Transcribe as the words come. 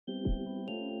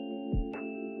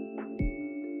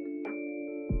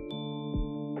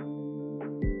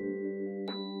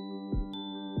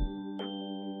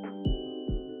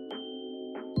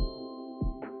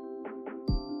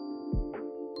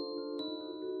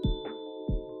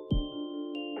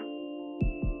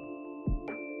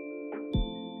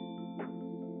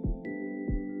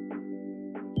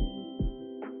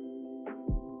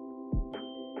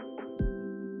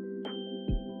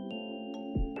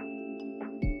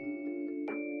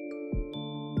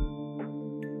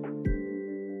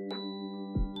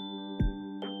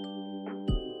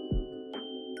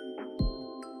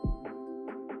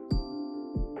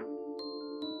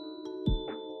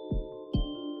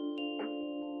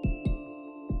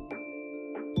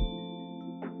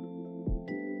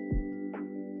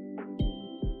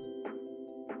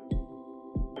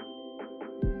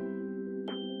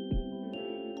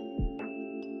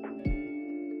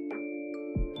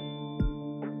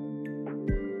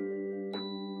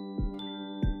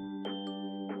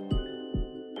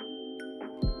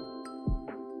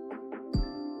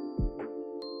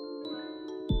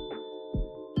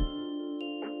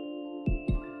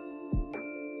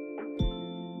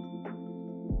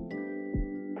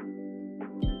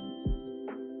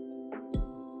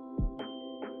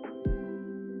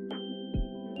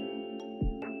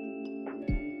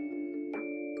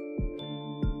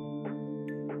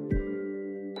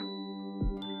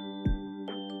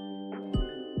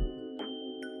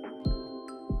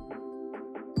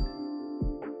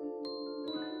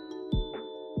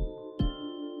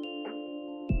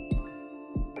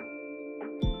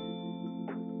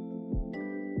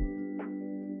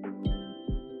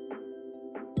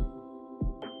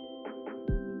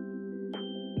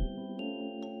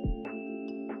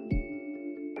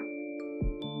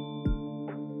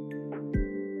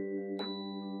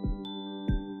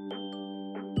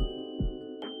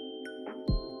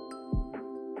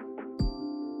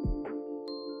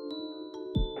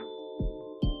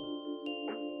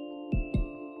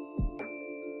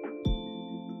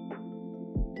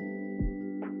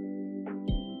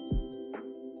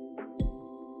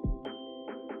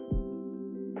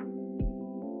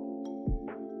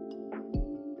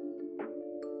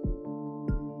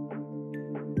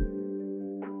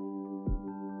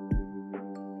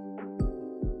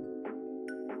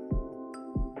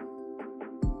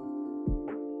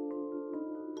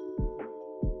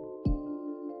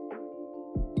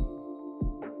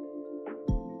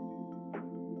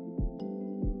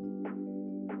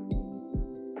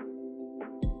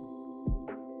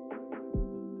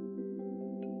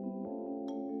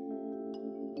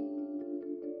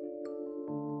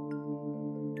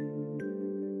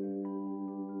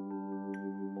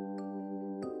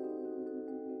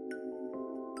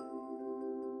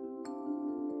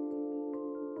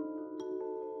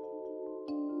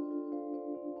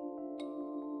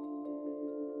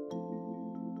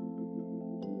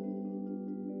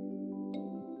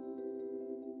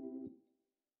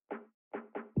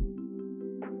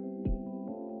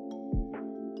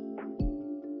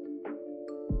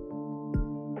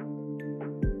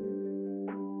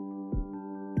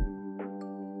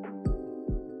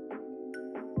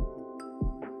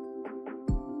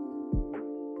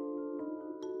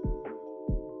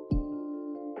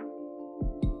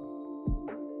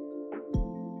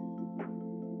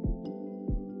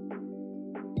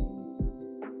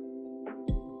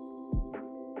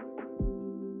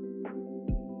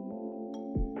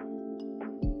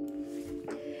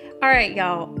All right,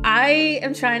 y'all, I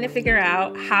am trying to figure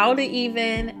out how to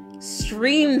even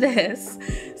stream this.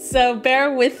 So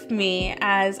bear with me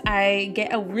as I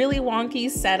get a really wonky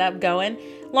setup going.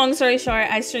 Long story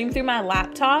short, I stream through my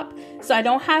laptop, so I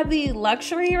don't have the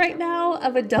luxury right now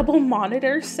of a double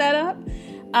monitor setup.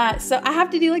 So I have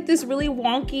to do like this really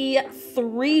wonky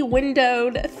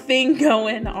 3-windowed thing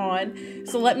going on.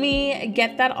 So let me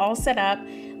get that all set up.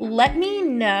 Let me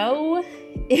know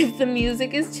if the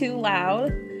music is too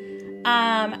loud.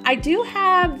 I do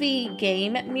have the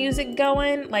game music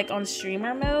going like on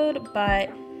streamer mode, but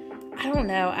I don't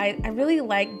know. I really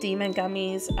like Demon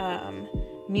Gummy's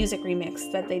music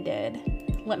remix that they did.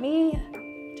 Let me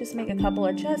just make a couple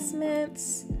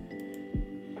adjustments.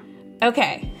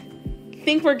 Okay,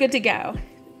 think we're good to go.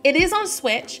 It is on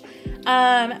Switch.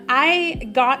 I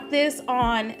got this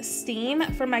on Steam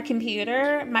for my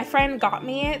computer. My friend got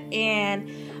me it, and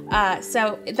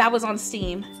so that was on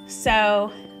Steam.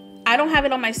 So I don't have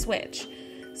it on my Switch.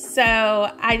 So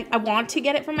I want to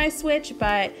get it for my Switch,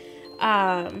 but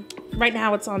right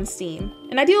now it's on Steam.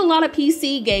 And I do a lot of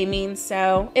PC gaming,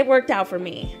 so it worked out for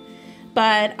me.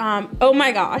 But oh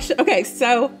my gosh. Okay,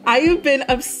 so I have been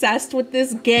obsessed with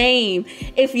this game.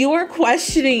 If you are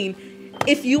questioning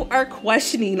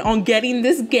on getting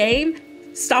this game,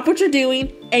 stop what you're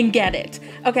doing and get it.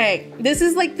 Okay, this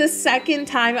is like the second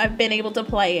time I've been able to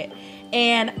play it.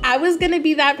 And I was gonna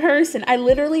be that person. I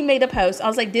literally made a post. I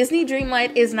was like, Disney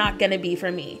Dreamlight is not gonna be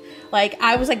for me. Like,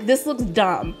 I was like, this looks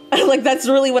dumb. Like, that's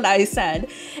really what I said.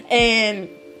 And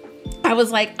I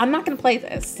was like, I'm not gonna play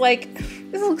this. Like,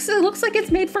 it looks like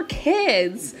it's made for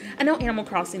kids. I know Animal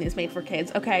Crossing is made for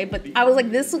kids, okay? But I was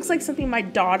like, this looks like something my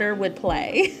daughter would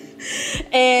play.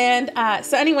 And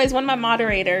so anyways, one of my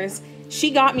moderators, she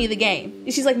got me the game.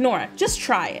 And she's like, Nora, just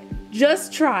try it.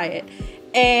 Just try it.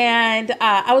 And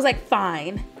I was like,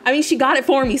 fine. I mean, she got it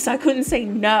for me, so I couldn't say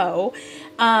no.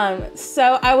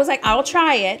 So I was like, I'll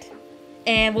try it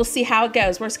and we'll see how it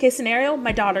goes. Worst case scenario,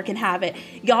 my daughter can have it.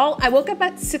 Y'all, I woke up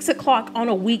at 6 o'clock on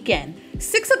a weekend.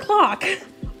 6 o'clock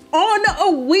on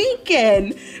a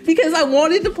weekend because I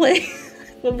wanted to play.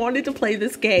 I wanted to play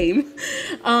this game.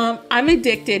 I'm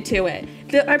addicted to it.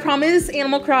 I promise,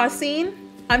 Animal Crossing,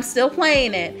 I'm still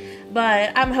playing it,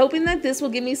 but I'm hoping that this will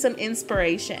give me some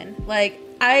inspiration. Like,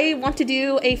 I want to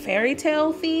do a fairy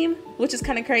tale theme, which is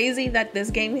kind of crazy that this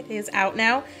game is out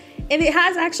now, and it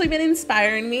has actually been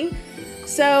inspiring me.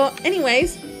 So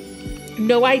anyways,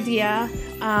 no idea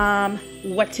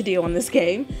what to do on this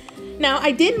game. Now,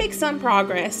 I did make some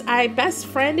progress. I best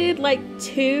friended like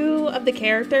 2 of the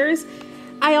characters.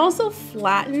 I also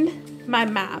flattened my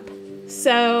map,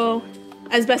 so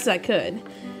as best as I could.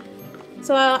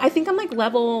 So I think I'm like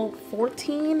level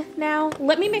 14 now.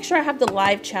 Let me make sure I have the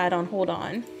live chat on. Hold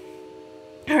on.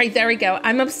 All right, there we go.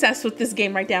 I'm obsessed with this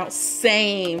game right now.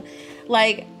 Same.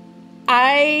 Like,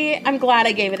 I'm glad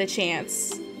I gave it a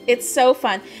chance. It's so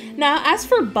fun. Now, as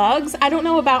for bugs, I don't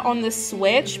know about on the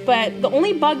Switch, but the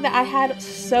only bug that I had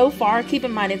so far, keep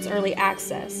in mind it's early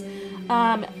access,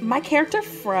 my character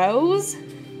froze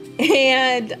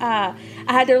and I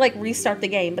had to like restart the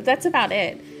game, but that's about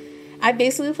it. I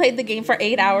basically played the game for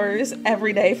 8 hours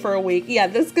every day for a week. Yeah,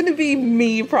 this is gonna be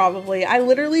me probably. I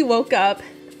literally woke up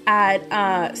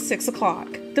at 6 o'clock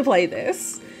to play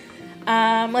this.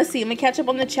 Let's see, let me catch up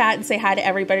on the chat and say hi to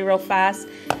everybody real fast.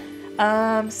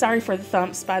 Sorry for the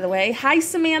thumps, by the way. Hi,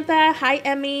 Samantha. Hi,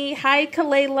 Emmy. Hi,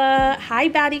 Kalela. Hi,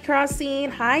 Batty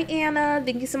Crossing. Hi, Anna.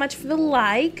 Thank you so much for the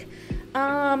like.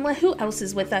 Who else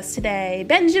is with us today?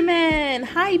 Benjamin.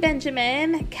 Hi,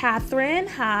 Benjamin. Catherine.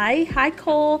 Hi. Hi,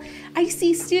 Cole.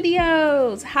 Icy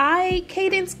Studios. Hi,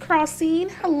 Cadence Crossing.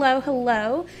 Hello,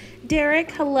 hello. Derek,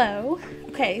 hello.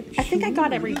 Okay, I think I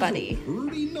got everybody.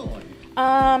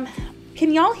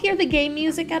 Can y'all hear the game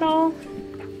music at all?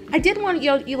 I did want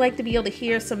you like to be able to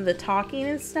hear some of the talking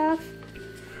and stuff.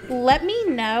 Let me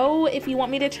know if you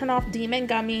want me to turn off Demon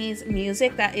Gummy's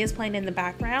music that is playing in the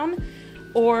background,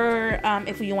 or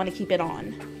if you want to keep it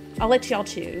on. I'll let y'all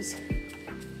choose.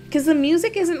 Because the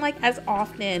music isn't like as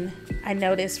often, I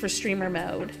notice, for streamer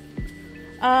mode.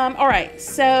 Alright,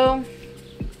 so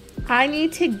I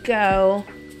need to go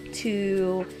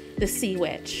to the Sea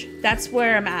Witch. That's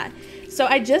where I'm at. So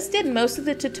I just did most of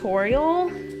the tutorial,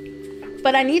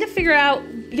 but I need to figure out,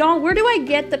 y'all, where do I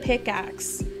get the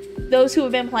pickaxe? Those who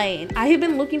have been playing. I have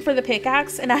been looking for the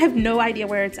pickaxe and I have no idea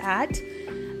where it's at.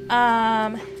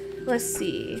 Let's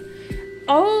see.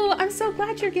 Oh, I'm so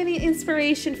glad you're getting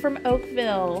inspiration from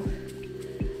Oakville.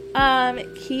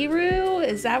 Kiru,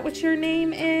 is that what your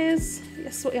name is?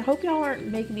 Yes, I hope y'all aren't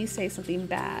making me say something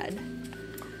bad.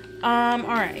 All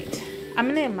right. I'm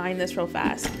gonna mine this real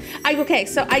fast. Okay,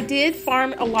 so I did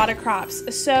farm a lot of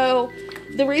crops. So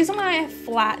the reason why I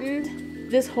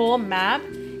flattened this whole map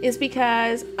is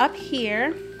because up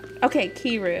here, okay,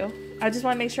 Kiru. I just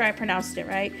want to make sure I pronounced it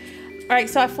right. All right,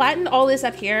 so I flattened all this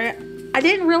up here. I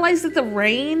didn't realize that the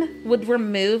rain would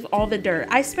remove all the dirt.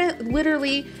 I spent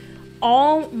literally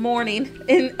all morning,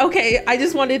 and okay, I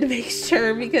just wanted to make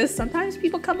sure because sometimes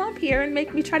people come up here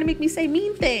and try to make me say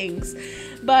mean things.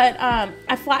 But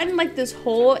I flattened like this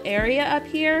whole area up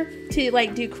here to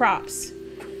like do crops.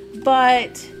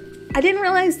 But I didn't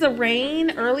realize the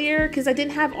rain earlier because I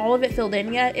didn't have all of it filled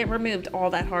in yet. It removed all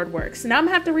that hard work. So now I'm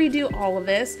gonna have to redo all of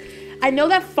this. I know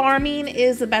that farming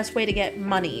is the best way to get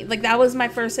money. Like that was my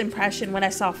first impression when I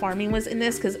saw farming was in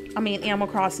this because I mean Animal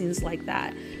Crossing's like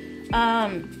that.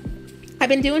 I've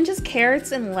been doing just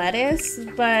carrots and lettuce,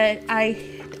 but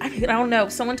I don't know.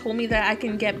 Someone told me that I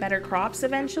can get better crops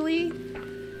eventually.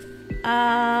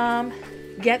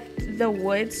 Get the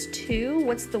woods too.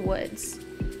 What's the woods?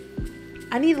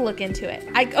 I need to look into it.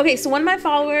 Okay, so one of my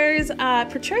followers,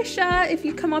 Patricia, if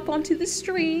you come up onto the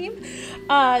stream,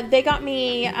 they got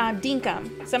me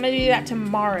Dinkum. So I'm gonna do that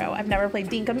tomorrow. I've never played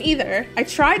Dinkum either. I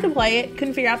tried to play it,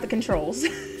 couldn't figure out the controls.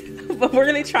 But we're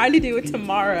gonna try to do it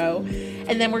tomorrow.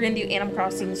 And then we're gonna do Animal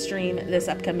Crossing stream this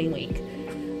upcoming week.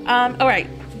 All right.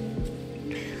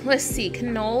 Let's see,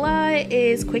 canola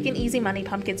is quick and easy money.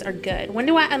 Pumpkins are good. When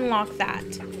do I unlock that?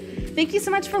 Thank you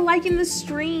so much for liking the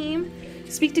stream.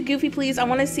 Speak to Goofy, please. I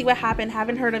want to see what happened.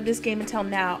 Haven't heard of this game until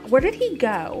now. Where did he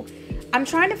go? I'm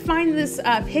trying to find this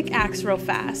pickaxe real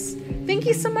fast. Thank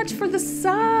you so much for the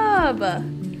sub.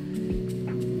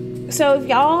 So if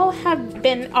y'all have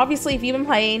been, obviously if you've been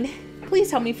playing,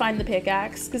 please help me find the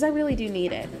pickaxe because I really do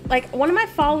need it. Like one of my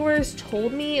followers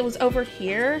told me it was over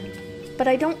here, but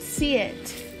I don't see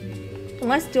it.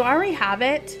 Unless, do I already have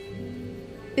it?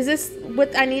 Is this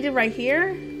what I needed right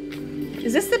here?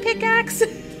 Is this the pickaxe?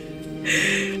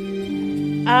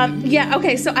 Yeah,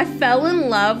 okay, so I fell in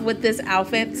love with this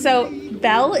outfit. So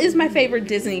Belle is my favorite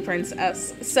Disney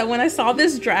princess. So when I saw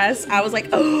this dress, I was like,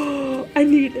 oh, I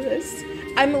need this.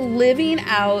 I'm living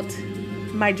out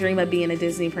my dream of being a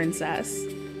Disney princess.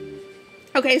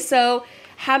 Okay, so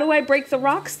how do I break the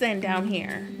rocks then down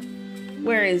here?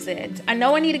 Where is it? I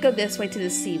know I need to go this way to the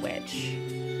Sea Witch.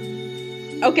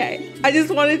 Okay, I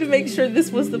just wanted to make sure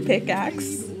this was the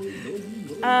pickaxe.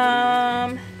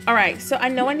 All right, so I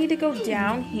know I need to go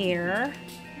down here.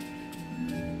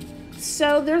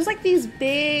 So there's like these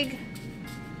big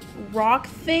rock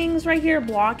things right here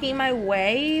blocking my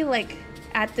way, like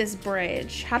at this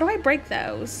bridge. How do I break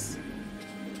those?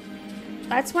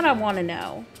 That's what I want to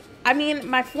know. I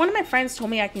mean, one of my friends told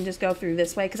me I can just go through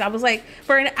this way because I was like,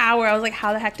 for an hour, I was like,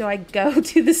 how the heck do I go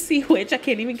to the Sea Witch? I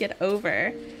can't even get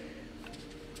over.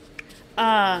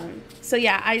 So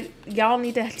yeah, y'all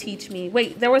need to teach me.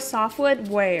 Wait, there was softwood?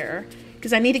 Where?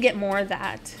 Because I need to get more of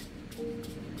that.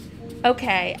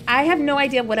 Okay, I have no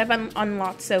idea what I've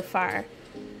unlocked so far.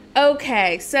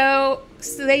 Okay, so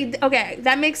okay,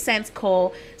 that makes sense,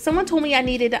 Cole. Someone told me I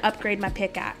needed to upgrade my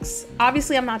pickaxe.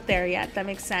 Obviously, I'm not there yet. That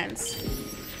makes sense.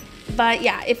 But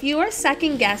yeah, if you are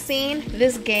second guessing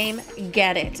this game,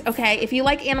 get it. Okay, if you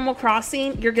like Animal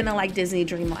Crossing, you're gonna like Disney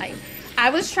Dreamlight. I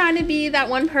was trying to be that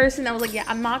one person that was like, yeah,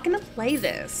 I'm not gonna play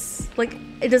this. Like,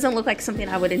 it doesn't look like something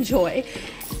I would enjoy.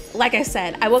 Like I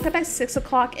said, I woke up at 6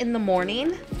 o'clock in the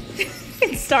morning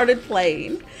and started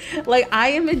playing. Like, I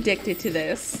am addicted to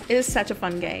this. It is such a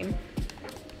fun game.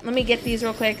 Let me get these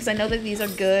real quick because I know that these are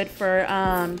good for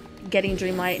getting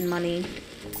Dreamlight and money.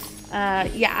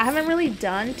 Yeah, I haven't really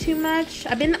done too much.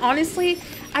 Honestly,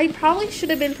 I probably should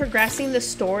have been progressing the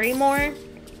story more,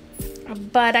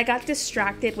 but I got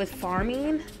distracted with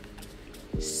farming.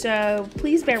 So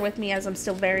please bear with me as I'm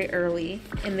still very early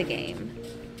in the game.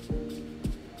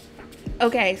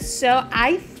 Okay, so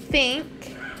I think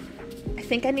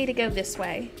I need to go this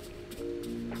way.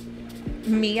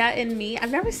 Mia and Me.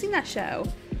 I've never seen that show.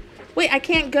 Wait, I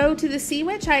can't go to the Sea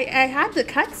Witch? I had the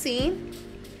cutscene.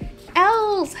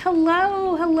 Els,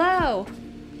 hello, hello.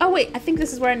 Oh wait, I think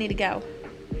this is where I need to go.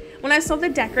 When I saw the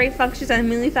decorate functions, I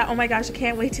immediately thought, oh my gosh, I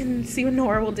can't wait to see what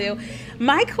Nora will do.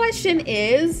 My question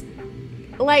is,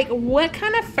 like, what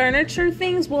kind of furniture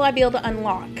things will I be able to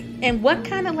unlock? And what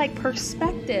kind of like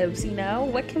perspectives, you know?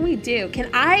 What can we do? Can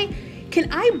I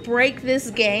break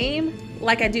this game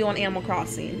like I do on Animal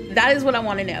Crossing? That is what I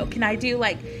want to know. Can I do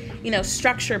like, you know,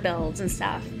 structure builds and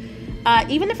stuff?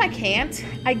 Even if I can't,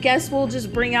 I guess we'll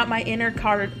just bring out my inner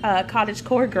cottage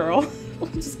core girl.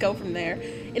 We'll just go from there.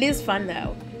 It is fun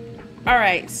though. All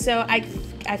right, so I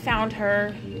found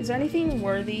her. Is there anything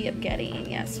worthy of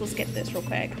getting? Yes, let's get this real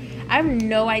quick. I have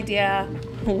no idea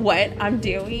what I'm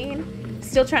doing.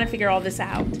 still trying to figure all this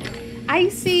out.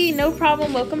 Icy, no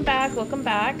problem. Welcome back. Welcome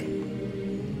back.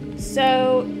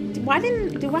 So, do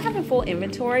I have a full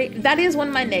inventory? That is one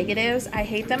of my negatives. I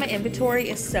hate that my inventory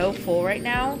is so full right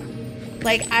now.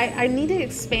 Like, I need to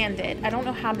expand it. I don't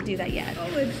know how to do that yet.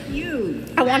 Oh, it's you.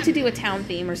 I want to do a town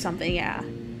theme or something, yeah.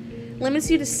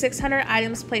 Limits you to 600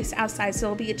 items placed outside, so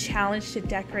it'll be a challenge to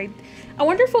decorate. I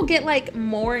wonder if we'll get, like,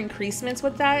 more increasements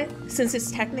with that, since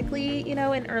it's technically, you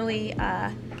know, in early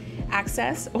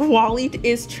access. Wally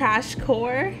is trash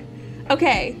core.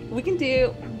 Okay, we can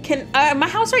do... my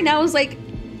house right now is, like,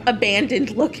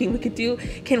 abandoned looking.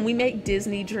 Can we make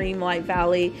Disney Dreamlight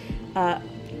Valley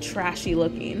trashy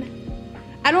looking?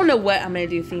 I don't know what I'm gonna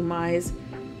do theme wise.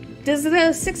 Does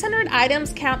the 600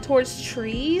 items count towards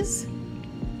trees?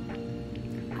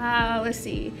 Let's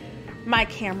see. My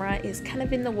camera is kind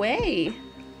of in the way.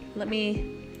 Let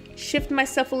me shift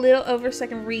myself a little over so I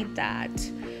can read that.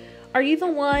 Are you the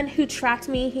one who tracked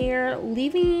me here,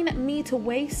 leaving me to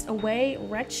waste away,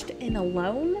 wretched and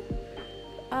alone?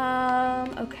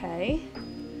 Okay.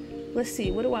 Let's see.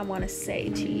 What do I want to say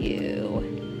to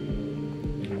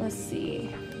you? Let's see.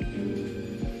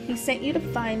 He sent you to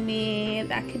find me.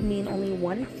 That could mean only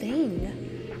one thing.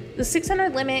 The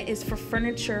 600 limit is for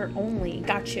furniture only.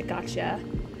 Gotcha.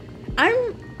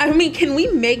 I mean, can we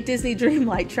make Disney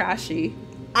Dreamlight trashy?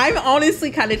 I'm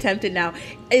honestly kind of tempted now.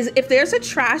 If there's a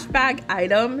trash bag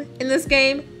item in this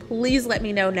game, please let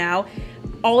me know now.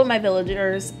 All of my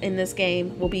villagers in this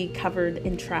game will be covered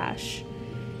in trash.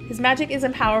 His magic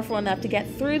isn't powerful enough to get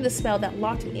through the spell that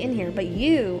locked me in here, but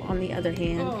you, on the other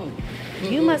hand,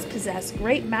 you must possess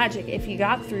great magic if you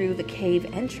got through the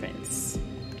cave entrance.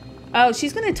 Oh,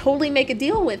 she's gonna totally make a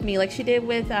deal with me like she did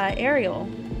with Ariel.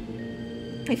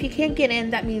 If you can't get in,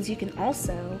 that means you can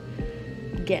also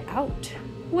get out.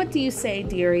 What do you say,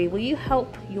 dearie? Will you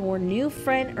help your new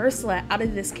friend Ursula out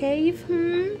of this cave?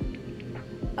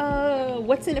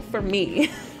 What's in it for me?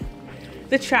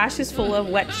 The trash is full of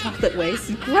wet chocolate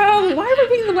waste. Bro, why are we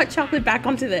bringing the wet chocolate back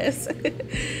onto this?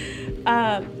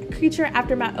 Creature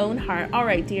after my own heart. All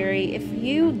right, dearie, if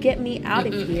you get me out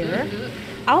of here,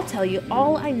 I'll tell you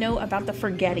all I know about the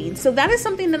forgetting. So that is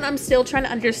something that I'm still trying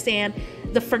to understand,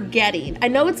 the forgetting. I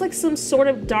know it's like some sort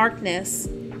of darkness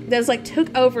that's like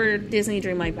took over Disney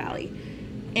Dreamlight Valley.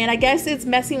 And I guess it's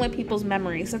messing with people's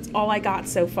memories. That's all I got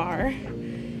so far.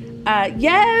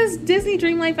 Yes, Disney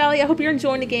Dreamlight Valley. I hope you're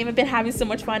enjoying the game. I've been having so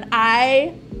much fun.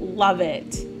 I love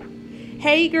it.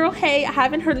 Hey girl, hey, I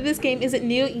haven't heard of this game. Is it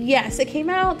new? Yes, it came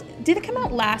out. Did it come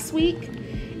out last week?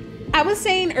 I was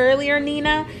saying earlier,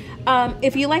 Nina,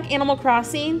 if you like Animal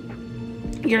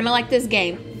Crossing, you're gonna like this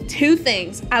game. Two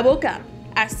things. I woke up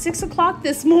at 6 o'clock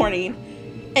this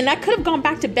morning and I could have gone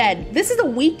back to bed. This is a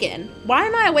weekend. Why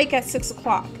am I awake at 6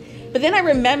 o'clock? But then I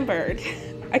remembered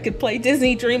I could play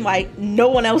Disney Dreamlight. No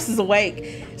one else is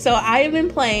awake. So I have been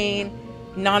playing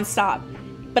nonstop.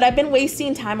 But I've been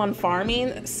wasting time on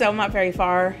farming, so I'm not very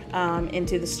far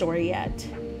into the story yet.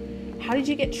 How did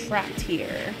you get trapped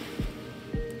here?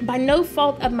 By no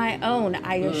fault of my own,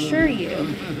 I assure you.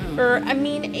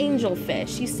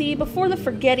 Angelfish. You see, before the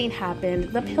forgetting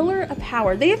happened, the Pillar of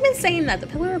Power. They have been saying that, the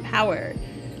Pillar of Power.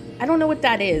 I don't know what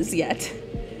that is yet.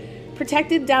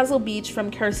 Protected Dazzle Beach from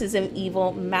curses of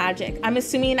evil magic. I'm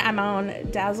assuming I'm on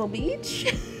Dazzle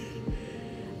Beach?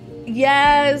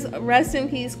 Yes, rest in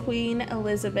peace, Queen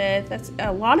Elizabeth. That's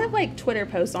a lot of like Twitter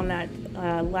posts on that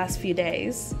last few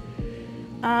days.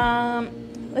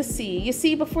 Let's see. You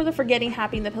see, before the forgetting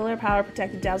happened, the Pillar of Power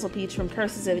protected Dazzle Beach from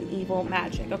curses of evil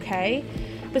magic, okay?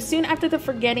 But soon after the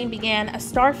forgetting began, a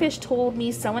starfish told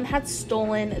me someone had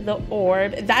stolen the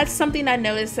orb. That's something I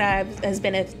noticed that has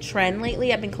been a trend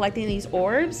lately. I've been collecting these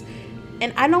orbs,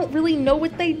 and I don't really know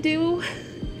what they do.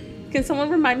 Can someone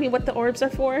remind me what the orbs are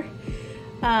for?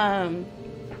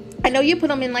 I know you put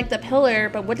them in like the pillar,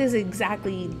 but what does it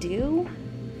exactly do?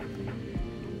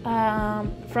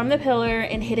 From the pillar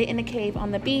and hid it in a cave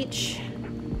on the beach.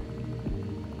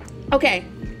 Okay,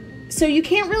 so you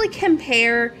can't really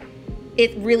compare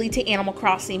it really to Animal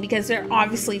Crossing because they're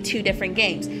obviously two different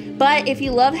games. But if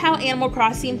you love how Animal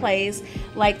Crossing plays,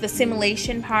 like the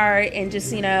simulation part and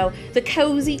just, you know, the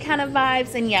cozy kind of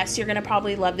vibes, then yes, you're gonna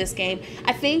probably love this game.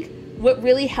 I think what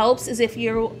really helps is if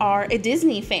you are a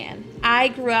Disney fan. I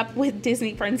grew up with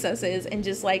Disney princesses and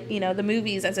just like, you know, the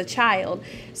movies as a child.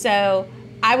 So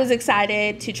I was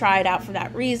excited to try it out for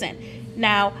that reason.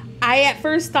 Now, I at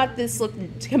first thought this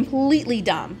looked completely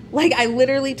dumb. Like, I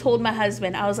literally told my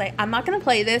husband, I was like, I'm not going to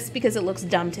play this because it looks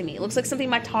dumb to me. It looks like something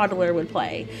my toddler would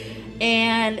play.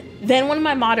 And then one of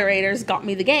my moderators got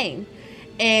me the game.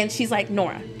 And she's like,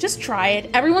 Nora, just try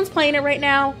it. Everyone's playing it right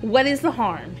now. What is the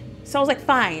harm? So I was like,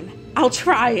 fine. I'll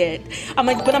try it. I'm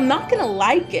like, but I'm not gonna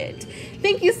like it.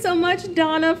 Thank you so much,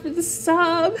 Donna, for the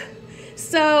sub.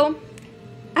 So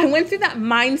I went through that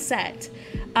mindset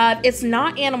of it's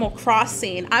not Animal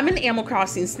Crossing. I'm an Animal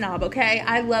Crossing snob, okay?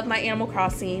 I love my Animal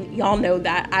Crossing. Y'all know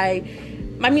that. I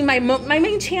mean, my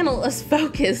main channel is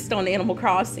focused on Animal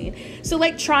Crossing. So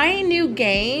like trying new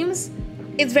games,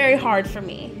 it's very hard for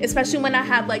me, especially when I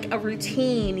have like a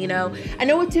routine, you know. I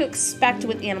know what to expect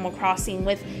with Animal Crossing.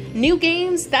 With new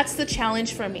games, that's the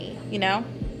challenge for me, you know.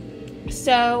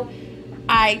 So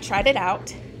I tried it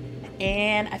out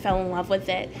and I fell in love with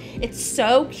it. It's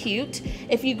so cute.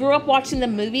 If you grew up watching the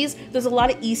movies, there's a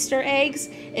lot of Easter eggs.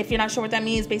 If you're not sure what that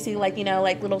means, basically like, you know,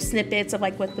 like little snippets of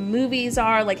like what the movies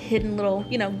are, like hidden little,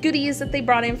 you know, goodies that they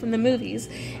brought in from the movies.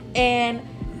 And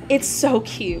it's so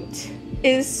cute.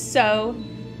 It is so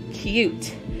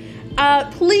cute.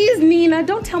 Please, Nina,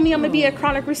 don't tell me I'm gonna be a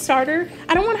chronic restarter.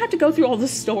 I don't want to have to go through all the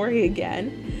story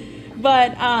again.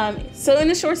 But so in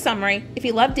a short summary, if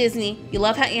you love Disney, you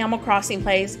love how Animal Crossing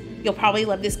plays, you'll probably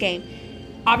love this game.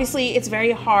 Obviously, it's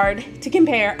very hard to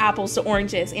compare apples to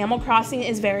oranges. Animal Crossing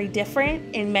is very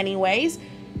different in many ways.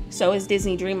 So is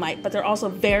Disney Dreamlight, but they're also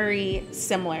very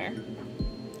similar.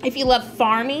 If you love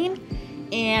farming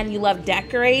and you love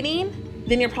decorating,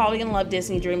 then you're probably gonna love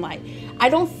Disney Dreamlight. I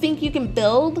don't think you can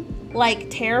build like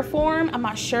terraform. I'm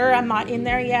not sure. I'm not in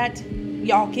there yet.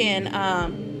 Y'all can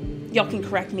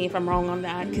correct me if I'm wrong on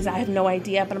that because I have no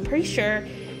idea. But I'm pretty sure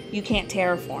you can't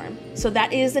terraform. So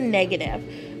that is a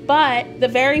negative. But the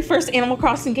very first Animal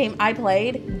Crossing game I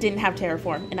played didn't have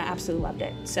terraform, and I absolutely loved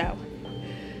it. So,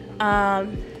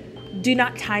 do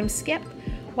not time skip.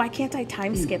 Why can't I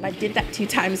time skip? I did that 2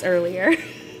 times earlier.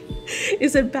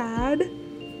 Is it bad?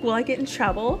 Will I get in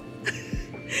trouble?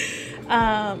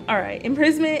 All right,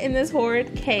 imprisonment in this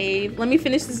horrid cave. Let me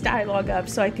finish this dialogue up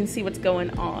so I can see what's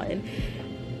going on.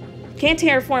 Can't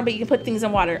terraform, but you can put things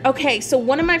in water. Okay, so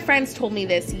one of my friends told me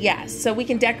this, yes. So we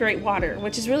can decorate water,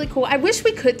 which is really cool. I wish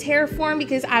we could terraform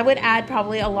because I would add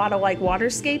probably a lot of like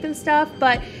waterscape and stuff,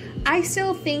 but I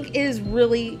still think it is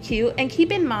really cute. And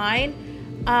keep in mind,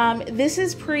 this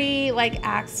is pre like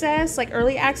access, like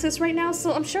early access right now.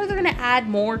 So I'm sure they're gonna add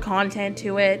more content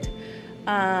to it.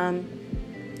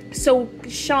 So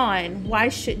Sean, why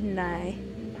shouldn't I?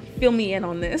 Fill me in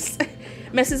on this.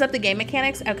 Messes up the game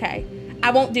mechanics? Okay. I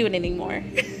won't do it anymore.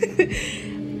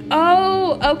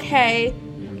 Oh, okay.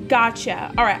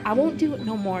 Gotcha. All right. I won't do it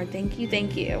no more. Thank you.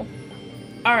 Thank you.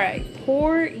 All right.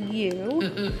 Poor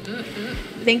you.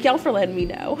 Thank y'all for letting me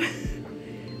know.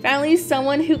 Finally,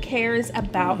 someone who cares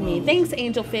about me. Thanks,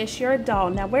 Angelfish. You're a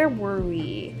doll. Now, where were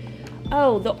we?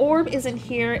 Oh, the orb isn't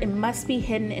here. It must be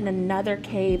hidden in another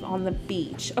cave on the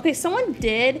beach. Okay, someone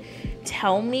did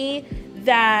tell me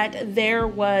that there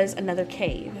was another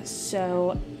cave.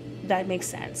 So that makes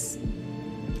sense.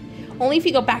 Only if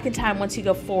you go back in time once you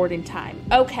go forward in time.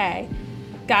 Okay,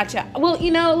 gotcha. Well,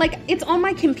 you know, like it's on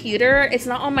my computer. It's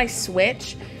not on my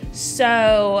Switch.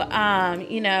 So,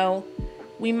 you know,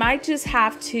 we might just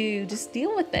have to just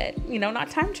deal with it. You know, not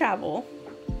time travel.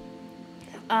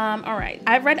 All right.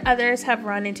 I've read others have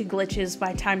run into glitches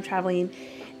by time traveling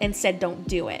and said don't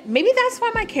do it. Maybe that's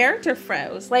why my character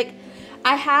froze. Like,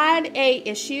 I had a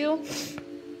issue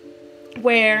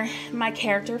where my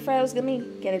character froze. Let me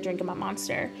get a drink of my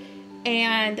Monster.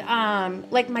 And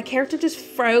like my character just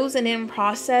froze and didn't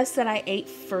process that I ate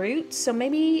fruit. So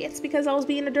maybe it's because I was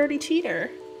being a dirty cheater.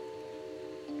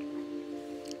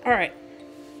 All right.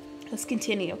 Let's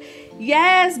continue.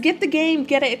 Yes, get the game.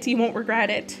 Get it. You won't regret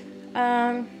it.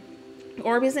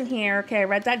 Orb isn't here. Okay, I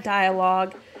read that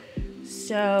dialogue.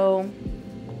 So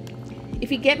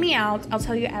if you get me out, I'll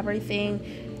tell you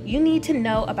everything you need to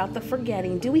know about the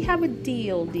forgetting. Do we have a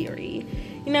deal, dearie?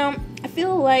 You know, I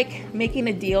feel like making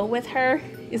a deal with her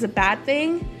is a bad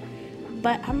thing,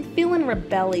 but I'm feeling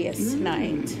rebellious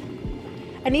tonight.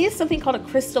 I needed something called a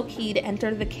crystal key to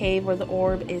enter the cave where the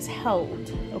orb is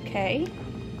held, okay?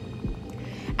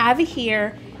 I have it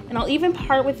here, and I'll even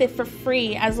part with it for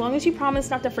free as long as you promise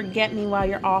not to forget me while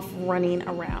you're off running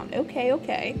around. Okay,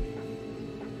 okay.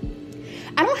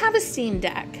 I don't have a Steam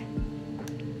Deck.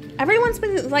 Everyone's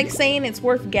been like saying it's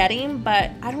worth getting, but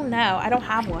I don't know. I don't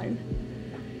have one.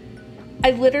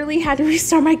 I literally had to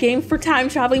restart my game for time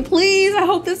traveling. Please, I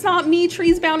hope that's not me,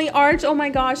 Trees Bounty Arch. Oh my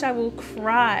gosh, I will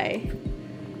cry.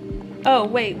 Oh,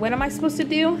 wait, what am I supposed to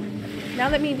do? Now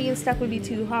that me being stuck would be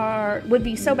too hard, would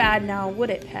be so bad now, would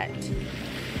it, pet?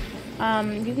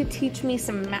 You could teach me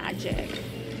some magic.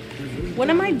 What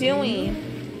am I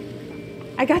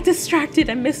doing? I got distracted.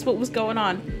 I missed what was going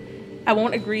on. I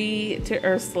won't agree to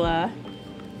Ursula.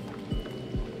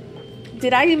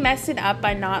 Did I mess it up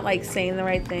by not like saying the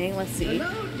right thing? Let's see.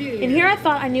 Hello, In here I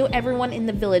thought I knew everyone in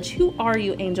the village. Who are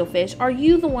you, angelfish? Are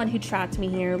you the one who trapped me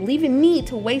here, leaving me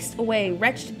to waste away,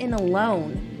 wretched and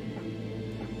alone?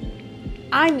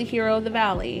 I'm the hero of the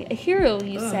valley. A hero,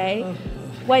 you say?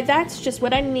 Why, that's just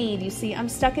what I need, you see. I'm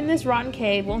stuck in this rotten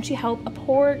cave. Won't you help a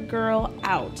poor girl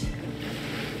out?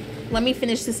 Let me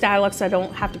finish this dialogue so I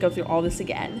don't have to go through all this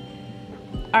again.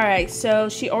 Alright, so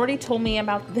she already told me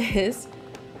about this.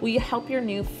 Will you help your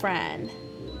new friend?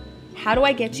 How do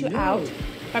I get you out?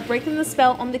 By breaking the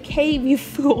spell on the cave, you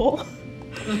fool.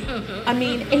 I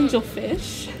mean,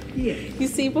 angelfish. Yes. You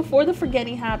see, before the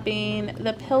forgetting happened,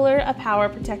 the pillar of power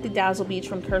protected Dazzle Beach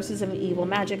from curses of evil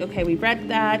magic. Okay, we read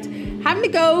that. Having to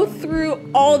go through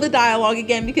all the dialogue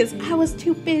again because I was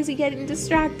too busy getting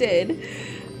distracted.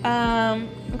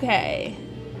 Okay.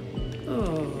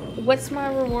 Oh. What's my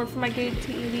reward for my good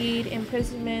deed?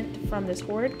 Imprisonment from this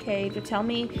horrid cave. You tell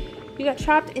me you got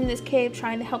trapped in this cave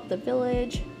trying to help the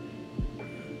village.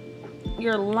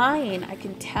 You're lying, I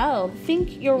can tell.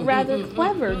 Think you're rather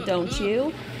clever, don't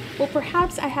you? Well,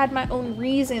 perhaps I had my own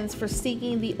reasons for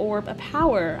seeking the orb of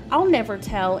power. I'll never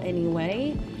tell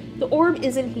anyway. The orb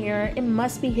isn't here. It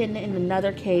must be hidden in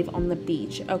another cave on the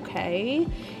beach, okay?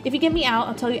 If you get me out,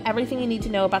 I'll tell you everything you need to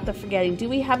know about the forgetting. Do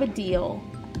we have a deal?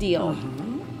 Deal.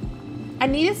 I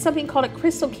needed something called a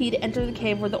crystal key to enter the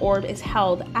cave where the orb is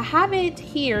held. I have it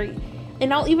here,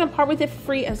 and I'll even part with it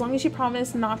free as long as you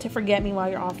promise not to forget me while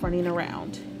you're off running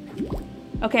around.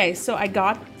 Okay, so I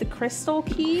got the crystal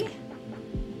key.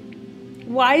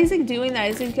 Why is it doing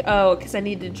that? Is it, oh, because I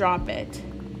need to drop it.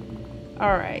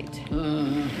 All right.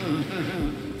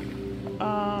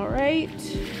 All right.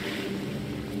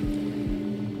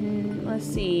 Let's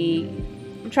see.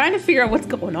 I'm trying to figure out what's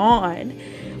going on.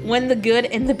 When the good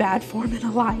and the bad form an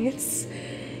alliance.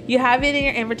 You have it in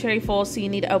your inventory full, so you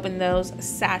need to open those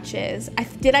sachets.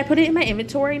 Did I put it in my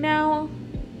inventory now?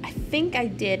 I think I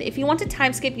did. If you want to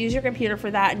time skip, use your computer for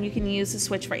that, and you can use the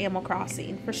Switch for Animal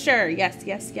Crossing. For sure. Yes,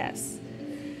 yes, yes.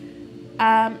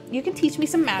 You can teach me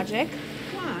some magic.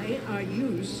 Why are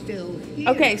you still here?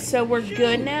 Okay, so we're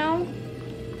good now,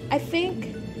 I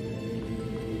think.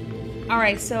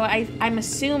 Alright, so I'm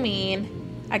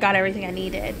assuming I got everything I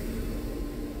needed.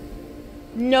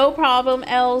 No problem,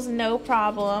 Els, no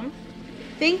problem.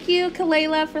 Thank you,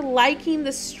 Kalela, for liking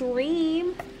the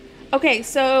stream. Okay,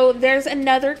 so there's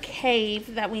another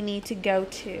cave that we need to go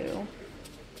to.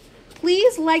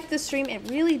 Please like the stream. It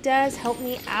really does help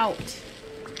me out.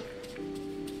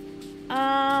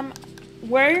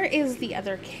 Where is the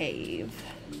other cave?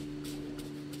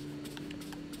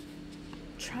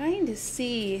 Trying to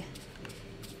see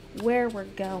where we're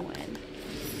going.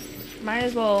 Might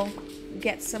as well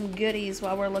get some goodies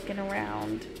while we're looking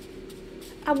around.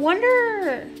 I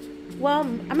wonder, well,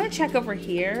 I'm gonna check over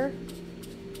here,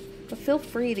 but feel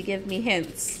free to give me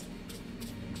hints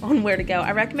on where to go.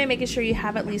 I recommend making sure you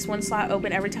have at least one slot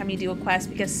open every time you do a quest,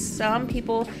 because some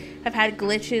people have had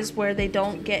glitches where they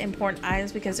don't get important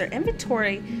items because their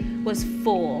inventory was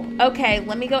full. Okay,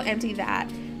 let me go empty that.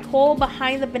 Coal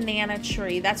behind the banana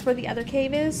tree. That's where the other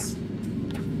cave is.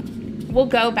 We'll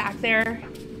go back there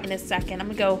in a second. I'm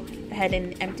gonna go ahead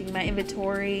and empty my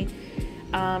inventory,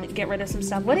 get rid of some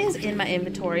stuff. What is in my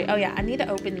inventory? Oh yeah, I need to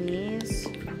open these.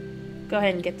 Go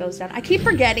ahead and get those done. I keep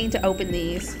forgetting to open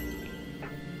these.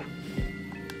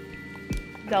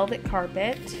 Velvet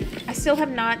carpet. I still have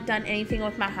not done anything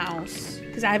with my house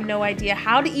because I have no idea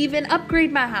how to even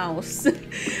upgrade my house.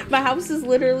 My house is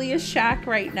literally a shack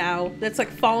right now that's like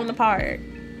falling apart.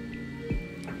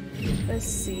 Let's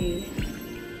see.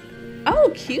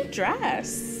 Oh, cute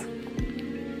dress.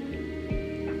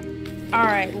 All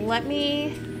right, let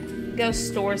me go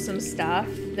store some stuff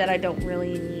that I don't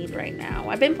really need right now.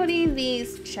 I've been putting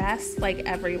these chests like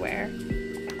everywhere.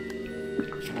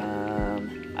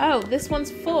 Oh, this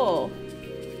one's full.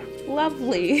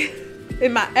 Lovely.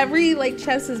 Every like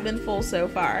chest has been full so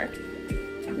far.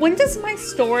 When does my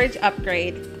storage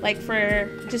upgrade? Like for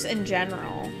just in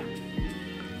general?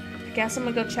 I guess I'm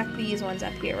gonna go check these ones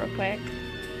up here real quick.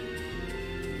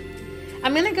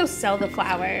 I'm gonna go sell the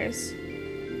flowers.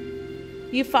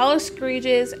 You follow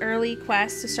Scrooge's early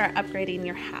quest to start upgrading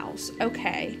your house.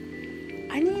 Okay.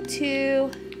 I need to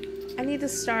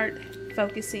start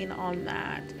focusing on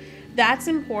that. That's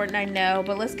important, I know,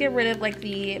 but let's get rid of like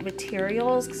the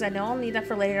materials because I know I'll need that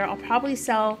for later. I'll probably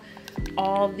sell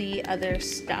all the other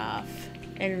stuff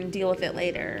and deal with it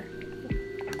later.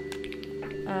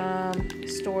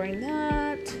 Storing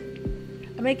that.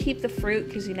 I'm gonna keep the fruit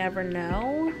because you never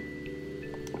know.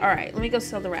 All right, let me go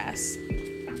sell the rest.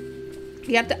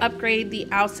 You have to upgrade the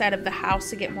outside of the house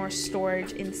to get more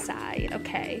storage inside.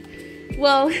 Okay.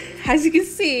 Well, as you can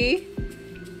see,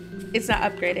 It's not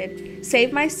upgraded.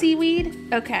 Save my seaweed?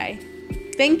 Okay.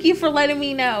 Thank you for letting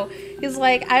me know. It's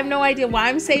like, I have no idea why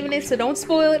I'm saving it, so don't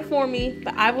spoil it for me,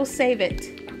 but I will save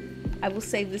it. I will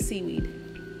save the seaweed.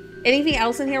 Anything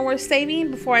else in here worth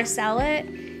saving before I sell it?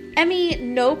 Emmy,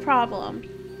 no problem.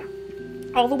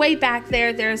 All the way back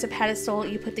there, there's a pedestal.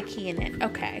 You put the key in it.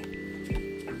 Okay.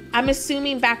 I'm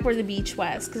assuming back where the beach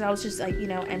was, because I was just like, you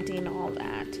know, emptying all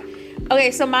that.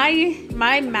 Okay, so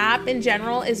my map in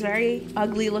general is very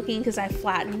ugly looking because I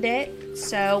flattened it.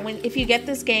 So if you get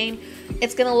this game,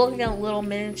 it's gonna look like a little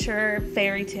miniature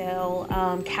fairy tale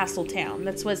castle town.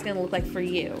 That's what it's gonna look like for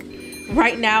you.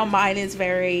 Right now, mine is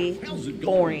very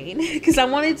boring because I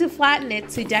wanted to flatten it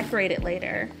to decorate it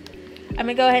later. I'm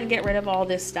gonna go ahead and get rid of all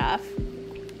this stuff.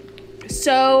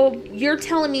 So you're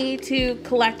telling me to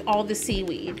collect all the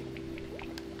seaweed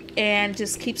and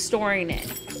just keep storing it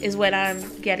is what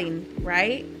I'm getting,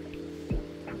 right?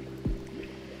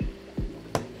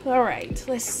 All right,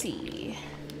 let's see.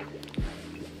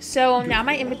 So now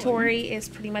my inventory is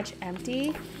pretty much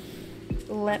empty.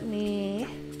 Let me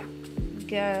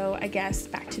go, I guess,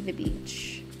 back to the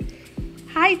beach.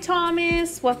 Hi,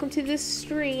 Thomas. Welcome to this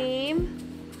stream.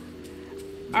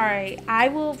 All right,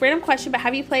 random question, but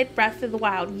have you played Breath of the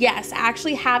Wild? Yes, I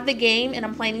actually have the game and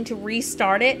I'm planning to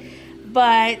restart it,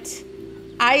 but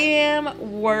I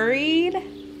am worried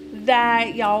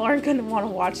that y'all aren't gonna want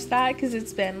to watch that because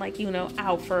it's been like, you know,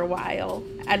 out for a while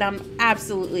and I'm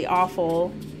absolutely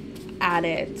awful at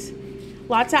it.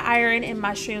 Lots of iron and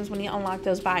mushrooms when you unlock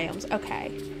those biomes. Okay,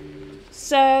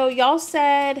 so y'all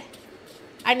said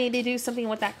I need to do something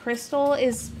with that crystal.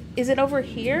 Is it over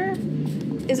here?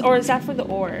 Or is that for the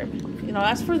orb? You know,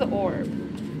 that's for the orb.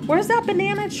 Where's that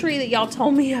banana tree that y'all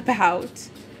told me about?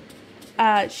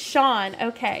 Sean,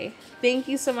 okay. Thank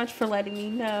you so much for letting me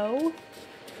know.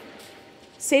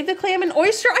 Save the clam and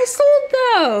oyster. I sold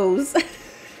those.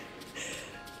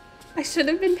 I should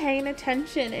have been paying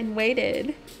attention and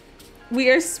waited. We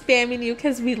are spamming you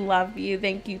because we love you.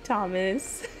 Thank you,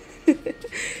 Thomas. The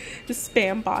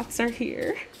spam bots are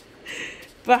here.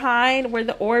 Behind where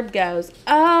the orb goes.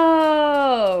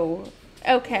 Oh,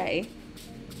 okay.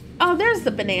 Oh, there's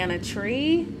the banana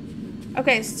tree.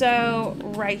 Okay, so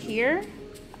right here.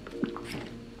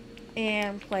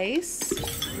 And place.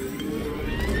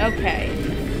 Okay.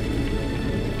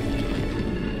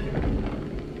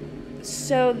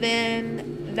 So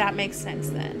then that makes sense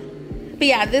then. But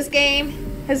yeah, this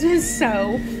game has been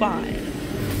so fun.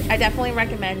 I definitely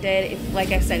recommend it. If, like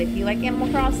I said, if you like Animal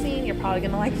Crossing, you're probably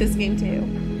gonna like this game too.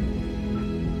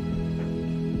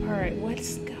 All right,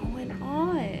 what's going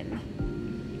on?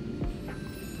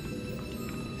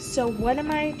 So what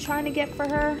am I trying to get for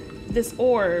her? This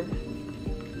orb.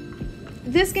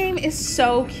 This game is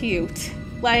so cute.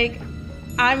 Like,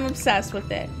 I'm obsessed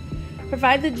with it.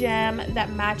 Provide the gem that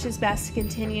matches best to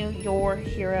continue your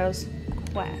hero's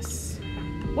quest.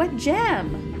 What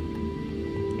gem?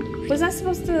 Was I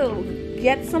supposed to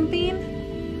get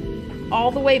something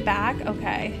all the way back?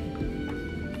 Okay.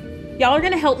 Y'all are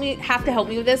gonna have to help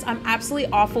me with this. I'm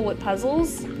absolutely awful with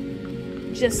puzzles.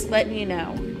 Just letting you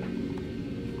know.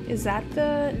 Is that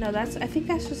no, I think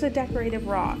that's just a decorative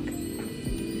rock.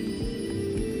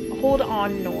 Hold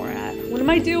on, Nora. What am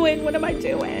I doing? What am I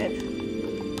doing?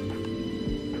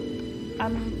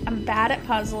 I'm bad at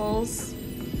puzzles.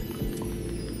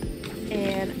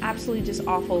 And absolutely just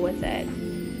awful with it.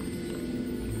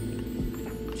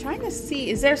 Trying to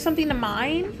see, is there something to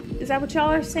mine? Is that what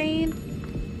y'all are saying?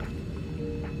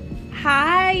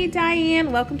 Hi,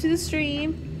 Diane. Welcome to the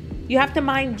stream. You have to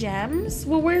mine gems?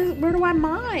 Well, where do I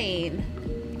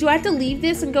mine? Do I have to leave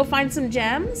this and go find some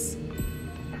gems?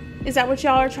 Is that what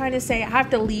y'all are trying to say? I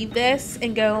have to leave this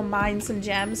and go mine some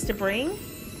gems to bring?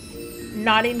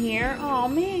 Not in here? Oh,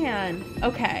 man.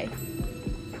 Okay.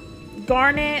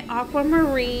 Garnet,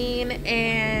 aquamarine,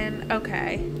 and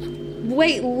okay.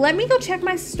 Wait, let me go check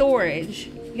my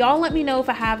storage. Y'all let me know if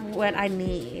I have what I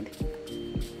need.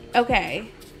 Okay,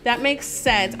 that makes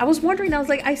sense. I was wondering, I was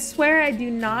like, I swear I do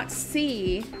not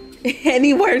see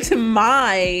anywhere to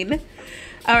mine.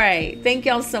 All right, thank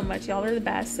y'all so much. Y'all are the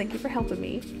best. Thank you for helping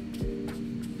me.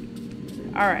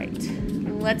 All right,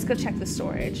 let's go check the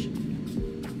storage.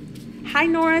 Hi,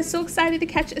 Nora. So excited to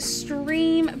catch a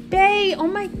stream. Bay, oh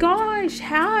my gosh.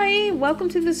 Hi, welcome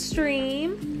to the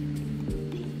stream.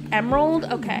 Emerald,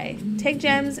 okay. Take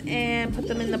gems and put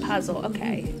them in the puzzle,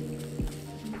 okay.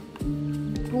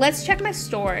 Let's check my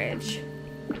storage.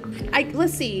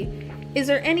 Let's see. Is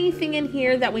there anything in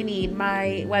here that we need?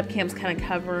 My webcam's kind of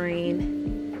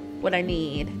covering what I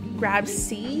need. Grab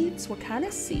seeds? What kind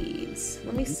of seeds?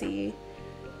 Let me see.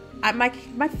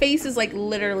 My face is like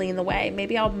literally in the way.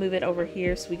 Maybe I'll move it over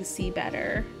here so we can see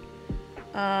better.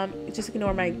 Just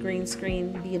ignore my green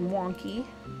screen being wonky.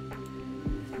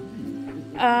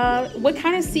 What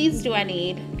kind of seeds do I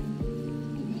need?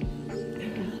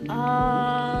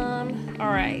 All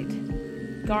right.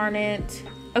 Garnet.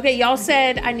 Okay, y'all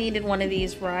said I needed one of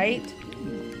these, right?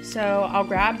 So I'll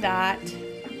grab that.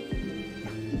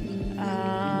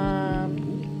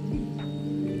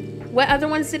 What other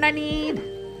ones did I need?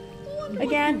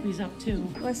 Again? He's up too.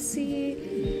 Let's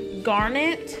see.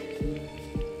 Garnet.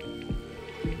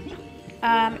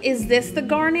 Is this the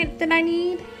garnet that I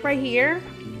need? Right here?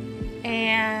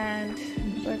 And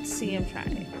let's see, I'm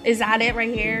trying. Is that it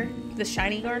right here? The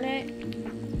shiny garnet?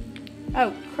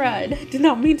 Oh, crud. Did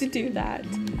not mean to do that.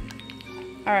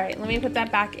 All right, let me put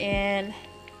that back in.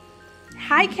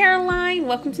 Hi, Caroline.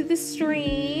 Welcome to the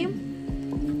stream.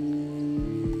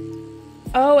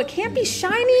 Oh, it can't be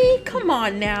shiny? Come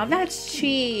on now. That's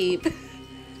cheap.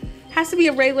 Has to be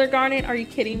a regular garnet. Are you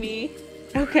kidding me?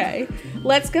 Okay,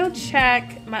 let's go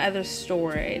check my other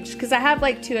storage because I have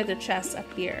like 2 other chests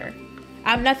up here.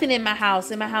 I have nothing in my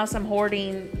house. In my house, I'm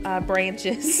hoarding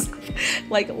branches,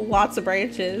 like lots of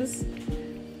branches.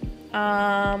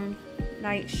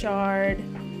 Night shard.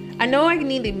 I know I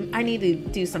need to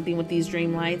do something with these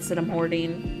dream lights that I'm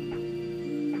hoarding.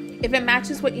 If it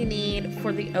matches what you need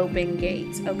for the open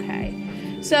gates,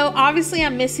 okay. So obviously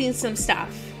I'm missing some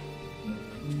stuff.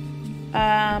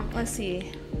 Let's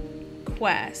see.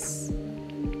 Quests.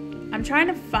 I'm trying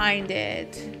to find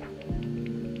it.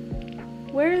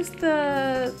 Where's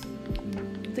the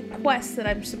quest that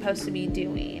I'm supposed to be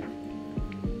doing?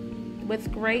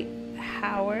 With great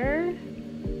power.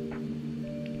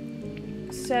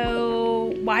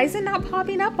 So why is it not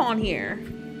popping up on here?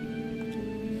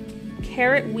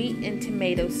 Carrot, wheat, and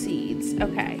tomato seeds.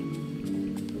 Okay.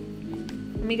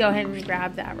 Let me go ahead and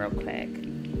grab that real quick.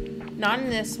 Not in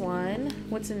this one.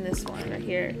 What's in this one right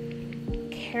here?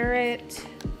 Carrot,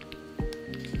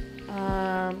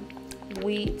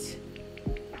 wheat.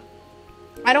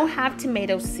 I don't have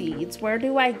tomato seeds. Where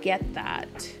do I get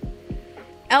that?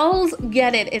 Elves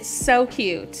get it. It's so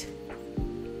cute.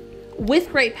 With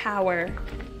great power.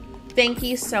 Thank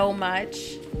you so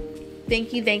much.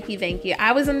 Thank you, thank you, thank you.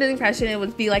 I was under the impression it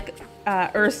would be like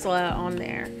Ursula on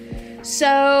there.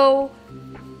 So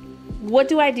what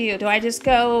do I do? Do I just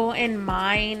go and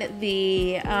mine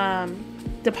the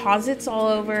deposits all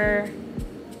over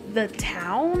the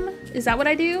town? Is that what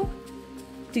I do?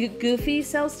 Do Goofy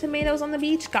sells tomatoes on the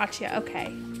beach? Gotcha.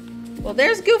 Okay. Well,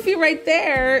 there's Goofy right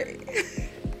there.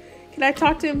 Can I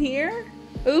talk to him here?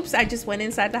 Oops, I just went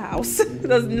inside the house.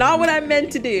 That's not what I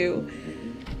meant to do.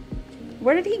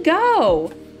 Where did he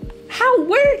go? How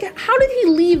did he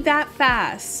leave that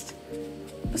fast?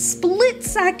 A split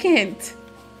second.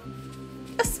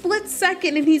 A split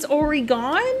second and he's already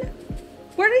gone?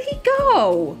 Where did he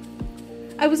go?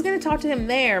 I was gonna talk to him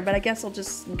there, but I guess I'll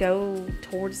just go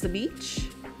towards the beach.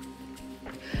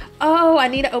 Oh, I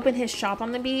need to open his shop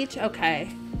on the beach? Okay.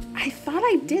 I thought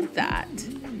I did that.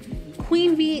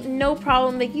 Queen V, no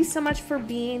problem. Thank you so much for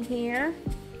being here.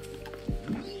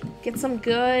 Get some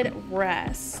good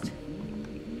rest.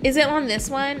 Is it on this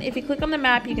one? If you click on the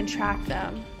map, you can track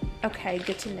them. Okay,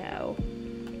 good to know.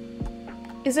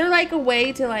 Is there like a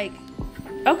way to like...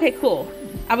 Okay, cool.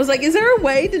 I was like, is there a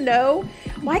way to know?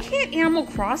 Why can't Animal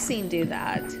Crossing do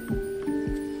that?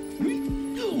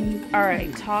 All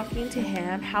right, talking to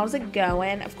him. How's it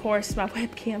going? Of course, my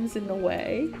webcam's in the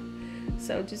way.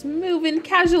 So just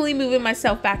casually moving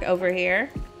myself back over here.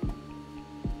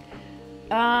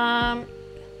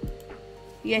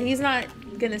 Yeah, he's not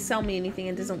gonna sell me anything,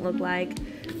 it doesn't look like.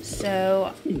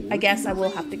 So I guess I will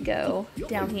have to go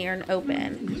down here and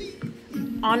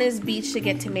open. On his beach to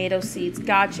get tomato seeds.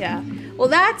 Gotcha. Well,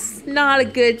 that's not a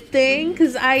good thing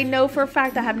because I know for a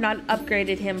fact I have not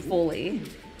upgraded him fully.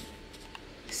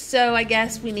 So I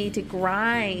guess we need to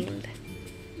grind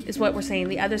is what we're saying.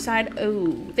 The other side.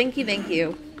 Oh, thank you, thank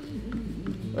you.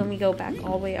 Let me go back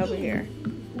all the way over here.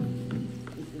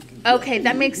 Okay,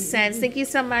 that makes sense. Thank you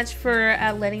so much for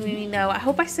letting me know. I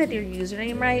hope I said your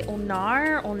username right.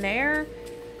 Onair.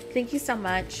 Thank you so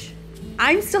much.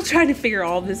 I'm still trying to figure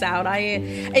all this out.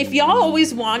 If y'all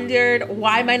always wondered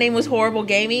why my name was Horrible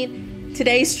Gaming,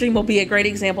 today's stream will be a great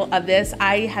example of this.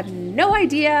 I have no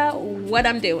idea what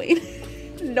I'm doing.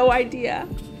 No idea.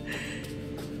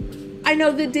 I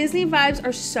know the Disney vibes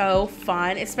are so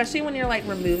fun, especially when you're like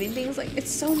removing things. Like, it's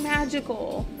so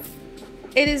magical.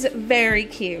 It is very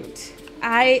cute.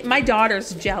 My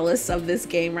daughter's jealous of this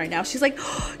game right now. She's like,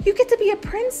 oh, you get to be a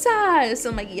princess.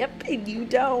 I'm like, yep, and you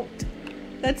don't.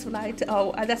 That's what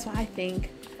that's what I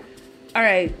think. All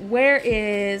right, where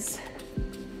is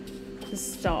the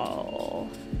stall?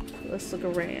 Let's look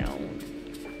around.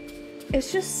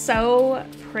 It's just so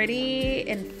pretty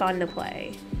and fun to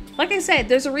play. Like I said,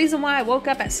 there's a reason why I woke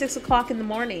up at 6 o'clock in the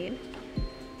morning.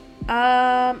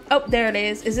 Oh, there it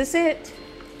is. Is this it?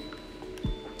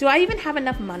 Do I even have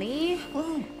enough money?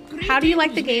 Oh, How do you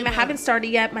like the game? I haven't started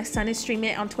yet. My son is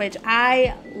streaming it on Twitch.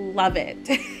 I love it.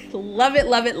 Love it,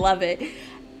 love it, love it.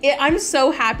 I'm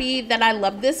so happy that I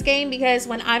love this game because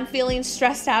when I'm feeling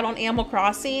stressed out on Animal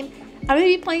Crossing, I'm going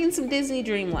to be playing some Disney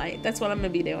Dreamlight. That's what I'm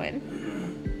going to be doing.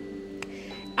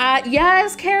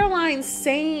 Yes, Caroline,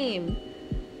 same.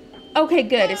 Okay,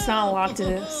 good. It's not a lot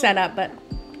to set up, but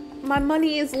my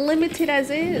money is limited as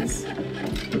is.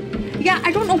 Yeah,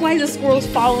 I don't know why the squirrel's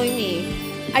following me.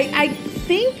 I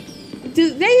think,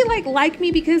 do they like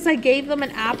me because I gave them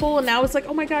an apple and now it's like,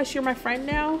 oh my gosh, you're my friend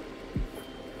now?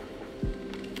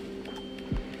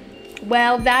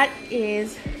 Well, that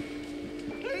is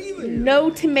no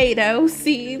tomato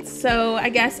seeds, so I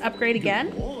guess upgrade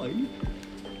again.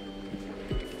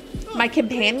 My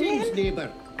companion?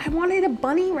 I wanted a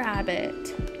bunny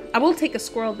rabbit. I will take a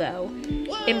squirrel though.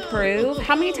 Improve.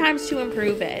 How many times to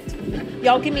improve it?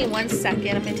 Y'all give me 1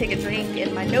 second. I'm gonna take a drink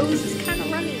and my nose is kind of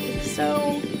runny,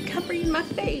 so covering my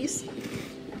face.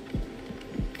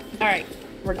 All right,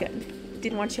 we're good.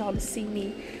 Didn't want y'all to see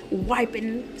me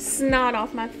wiping snot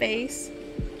off my face.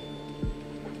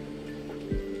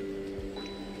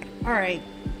 All right.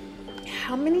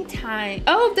 How many times?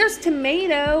 Oh, there's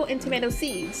tomato and tomato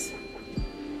seeds.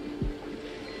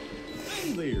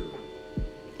 There.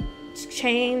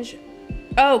 Change.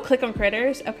 Oh, click on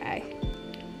critters. Okay.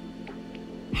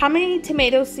 How many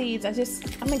tomato seeds? I'm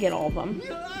gonna get all of them.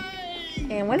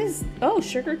 And what is, oh,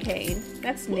 sugar cane.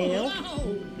 That's new.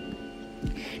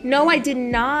 No, I did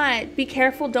not. Be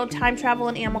careful. Don't time travel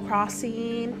in Animal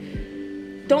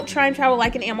Crossing. Don't try and travel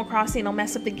like in Animal Crossing. It'll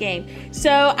mess up the game.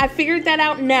 So I figured that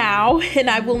out now and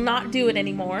I will not do it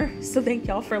anymore. So thank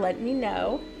y'all for letting me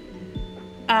know.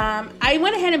 I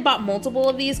went ahead and bought multiple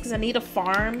of these because I need a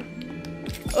farm.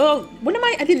 Oh, what am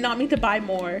I did not mean to buy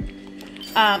more.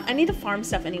 I need to farm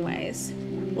stuff anyways.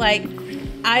 Like,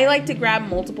 I like to grab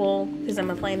multiple because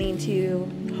I'm planning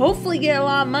to hopefully get a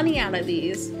lot of money out of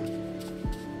these.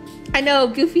 I know,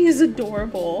 Goofy is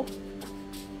adorable.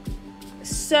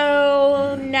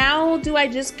 So now do I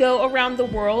just go around the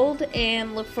world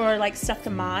and look for like stuff to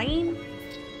mine?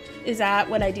 Is that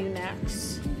what I do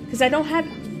next? Because I don't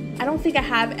think I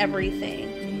have everything.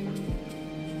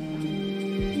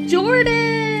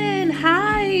 Jordan,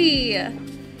 hi.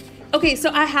 Okay, so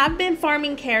I have been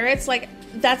farming carrots. Like,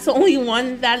 that's the only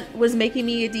one that was making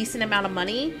me a decent amount of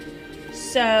money.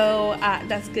 So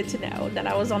that's good to know that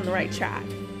I was on the right track.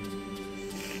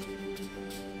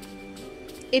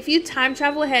 If you time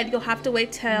travel ahead, you'll have to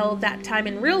wait till that time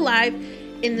in real life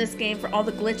in this game for all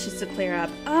the glitches to clear up.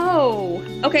 Oh,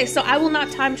 okay, so I will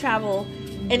not time travel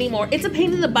anymore. It's a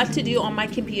pain in the butt to do on my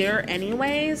computer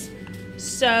anyways.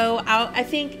 So I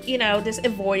think, you know, just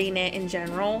avoiding it in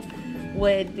general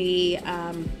would be,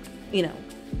 you know,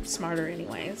 smarter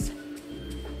anyways.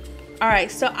 All right,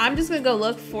 so I'm just gonna go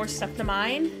look for stuff to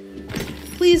mine.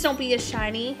 Please don't be a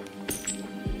shiny.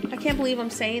 I can't believe I'm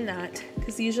saying that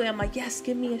because usually I'm like, yes,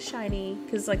 give me a shiny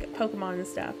because like Pokemon and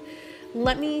stuff.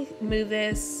 Let me move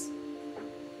this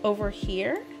over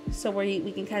here so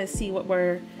we can kind of see what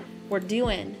we're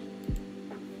doing.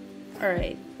 All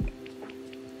right.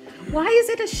 Why is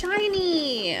it a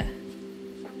shiny?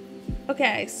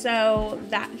 Okay, so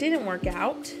that didn't work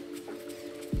out.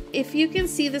 If you can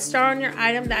see the star on your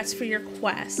item, that's for your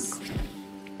quest.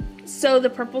 So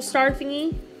the purple star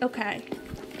thingy, okay.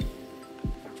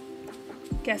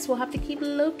 Guess we'll have to keep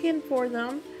looking for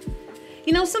them.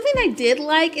 You know, something I did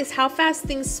like is how fast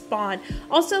things spawn.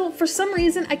 Also, for some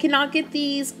reason, I cannot get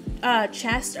these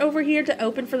chests over here to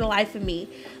open for the life of me.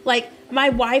 Like, my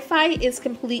Wi-Fi is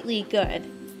completely good.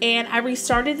 And I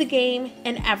restarted the game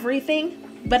and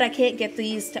everything, but I can't get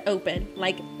these to open,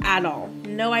 like, at all.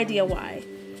 No idea why.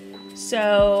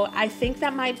 So I think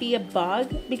that might be a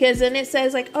bug because then it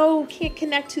says like, oh, can't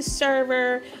connect to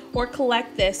server or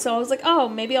collect this. So I was like, oh,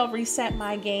 maybe I'll reset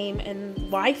my game and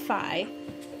Wi-Fi.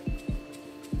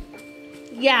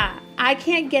 Yeah, I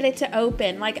can't get it to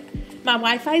open. Like, my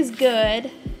Wi-Fi is good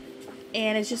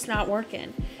and it's just not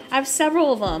working. I have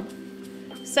several of them.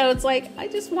 So it's like, I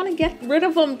just want to get rid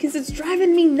of them because it's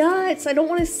driving me nuts. I don't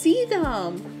want to see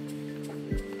them.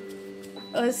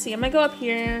 Let's see, I'm gonna go up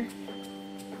here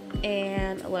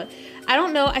and look. I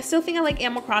don't know, I still think I like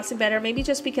Animal Crossing better, maybe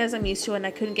just because I'm used to it and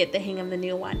I couldn't get the hang of the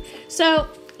new one. So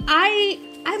I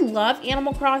love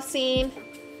Animal Crossing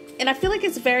and I feel like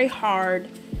it's very hard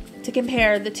to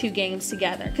compare the two games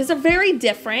together because they're very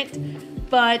different,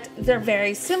 but they're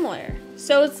very similar.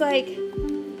 So it's like,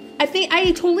 I think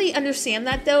I totally understand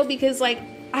that though, because like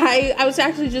I was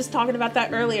actually just talking about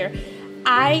that earlier.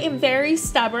 I am very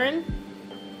stubborn,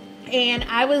 and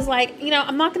I was like, you know,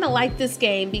 I'm not gonna like this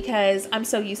game because I'm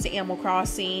so used to Animal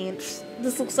Crossing.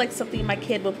 This looks like something my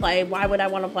kid would play. Why would I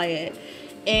want to play it?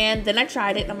 And then I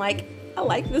tried it and I'm like, I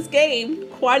like this game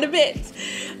quite a bit.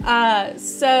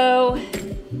 So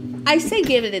I say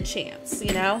give it a chance,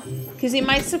 you know, because it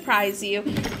might surprise you.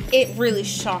 It really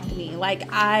shocked me. Like,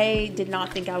 I did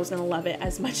not think I was going to love it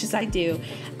as much as I do.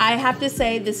 I have to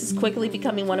say this is quickly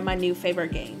becoming one of my new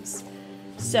favorite games.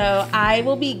 So I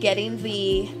will be getting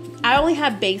I only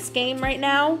have base game right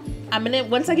now.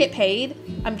 Once I get paid,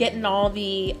 I'm getting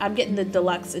the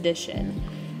deluxe edition.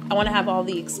 I want to have all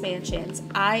the expansions.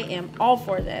 I am all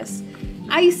for this.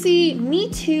 I see, me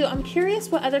too. I'm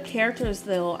curious what other characters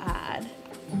they'll add.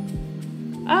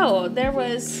 Oh, there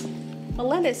was a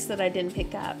lettuce that I didn't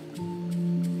pick up.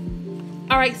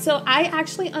 All right, so I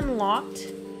actually unlocked,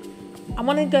 I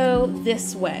want to go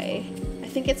this way. I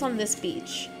think it's on this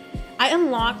beach. I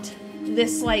unlocked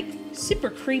this like super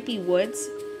creepy woods.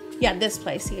 Yeah, this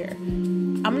place here.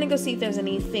 I'm gonna go see if there's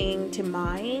anything to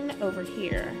mine over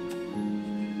here.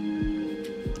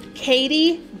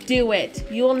 Katie, do it.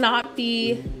 You will not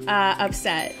be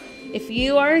upset. If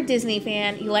you are a Disney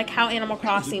fan, you like how Animal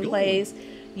Crossing plays,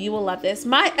 you will love this.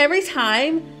 Every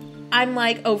time I'm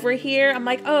like over here, I'm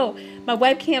like, oh, my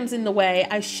webcam's in the way.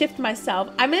 I shift myself.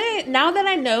 Now that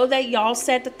I know that y'all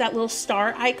said that little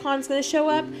star icon's gonna show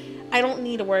up, I don't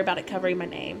need to worry about it covering my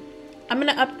name.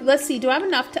 Let's see, do I have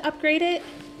enough to upgrade it?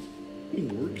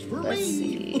 It works for Let's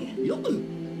me. see.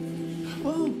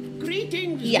 Oh,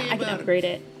 greetings. Yeah, I can upgrade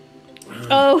it.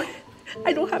 Oh,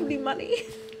 I don't have any money.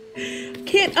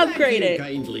 Can't upgrade it.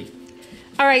 Kindly.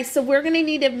 All right, so we're gonna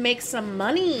need to make some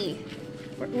money.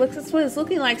 That's what it's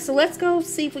looking like. So let's go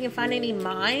see if we can find any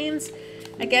mines.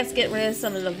 I guess get rid of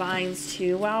some of the vines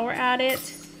too while we're at it,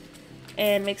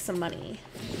 and make some money.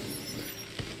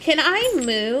 Can I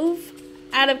move,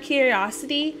 out of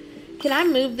curiosity, can I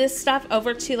move this stuff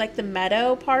over to like the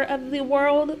meadow part of the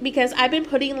world? Because I've been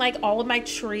putting like all of my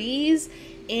trees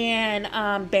and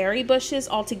berry bushes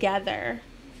all together.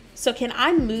 So can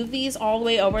I move these all the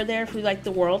way over there for like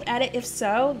the world edit? If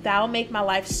so, that'll make my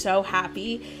life so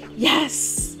happy.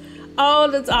 Yes.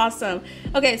 Oh, that's awesome.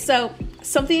 Okay, so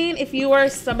something, if you are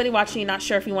somebody watching, not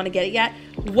sure if you want to get it yet,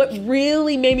 what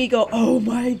really made me go, oh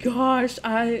my gosh,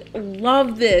 I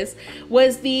love this,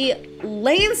 was the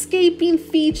landscaping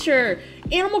feature.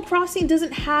 Animal Crossing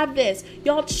doesn't have this.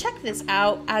 Y'all check this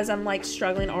out as I'm like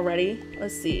struggling already.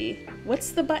 Let's see.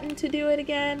 What's the button to do it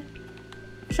again?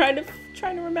 Trying to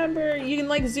remember. You can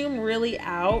like zoom really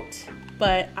out,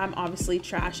 but I'm obviously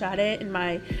trash at it and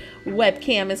my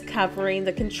webcam is covering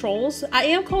the controls. I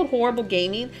am called Horrible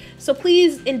Gaming, so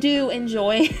please and do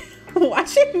enjoy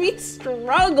watching me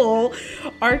struggle.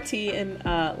 RT and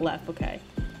left. Okay,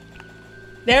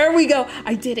 there we go.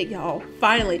 I did it, y'all.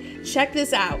 Finally. Check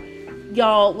this out,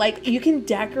 y'all. Like, you can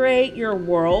decorate your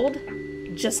world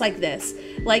just like this.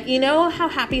 Like, you know how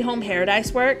Happy Home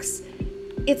Paradise works?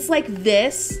 It's like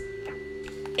this,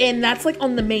 and that's like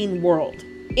on the main world.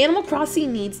 Animal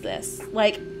Crossing needs this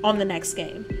like on the next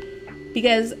game,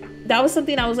 because that was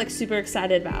something I was like super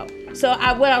excited about. So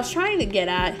what I was trying to get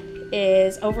at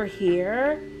is over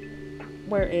here.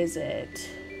 Where is it?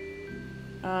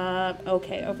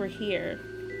 Okay, over here.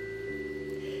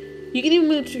 You can even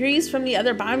move trees from the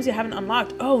other biomes you haven't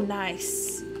unlocked. Oh,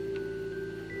 nice.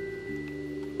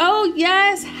 Oh,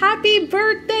 yes. Happy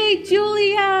birthday,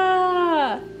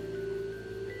 Julia.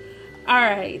 All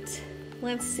right.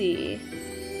 Let's see.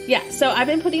 Yeah, so I've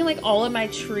been putting like all of my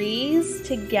trees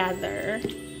together,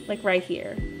 like right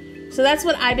here. So that's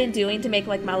what I've been doing to make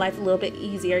like my life a little bit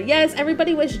easier. Yes,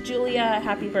 everybody wish Julia a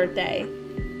happy birthday.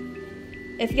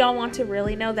 If y'all want to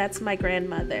really know, that's my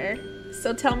grandmother.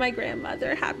 So tell my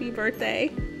grandmother happy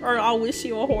birthday, or I'll wish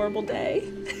you a horrible day.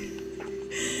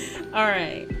 All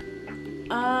right.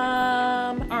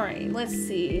 All right, let's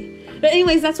see. But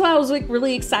anyways, that's what I was like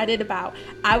really excited about.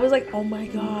 I was like, oh my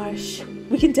gosh,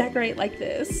 we can decorate like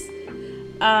this.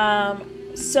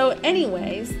 So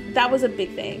anyways, that was a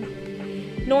big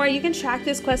thing. Nora, you can track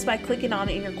this quest by clicking on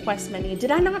it in your quest menu.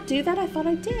 Did I not do that? I thought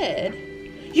I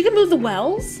did. You can move the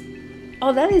wells?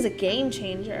 Oh, that is a game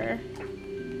changer.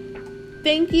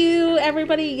 Thank you,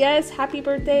 everybody. Yes, happy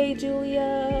birthday,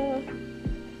 Julia.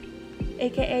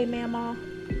 AKA Mama.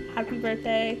 Happy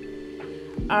birthday.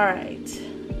 All right.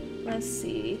 Let's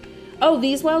see. Oh,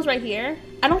 these wells right here.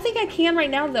 I don't think I can right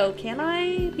now, though. Can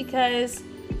I? Because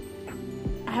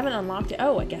I haven't unlocked it.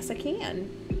 Oh, I guess I can.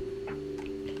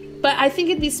 But I think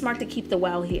it'd be smart to keep the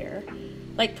well here.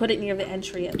 Like, put it near the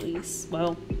entry at least.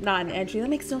 Well, not an entry. That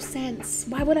makes no sense.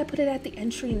 Why would I put it at the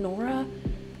entry, Nora?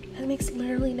 That makes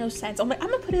literally no sense. I'm like,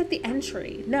 I'm gonna put it at the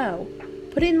entry. No.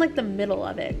 Put it in, like, the middle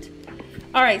of it.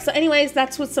 Alright, so anyways,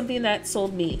 that's what's something that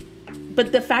sold me.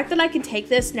 But the fact that I can take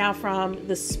this now from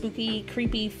the spooky,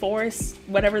 creepy forest,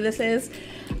 whatever this is,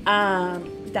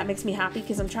 that makes me happy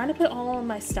because I'm trying to put all of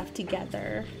my stuff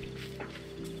together.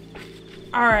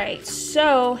 Alright,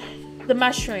 so the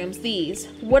mushrooms, these.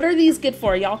 What are these good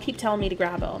for? Y'all keep telling me to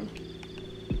grab them.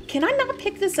 Can I not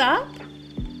pick this up?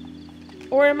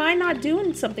 Or am I not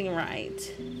doing something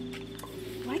right?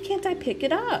 Why can't I pick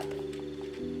it up?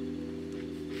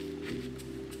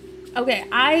 Okay,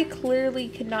 I clearly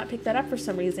could not pick that up for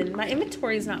some reason. My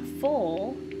inventory is not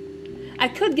full. I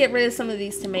could get rid of some of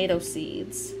these tomato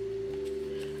seeds.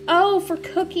 Oh, for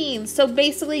cooking. So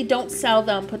basically don't sell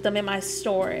them, put them in my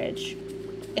storage.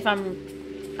 If I'm,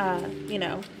 you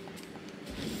know,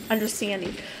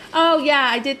 understanding. Oh yeah,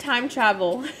 I did time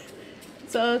travel.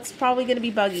 So it's probably gonna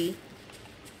be buggy.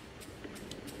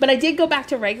 But I did go back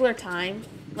to regular time.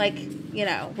 Like, you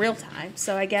know, real time.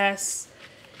 So I guess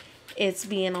it's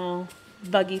being all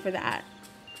buggy for that.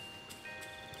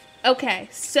 Okay,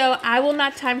 so I will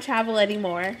not time travel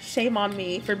anymore. Shame on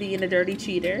me for being a dirty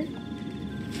cheater.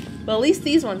 But at least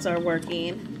these ones are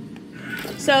working.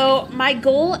 So my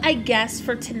goal, I guess,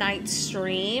 for tonight's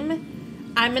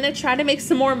stream, I'm going to try to make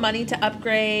some more money to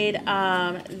upgrade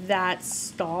that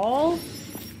stall.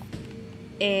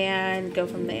 And go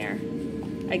from there,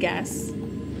 I guess.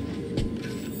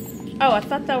 Oh, I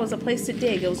thought that was a place to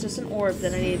dig. It was just an orb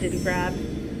that I needed to grab.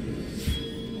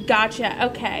 Gotcha.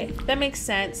 Okay. That makes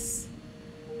sense.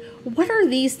 What are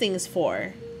these things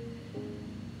for?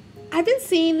 I've been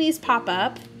seeing these pop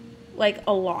up, like,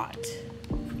 a lot.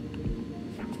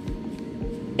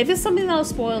 If it's something that'll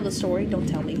spoil the story, don't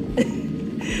tell me.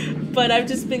 But I've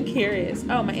just been curious.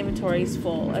 Oh, my inventory is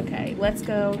full. Okay. Let's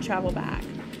go travel back.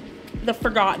 The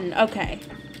Forgotten. Okay.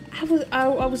 I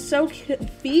was so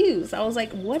confused. I was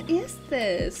like, what is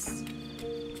this?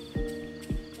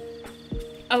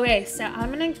 Okay, so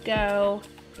I'm gonna go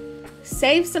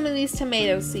save some of these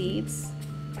tomato seeds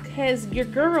because your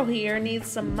girl here needs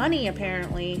some money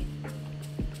apparently.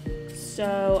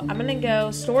 So I'm gonna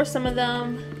go store some of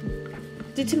them.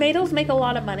 Do tomatoes make a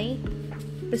lot of money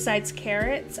besides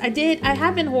carrots? I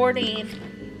have been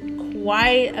hoarding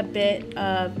quite a bit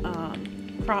of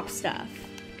crop stuff.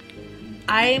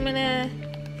 I'm gonna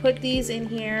put these in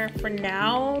here for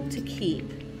now to keep.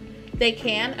 They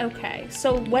can? Okay.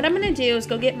 So what I'm gonna do is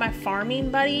go get my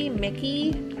farming buddy,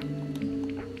 Mickey.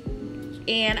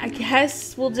 And I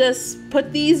guess we'll just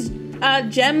put these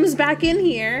gems back in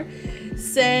here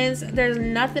since there's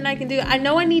nothing I can do. I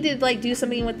know I need to like do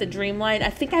something with the Dreamlight. I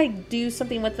think I do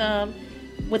something with the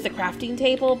crafting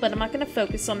table, but I'm not gonna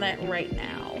focus on that right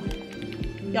now.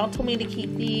 Y'all told me to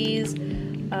keep these.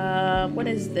 What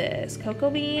is this? Cocoa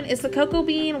bean? Is the cocoa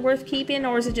bean worth keeping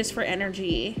or is it just for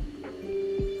energy?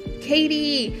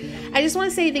 Katie, I just want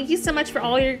to say thank you so much for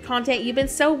all your content. You've been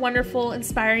so wonderful,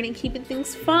 inspiring, and keeping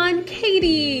things fun.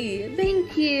 Katie,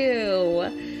 thank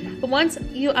you. But once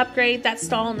you upgrade that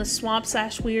stall in the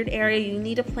swamp/weird area, you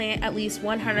need to plant at least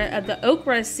 100 of the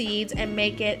okra seeds and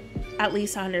make it at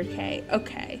least 100k.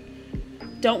 Okay.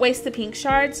 Don't waste the pink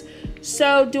shards.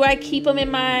 So do I keep them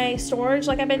in my storage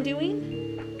like I've been doing?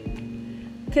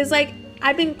 Because, like,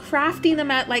 I've been crafting them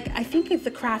at, like, I think it's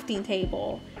the crafting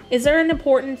table. Is there an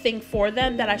important thing for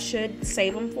them that I should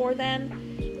save them for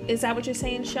then? Is that what you're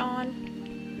saying, Sean?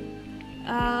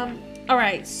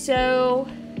 Alright, so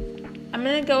I'm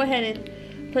going to go ahead and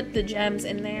put the gems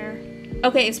in there.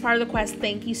 Okay, it's part of the quest.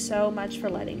 Thank you so much for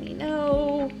letting me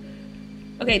know.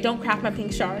 Okay, don't craft my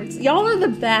pink shards. Y'all are the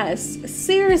best.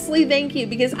 Seriously, thank you.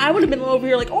 Because I would have been over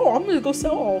here like, oh, I'm going to go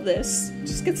sell all this.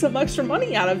 Just get some extra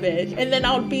money out of it. And then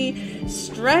I'll be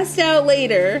stressed out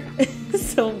later.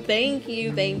 So thank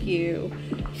you, thank you.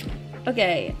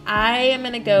 Okay, I am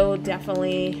going to go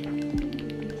definitely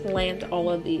plant all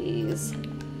of these.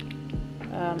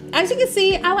 As you can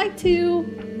see, I like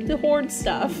to hoard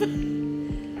stuff.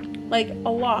 Like,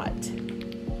 a lot.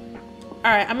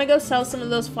 Alright, I'm gonna go sell some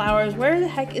of those flowers. Where the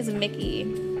heck is Mickey?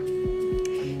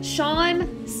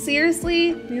 Sean,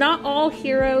 seriously, not all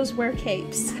heroes wear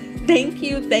capes. Thank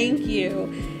you, thank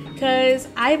you. Because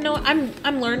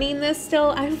I'm learning this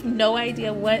still. I have no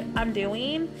idea what I'm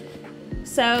doing.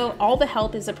 So all the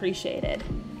help is appreciated.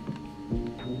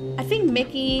 I think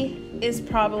Mickey is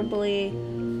probably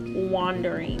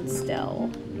wandering still.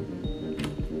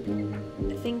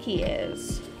 I think he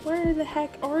is. Where the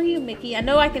heck are you, Mickey? I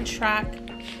know I can track.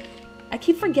 I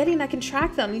keep forgetting I can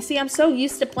track them. You see, I'm so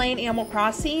used to playing Animal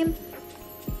Crossing.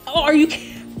 Oh, are you?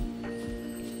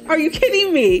 Are you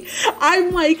kidding me?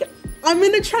 I'm like, I'm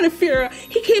gonna try to figure out.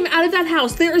 He came out of that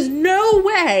house. There is no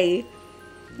way.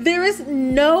 There is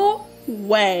no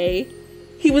way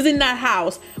he was in that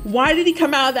house. Why did he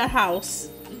come out of that house?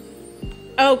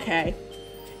 Okay.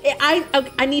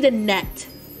 I need a net.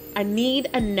 I need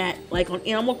a net, like on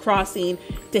Animal Crossing,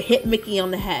 to hit Mickey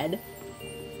on the head.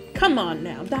 Come on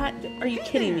now. Are you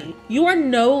kidding me? You are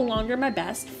no longer my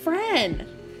best friend.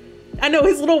 I know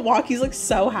his little walk, he's like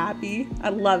so happy. I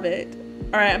love it.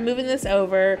 All right, I'm moving this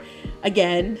over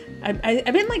again. I've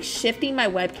been like shifting my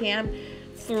webcam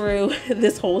through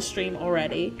this whole stream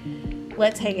already.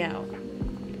 Let's hang out.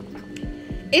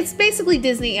 It's basically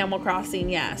Disney Animal Crossing,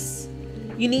 yes.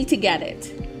 You need to get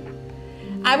it.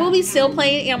 I will be still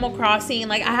playing Animal Crossing.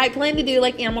 Like, I plan to do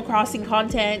like Animal Crossing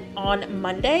content on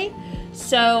Monday.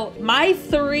 So my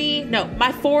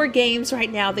 4 games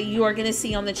right now that you are going to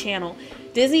see on the channel: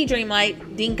 Disney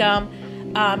Dreamlight, Dinkum,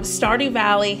 Stardew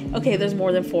Valley. Okay, there's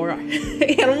more than 4.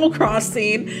 Animal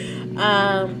Crossing.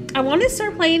 I want to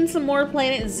start playing some more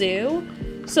Planet Zoo.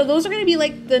 So those are going to be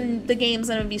like the games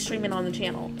that I'm going to be streaming on the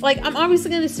channel. Like, I'm obviously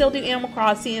going to still do Animal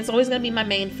Crossing. It's always going to be my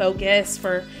main focus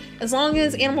for as long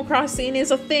as Animal Crossing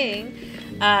is a thing.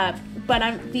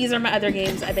 But these are my other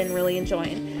games I've been really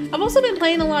enjoying. I've also been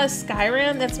playing a lot of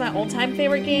Skyrim. That's my all-time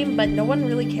favorite game, but no one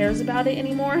really cares about it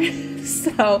anymore.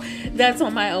 So that's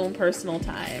on my own personal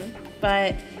time.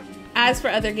 But as for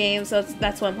other games,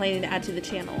 that's what I'm planning to add to the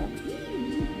channel.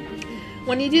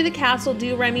 When you do the castle,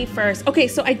 do Remy first. Okay,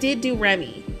 so I did do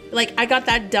Remy. Like, I got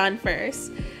that done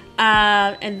first.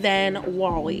 And then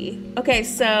Wally. Okay,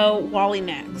 so Wally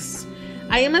next.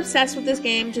 I am obsessed with this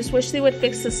game. Just wish they would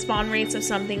fix the spawn rates of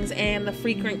some things and the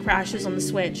frequent crashes on the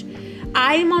Switch.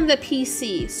 I am on the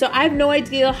PC, so I have no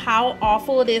idea how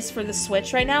awful it is for the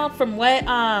Switch right now. From what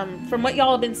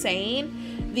y'all have been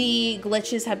saying, the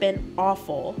glitches have been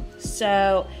awful.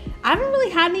 So I haven't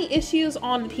really had any issues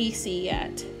on the PC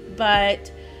yet.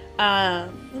 But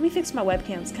let me fix my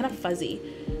webcam. It's kind of fuzzy.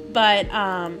 But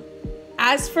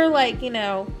as for, like, you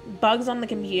know, bugs on the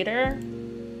computer,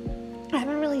 I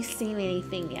haven't really seen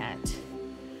anything yet.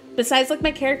 Besides, like,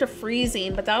 my character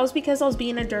freezing, but that was because I was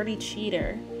being a dirty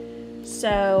cheater.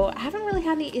 So I haven't really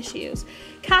had any issues.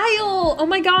 Kyle, oh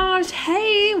my gosh,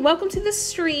 hey, welcome to the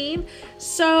stream.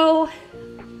 So,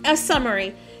 a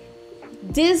summary: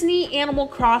 Disney Animal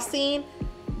Crossing,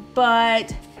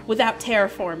 but without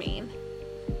terraforming.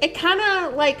 It kind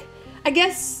of, like, I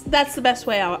guess that's the best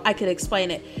way I could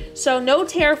explain it. So no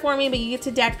terraforming, but you get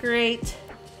to decorate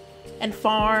and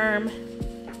farm.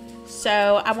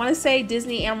 So I want to say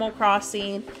Disney Animal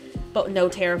Crossing, but no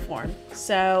terraform.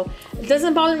 So it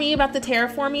doesn't bother me about the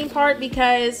terraforming part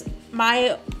because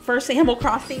my first Animal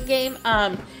Crossing game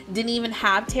didn't even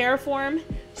have terraform.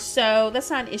 So that's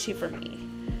not an issue for me.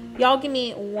 Y'all give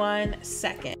me 1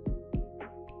 second.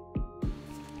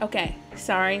 Okay,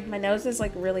 sorry, my nose is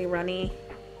like really runny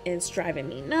and it's driving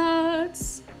me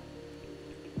nuts.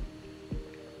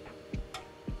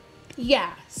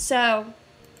 Yeah, so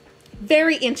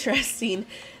very interesting.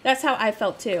 That's how I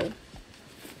felt too.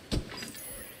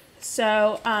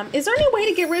 So, is there any way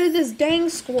to get rid of this dang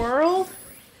squirrel?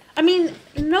 I mean,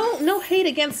 no hate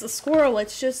against the squirrel.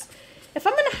 It's just, if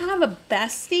I'm gonna have a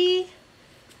bestie,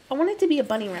 I want it to be a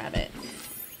bunny rabbit.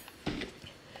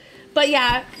 But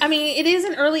yeah, I mean, it is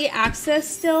an early access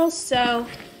still, so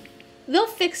they'll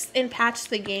fix and patch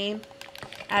the game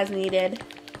as needed.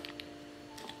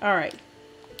 All right.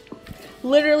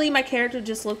 Literally, my character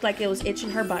just looked like it was itching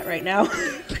her butt right now.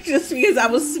 Just because I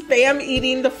was spam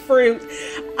eating the fruit.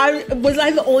 Was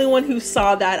I the only one who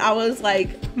saw that? I was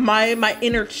like, my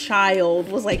inner child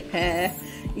was like, heh,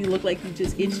 you look like you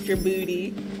just itched your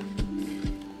booty.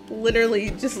 Literally,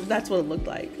 just that's what it looked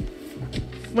like.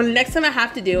 When the next time I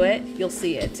have to do it, you'll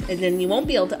see it. And then you won't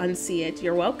be able to unsee it.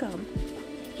 You're welcome.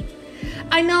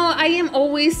 I know, I am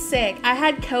always sick. I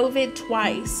had COVID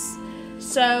twice.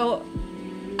 So,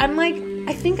 I'm like,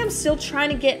 I think I'm still trying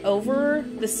to get over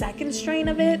the second strain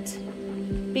of it.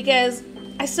 Because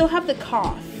I still have the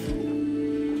cough.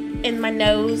 And my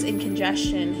nose and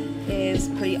congestion is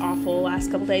pretty awful the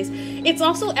last couple days. It's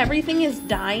also, everything is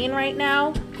dying right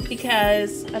now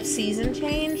because of season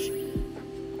change.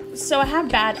 So I have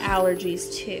bad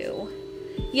allergies too.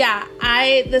 Yeah,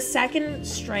 the second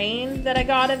strain that I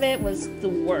got of it was the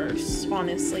worst,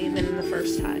 honestly, than the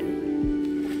first time.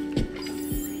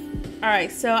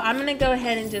 Alright, so I'm gonna go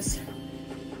ahead and just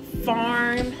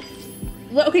farm.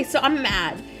 Okay, so I'm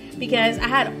mad because I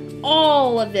had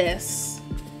all of this.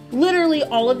 Literally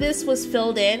all of this was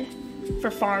filled in for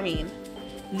farming.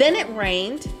 Then it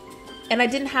rained and I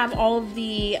didn't have all of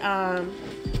the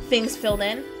things filled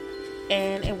in.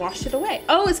 and it washed it away.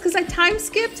 Oh, it's because I time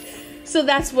skipped? So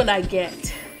that's what I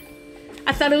get.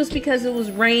 I thought it was because it was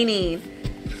raining.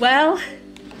 Well,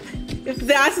 if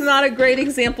that's not a great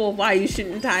example of why you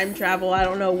shouldn't time travel, I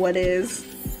don't know what is.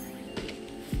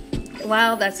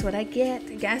 Well, that's what I get.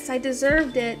 I guess I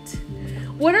deserved it.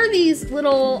 What are these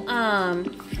little,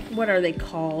 what are they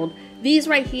called? These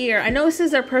right here. I know it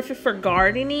says they're perfect for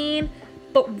gardening,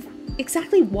 but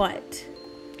exactly what?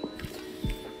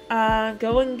 Go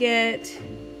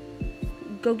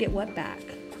get what back?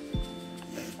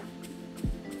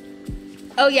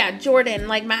 Oh yeah, Jordan,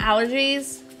 like my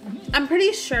allergies, I'm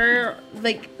pretty sure,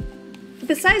 like,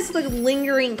 besides the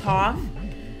lingering cough,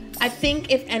 I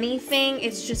think if anything,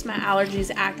 it's just my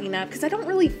allergies acting up, because I don't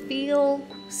really feel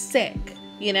sick,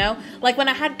 you know? Like when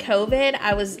I had COVID,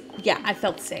 I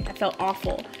felt sick. I felt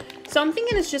awful. So I'm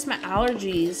thinking it's just my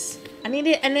allergies. I need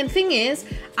it. And the thing is,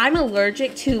 I'm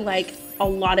allergic to like a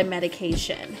lot of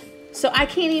medication. So I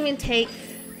can't even take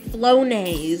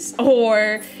Flonase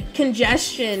or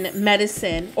congestion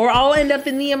medicine, or I'll end up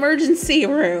in the emergency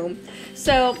room.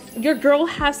 So your girl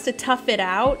has to tough it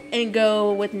out and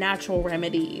go with natural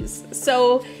remedies.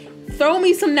 So throw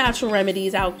me some natural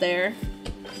remedies out there.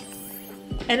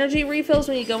 Energy refills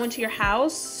when you go into your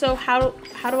house. So how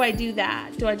do I do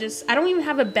that? I don't even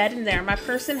have a bed in there. My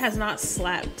person has not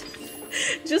slept.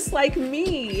 Just like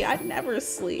me, I never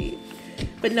sleep.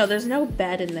 But no, there's no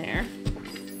bed in there.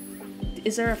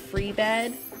 Is there a free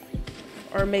bed?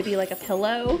 Or maybe like a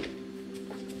pillow?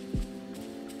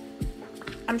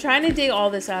 I'm trying to dig all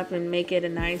this up and make it a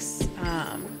nice,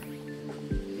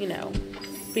 you know,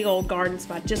 big old garden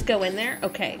spot. Just go in there?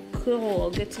 Okay, cool,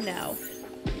 good to know.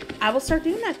 I will start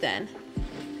doing that then.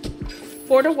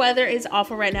 Florida weather is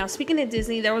awful right now. Speaking of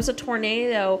Disney, there was a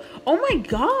tornado. Oh my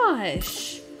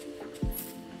gosh.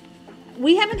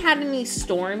 We haven't had any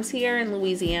storms here in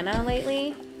Louisiana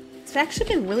lately. It's actually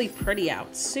been really pretty out.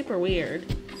 It's super weird.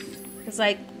 It's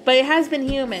like, but it has been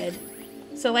humid.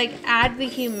 So like add the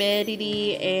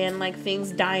humidity and like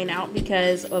things dying out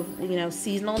because of, you know,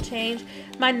 seasonal change.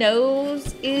 My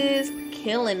nose is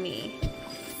killing me.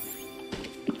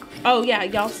 Oh yeah,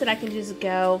 y'all said I can just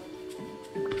go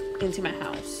into my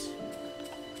house.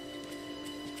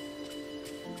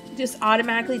 Just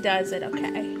automatically does it,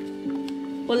 okay.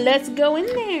 Well, let's go in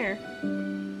there.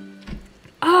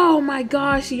 Oh my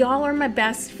gosh, y'all are my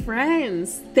best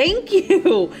friends. Thank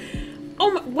you.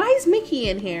 Oh my, why is Mickey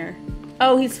in here?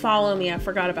 Oh, he's following me. I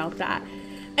forgot about that.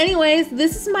 Anyways,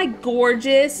 this is my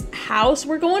gorgeous house.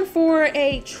 We're going for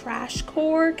a trash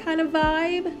core kind of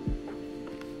vibe.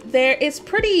 It's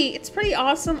pretty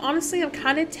awesome. Honestly, I'm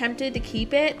kind of tempted to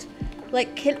keep it.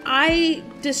 Like, can I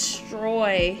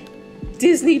destroy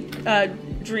Disney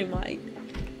Dreamlight?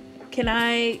 Can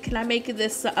I make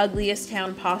this the ugliest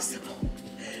town possible?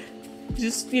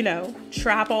 Just, you know,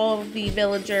 trap all of the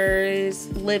villagers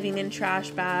living in trash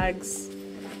bags.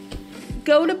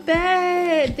 Go to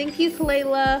bed. Thank you,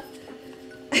 Kalela.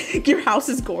 Your house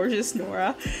is gorgeous,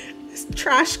 Nora.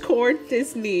 Trash core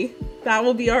Disney. That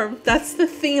will be that's the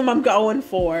theme I'm going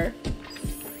for.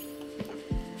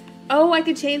 Oh, I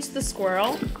could change the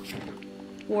squirrel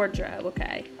wardrobe.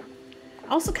 Okay.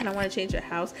 I also kind of want to change your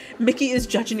house. Mickey is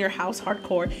judging your house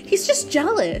hardcore. He's just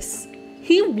jealous.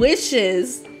 He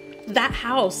wishes that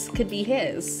house could be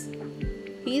his.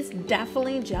 He's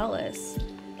definitely jealous.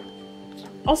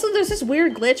 Also, there's this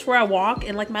weird glitch where I walk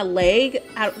and like my leg,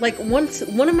 like one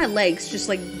of my legs just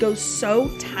like goes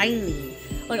so tiny.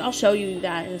 Like I'll show you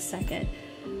that in a second.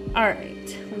 All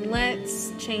right,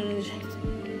 let's change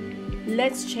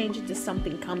it to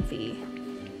something comfy.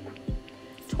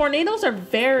 Tornadoes are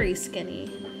very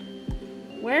skinny.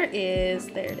 There it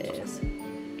is.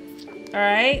 All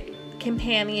right,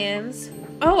 companions.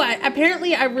 Oh,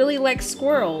 apparently I really like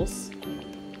squirrels.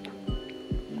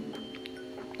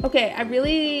 Okay, I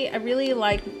really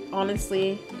like,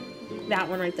 honestly, that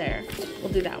one right there.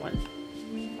 We'll do that one.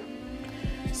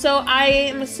 So I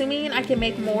am assuming I can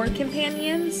make more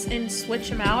companions and switch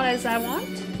them out as I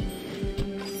want.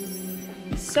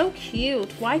 So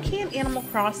cute. Why can't Animal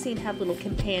Crossing have little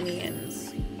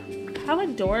companions? How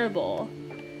adorable.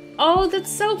 Oh,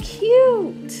 that's so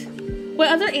cute. What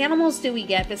other animals do we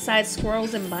get besides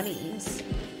squirrels and bunnies?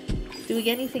 Do we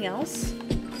get anything else?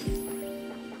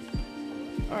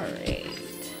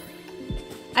 Alright.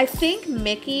 I think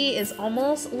Mickey is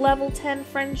almost level 10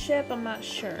 friendship. I'm not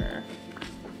sure.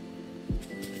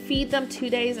 Feed them 2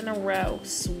 days in a row.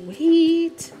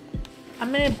 Sweet.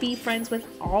 I'm gonna be friends with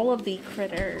all of the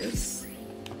critters.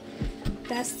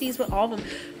 Besties with all of them.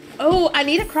 Oh, I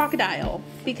need a crocodile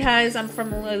because I'm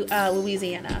from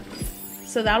Louisiana.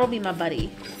 So that'll be my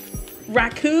buddy.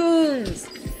 Raccoons.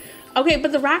 Okay,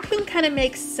 but the raccoon kind of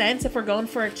makes sense if we're going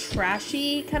for a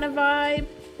trashy kind of vibe.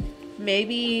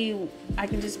 Maybe I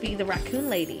can just be the raccoon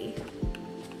lady.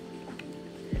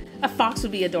 A fox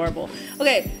would be adorable.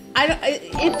 Okay,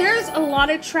 if there's a lot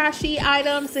of trashy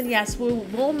items, then yes,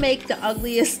 we'll make the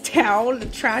ugliest town, the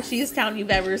trashiest town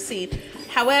you've ever seen.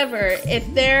 However,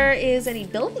 if there is any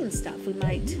building stuff, we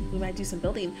might do some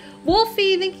building.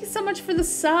 Wolfie, thank you so much for the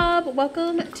sub.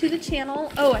 Welcome to the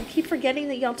channel. Oh, I keep forgetting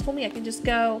that y'all told me I can just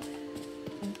go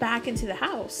back into the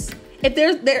house.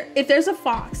 If there's a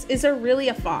fox, is there really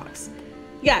a fox?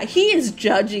 Yeah, he is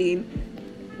judging.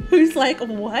 Who's like,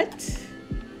 what?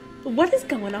 What is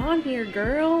going on here,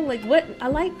 girl? Like, what?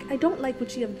 I don't like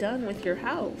what you have done with your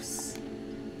house.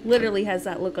 Literally has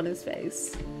that look on his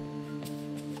face.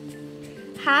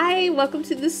 Hi, welcome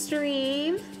to the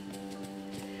stream.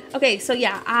 Okay, so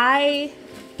yeah, I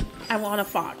want a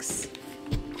fox.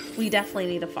 We definitely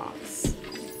need a fox.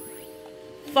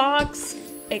 Fox,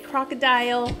 a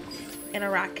crocodile, and a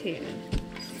raccoon.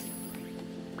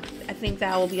 I think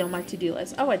that will be on my to-do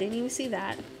list. Oh, I didn't even see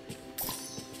that.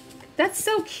 That's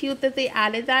so cute that they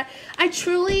added that. I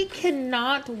truly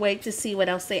cannot wait to see what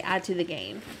else they add to the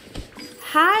game.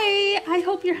 Hi, I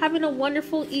hope you're having a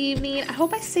wonderful evening. I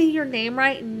hope I say your name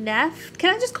right, Neff.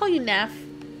 Can I just call you Neff?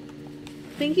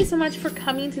 Thank you so much for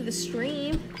coming to the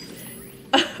stream.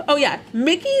 Oh yeah,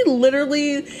 Mickey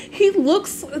literally,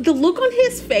 the look on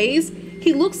his face,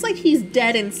 he looks like he's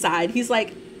dead inside. He's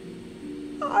like,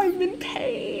 I'm in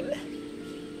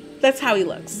pain. That's how he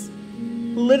looks.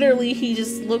 Literally, he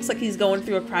just looks like he's going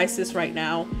through a crisis right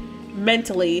now,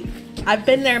 mentally. I've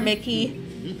been there, Mickey.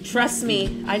 Trust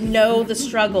me, I know the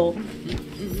struggle.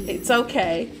 It's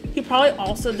okay. He probably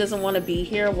also doesn't want to be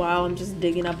here while I'm just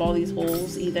digging up all these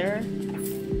holes either.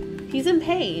 He's in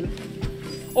pain.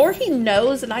 Or he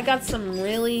knows that I got some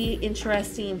really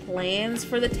interesting plans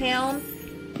for the town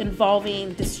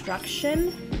involving destruction.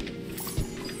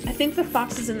 I think the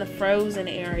fox is in the frozen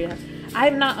area. I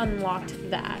have not unlocked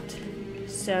that.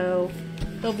 So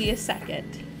there'll be a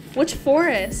second. Which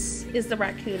forest is the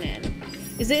raccoon in?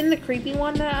 Is it in the creepy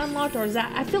one that I unlocked, or is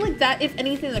that, I feel like that, if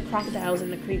anything, the crocodile's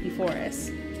in the creepy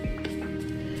forest.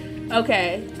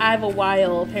 Okay, I have a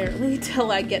while apparently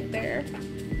till I get there.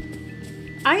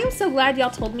 I am so glad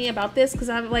y'all told me about this because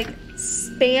I'm like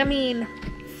spamming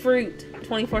fruit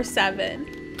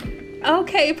 24/7.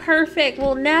 Okay, perfect.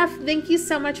 Well, Neff, thank you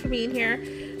so much for being here.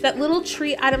 That little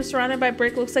tree item surrounded by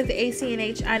brick looks like the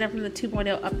ACNH item from the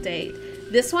 2.0 update.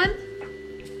 This one,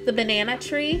 the banana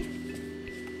tree.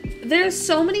 There's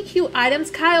so many cute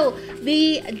items. Kyle,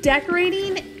 the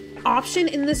decorating option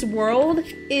in this world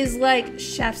is like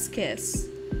chef's kiss.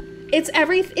 It's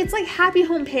like Happy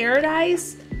Home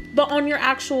Paradise, but on your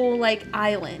actual like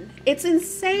island. It's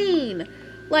insane.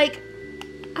 Like,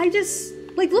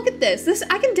 look at this.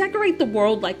 I can decorate the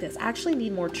world like this. I actually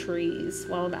need more trees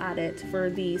while I'm at it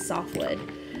for the softwood.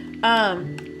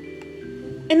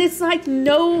 And it's like,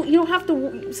 no, you don't have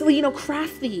to,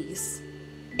 craft these.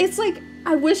 It's like,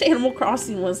 I wish Animal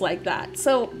Crossing was like that.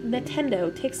 So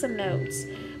Nintendo, take some notes.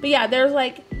 But yeah, there's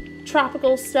like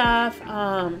tropical stuff.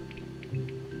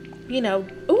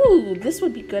 Ooh, this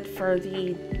would be good for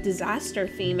the disaster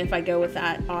theme if I go with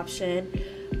that option.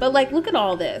 But like, look at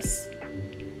all this.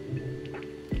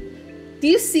 Do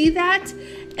you see that?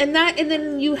 And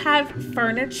then you have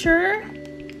furniture.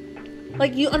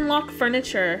 Like, you unlock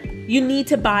furniture. You need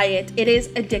to buy it. It is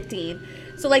addicting.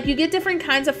 So like, you get different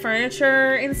kinds of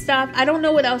furniture and stuff. I don't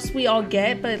know what else we all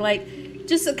get, but like,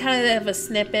 just a kind of a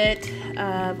snippet.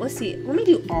 Let's see. Let me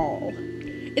do all.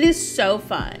 It is so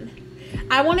fun.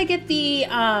 I want to get the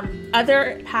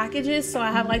other packages, so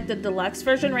I have like the deluxe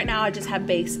version. Right now I just have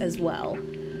base as well.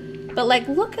 But like,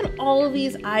 look at all of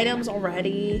these items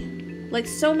already. Like,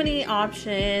 so many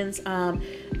options.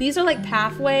 These are like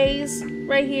pathways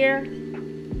right here.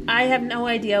 I have no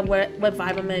idea what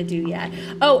vibe I'm gonna do yet.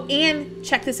 Oh, and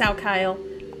check this out, Kyle.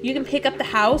 You can pick up the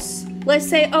house. Let's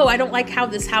say, oh, I don't like how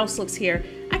this house looks here.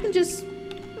 I can just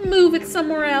move it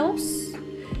somewhere else.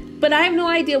 But I have no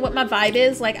idea what my vibe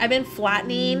is. Like, I've been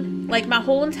flattening. Like, my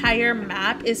whole entire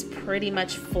map is pretty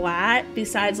much flat,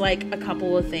 besides like a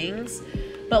couple of things.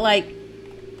 But like,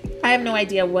 I have no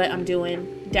idea what I'm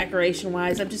doing decoration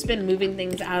wise. I've just been moving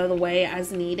things out of the way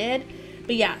as needed.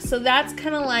 But yeah, so that's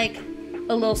kind of like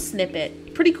a little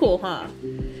snippet. Pretty cool, huh?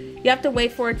 You have to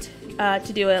wait for it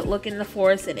to do it. Look in the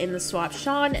forest and in the swamp.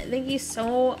 Sean, thank you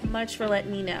so much for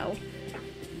letting me know.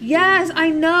 Yes, I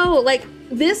know. Like,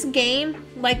 this game,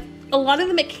 like, a lot of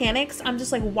the mechanics, I'm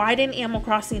just like, why didn't Animal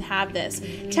Crossing have this?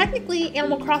 Technically,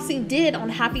 Animal Crossing did on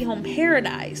Happy Home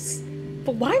Paradise,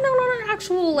 but why not on an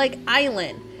actual like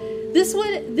island? This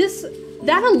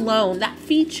that alone, that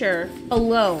feature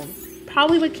alone,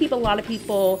 probably would keep a lot of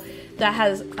people that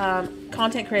has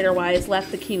content creator wise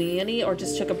left the community or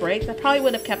just took a break. That probably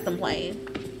would have kept them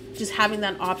playing, just having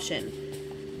that option.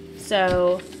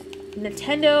 So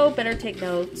Nintendo better take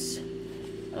notes.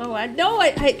 Oh, I know.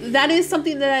 That is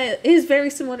something that is very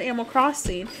similar to Animal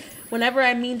Crossing. Whenever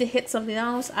I mean to hit something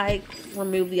else, I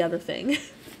remove the other thing.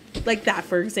 Like that,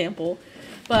 for example.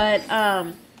 But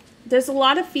there's a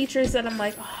lot of features that I'm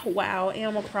like, oh, wow,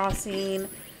 Animal Crossing.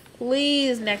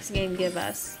 Please, next game, give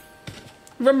us.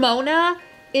 Ramona,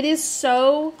 it is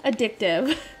so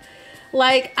addictive.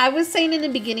 Like I was saying in the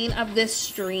beginning of this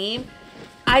stream,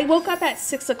 I woke up at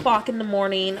 6 o'clock in the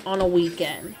morning on a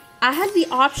weekend. I had the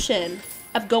option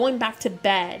of going back to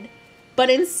bed, but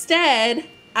instead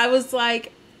I was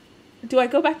like, do I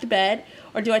go back to bed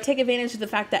or do I take advantage of the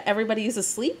fact that everybody is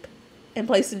asleep and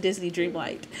play some Disney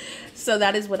Dreamlight? So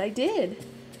that is what I did.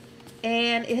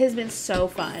 And it has been so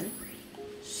fun.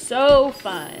 So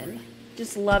fun.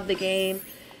 Just love the game.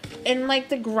 And like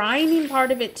the grinding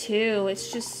part of it too. It's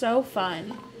just so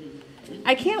fun.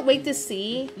 I can't wait to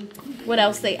see what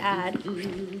else they add.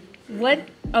 What?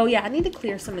 Oh yeah, I need to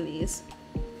clear some of these.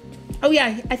 Oh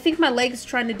yeah, I think my leg's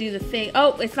trying to do the thing.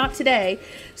 Oh, it's not today.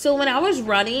 So when I was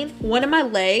running, one of my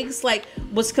legs like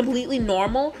was completely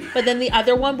normal, but then the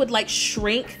other one would like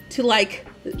shrink to like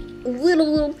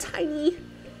little tiny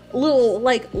little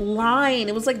like line.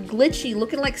 It was like glitchy,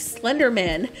 looking like Slender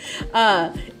Man.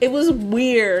 It was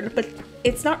weird, but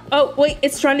it's not. Oh wait,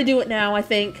 it's trying to do it now. I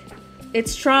think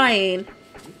it's trying,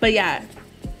 but yeah.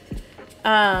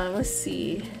 Let's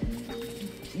see.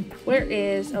 Where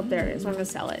is... Oh, there it is. I'm going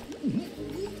to sell it.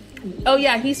 Oh,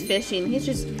 yeah. He's fishing. He's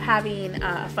just having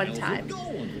a fun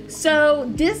time.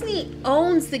 So, Disney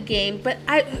owns the game, but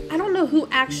I don't know who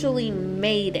actually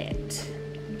made it.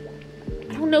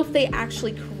 I don't know if they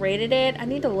actually created it. I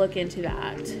need to look into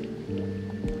that.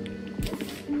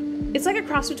 It's like a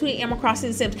cross between Animal Crossing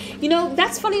and Sims. You know,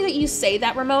 that's funny that you say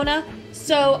that, Ramona.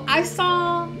 So, I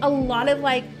saw a lot of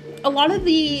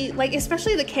the, like,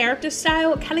 especially the character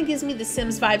style, it kind of gives me the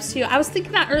Sims vibes too. I was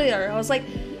thinking that earlier. I was like,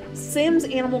 Sims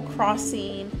Animal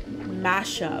Crossing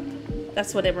mashup.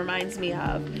 That's what it reminds me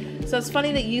of. So it's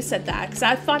funny that you said that, because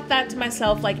I thought that to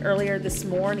myself like earlier this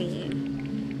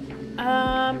morning.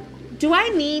 Do I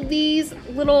need these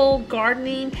little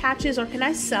gardening patches or can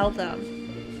I sell them?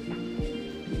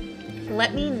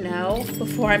 Let me know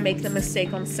before I make the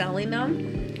mistake on selling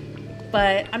them.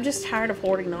 But I'm just tired of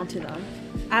hoarding onto them.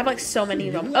 I have like so many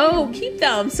of them. Oh, keep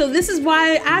them. So this is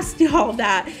why I asked y'all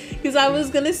that, because I was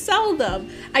gonna sell them.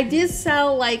 I did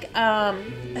sell like a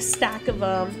stack of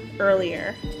them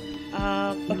earlier.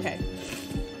 Okay.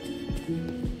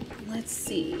 Let's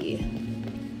see.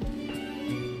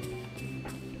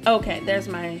 Okay, there's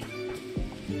my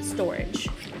storage.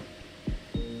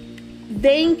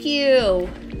 Thank you.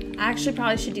 I actually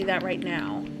probably should do that right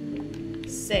now.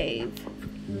 Save.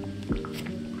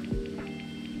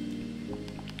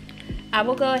 I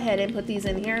will go ahead and put these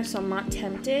in here so I'm not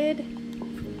tempted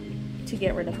to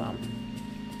get rid of them.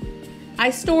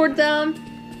 I stored them.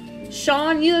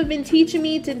 Sean, you have been teaching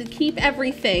me to keep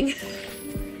everything.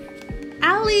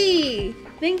 Allie,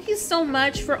 thank you so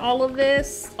much for all of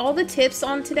this. All the tips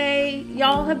on today.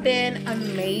 Y'all have been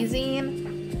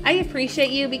amazing. I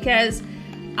appreciate you because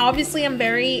obviously I'm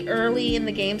very early in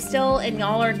the game still and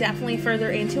y'all are definitely further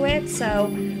into it. So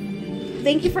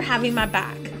thank you for having my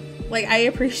back. Like, I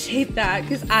appreciate that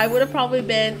because I would have probably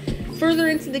been further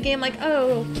into the game like,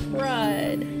 oh,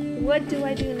 crud. What do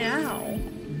I do now?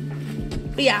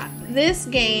 But yeah, this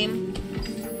game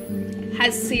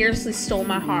has seriously stole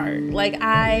my heart. Like,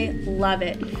 I love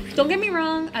it. Don't get me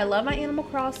wrong. I love my Animal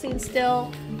Crossing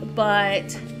still.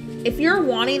 But if you're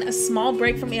wanting a small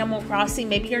break from Animal Crossing,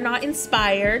 maybe you're not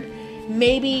inspired.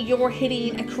 Maybe you're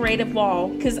hitting a creative wall,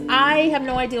 because I have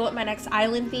no idea what my next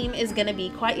island theme is going to be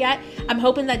quite yet. I'm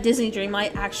hoping that Disney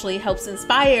Dreamlight actually helps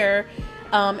inspire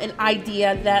an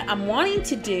idea that I'm wanting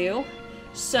to do.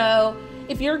 So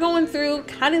if you're going through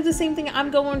kind of the same thing I'm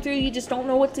going through, you just don't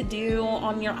know what to do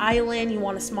on your island, you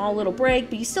want a small little break,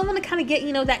 but you still want to kind of get,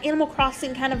 you know, that Animal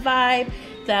Crossing kind of vibe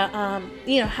that,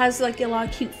 you know, has like a lot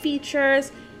of cute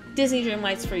features, Disney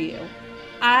Dreamlight's for you.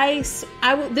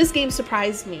 This game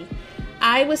surprised me.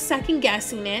 I was second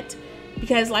guessing it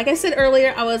because, like I said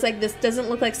earlier, I was like, this doesn't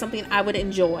look like something I would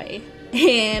enjoy.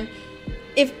 And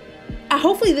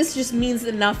hopefully this just means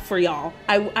enough for y'all.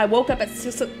 I woke up at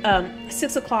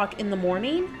 6 o'clock in the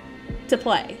morning to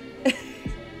play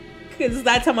because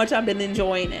that's how much I've been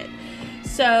enjoying it.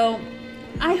 So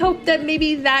I hope that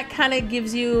maybe that kind of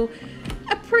gives you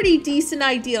a pretty decent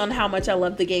idea on how much I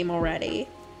love the game already.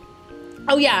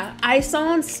 Oh yeah, I saw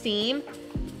on Steam,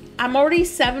 I'm already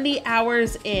 70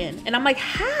 hours in. And I'm like,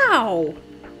 how?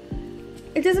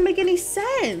 It doesn't make any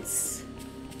sense.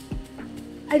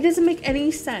 It doesn't make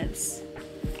any sense.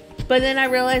 But then I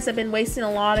realized I've been wasting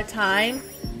a lot of time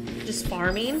just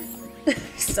farming.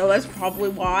 So that's probably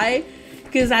why.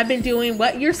 Because I've been doing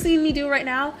what you're seeing me do right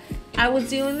now. I was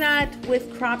doing that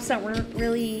with crops that weren't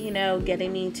really, you know,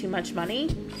 getting me too much money.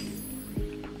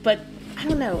 But I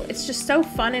don't know. It's just so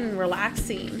fun and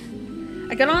relaxing.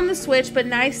 I got on the Switch, but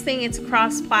nice thing, it's a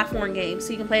cross-platform game.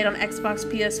 So you can play it on Xbox,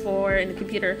 PS4, and the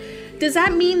computer. Does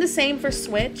that mean the same for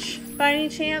Switch by any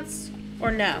chance?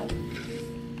 Or no?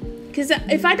 Because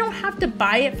if I don't have to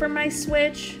buy it for my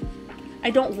Switch, I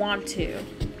don't want to.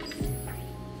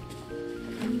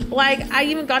 Like, I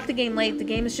even got the game late. The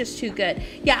game is just too good.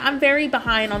 Yeah, I'm very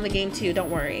behind on the game too. Don't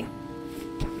worry.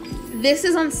 This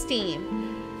is on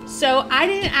Steam. So, I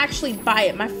didn't actually buy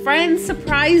it. My friend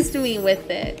surprised me with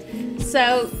it.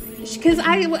 So, because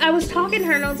I was talking to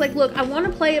her and I was like, look, I want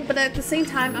to play it, but at the same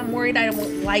time, I'm worried I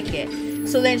won't like it.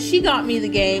 So then she got me the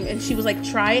game and she was like,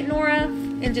 try it, Nora,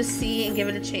 and just see and give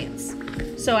it a chance.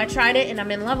 So I tried it and I'm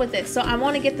in love with it. So I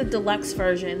want to get the deluxe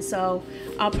version. So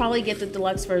I'll probably get the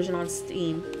deluxe version on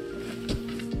Steam.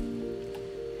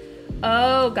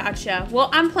 Oh, gotcha. Well,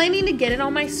 I'm planning to get it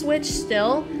on my Switch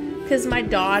still because my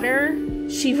daughter,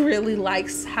 she really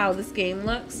likes how this game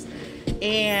looks.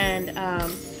 And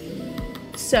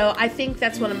so I think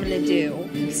that's what I'm going to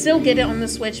do. Still get it on the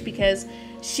Switch because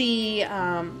she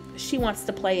wants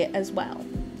to play it as well.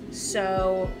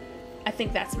 So I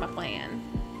think that's my plan.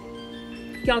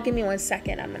 Y'all give me 1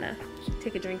 second. I'm going to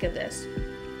take a drink of this.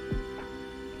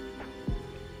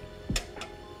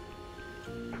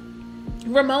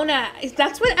 Ramona,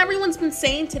 that's what everyone's been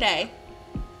saying today.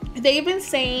 They've been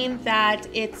saying that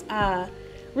it's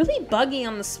really buggy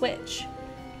on the Switch.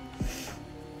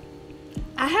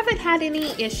 I haven't had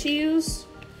any issues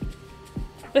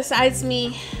besides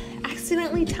me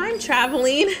accidentally time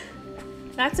traveling.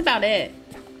 That's about it.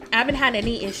 I haven't had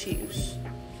any issues.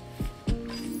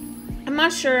 I'm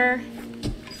not sure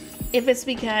if it's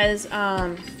because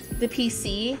the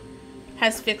PC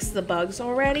has fixed the bugs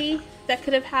already that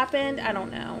could have happened. I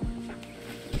don't know.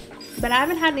 But I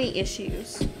haven't had any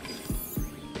issues.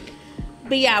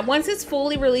 But yeah, once it's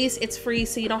fully released, it's free,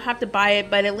 so you don't have to buy it,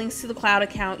 but it links to the cloud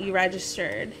account you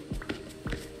registered.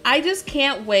 I just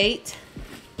can't wait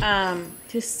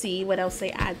to see what else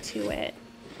they add to it.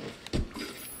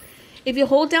 If you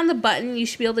hold down the button, you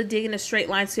should be able to dig in a straight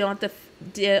line so you don't have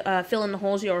to fill in the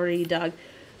holes you already dug.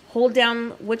 Hold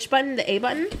down which button? The A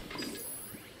button?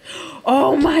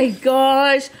 Oh my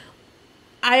gosh.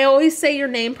 I always say your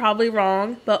name probably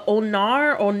wrong, but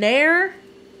Onair,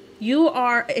 you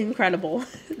are incredible.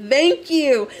 Thank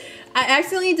you. I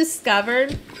accidentally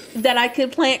discovered that I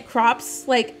could plant crops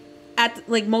like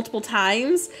multiple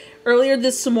times earlier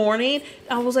this morning.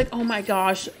 I was like, oh my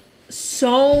gosh,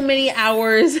 so many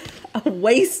hours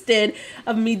wasted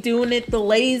of me doing it the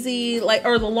lazy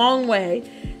or the long way.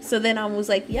 So then I was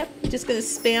like, yep, just gonna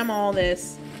spam all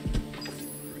this.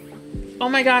 Oh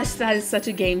my gosh, that is such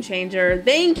a game changer.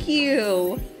 Thank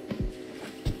you.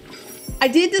 I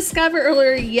did discover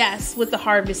earlier, yes, with the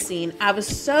harvesting. I was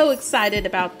so excited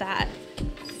about that.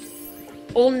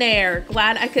 Olnair,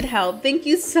 glad I could help. Thank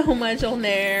you so much,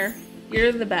 Olnair.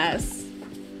 You're the best.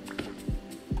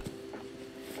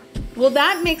 Well,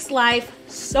 that makes life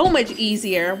so much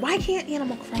easier. Why can't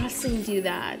Animal Crossing do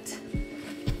that?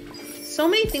 So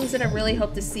many things that I really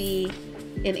hope to see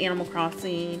in Animal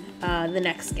Crossing, the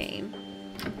next game.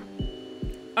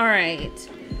 All right,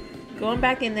 going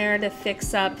back in there to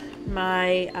fix up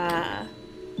my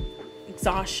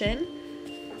exhaustion.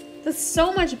 That's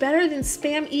so much better than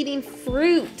spam eating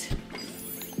fruit.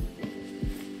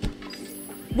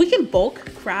 We can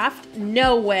bulk craft?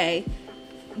 No way.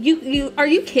 Are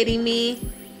you kidding me?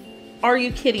 Are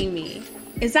you kidding me?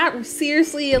 Is that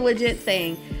seriously a legit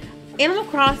thing? Animal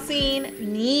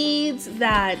Crossing needs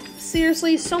that.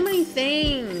 Seriously, so many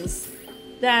things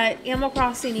that Animal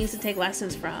Crossing needs to take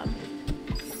lessons from.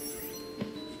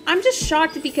 I'm just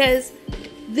shocked because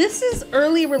this is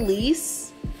early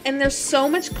release and there's so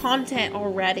much content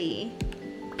already.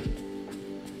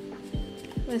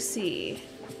 Let's see.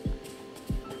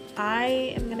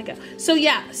 I am gonna go. So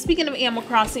yeah, speaking of Animal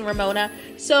Crossing, Ramona,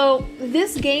 so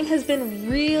this game has been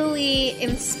really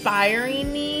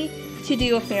inspiring me to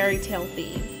do a fairy tale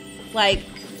theme. Like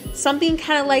something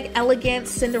kind of like elegant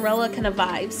Cinderella kind of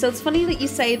vibe. So it's funny that you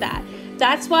say that.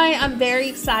 That's why I'm very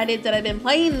excited that I've been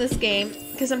playing this game,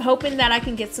 because I'm hoping that I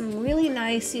can get some really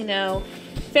nice, you know,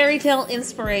 fairy tale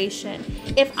inspiration.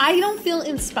 If I don't feel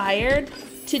inspired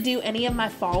to do any of my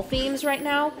fall themes right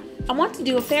now, I want to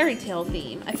do a fairy tale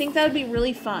theme. I think that would be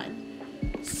really fun.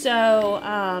 So,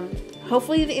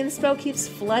 hopefully the inspo keeps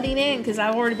flooding in because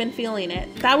I've already been feeling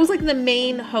it. That was like the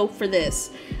main hope for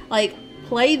this. Like,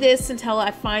 play this until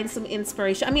I find some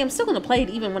inspiration. I mean, I'm still going to play it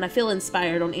even when I feel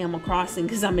inspired on Animal Crossing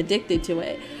because I'm addicted to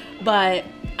it. But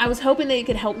I was hoping that it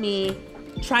could help me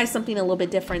try something a little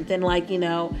bit different than, like, you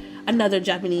know, another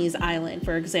Japanese island,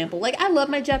 for example. Like, I love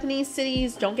my Japanese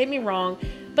cities, don't get me wrong,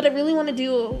 but I really want to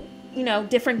do, you know,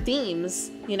 different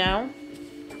themes, you know?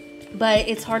 But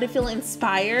it's hard to feel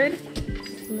inspired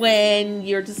when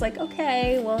you're just like,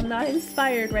 okay, well, I'm not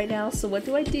inspired right now, so what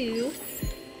do I do?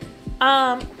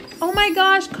 Oh my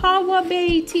gosh,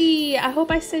 Kawabeti, I hope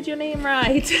I said your name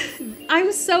right.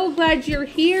 I'm so glad you're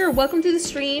here. Welcome to the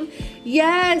stream.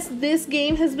 Yes, this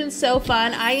game has been so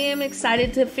fun. I am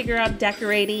excited to figure out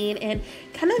decorating and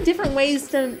kind of different ways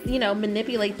to, you know,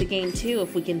 manipulate the game too,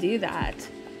 if we can do that.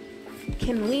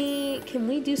 Can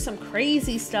we do some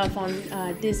crazy stuff on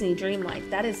Disney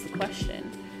Dreamlight? That is the question.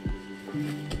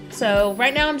 So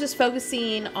right now I'm just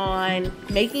focusing on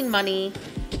making money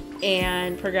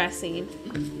and progressing.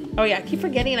 Oh yeah, I keep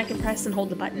forgetting I can press and hold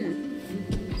the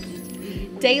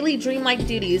button. Daily Dreamlight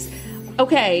duties.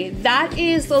 Okay, that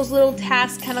is those little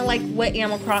tasks, kind of like what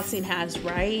Animal Crossing has,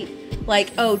 right?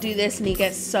 Like, oh, do this and you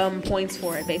get some points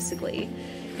for it, basically.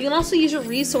 You can also use your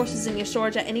resources in your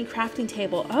storage at any crafting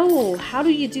table. Oh, how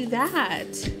do you do that?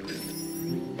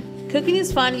 Cooking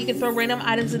is fun. You can throw random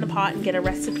items in a pot and get a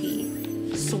recipe.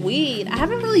 Sweet. I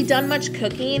haven't really done much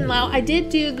cooking. Well, I did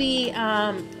do the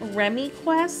Remy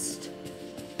quest,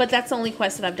 but that's the only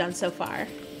quest that I've done so far.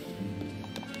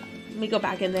 Let me go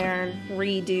back in there and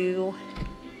redo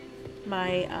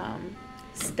my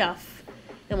stuff,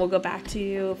 and we'll go back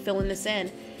to filling this in.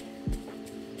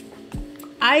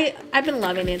 I've been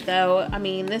loving it though. I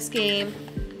mean, this game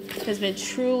has been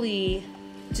truly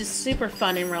just super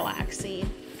fun and relaxing.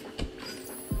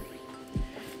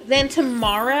 Then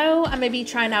tomorrow, I'm going to be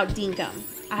trying out Dinkum.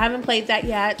 I haven't played that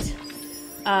yet.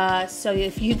 So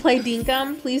if you play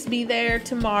Dinkum, please be there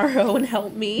tomorrow and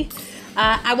help me.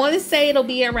 I want to say it'll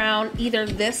be around either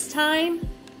this time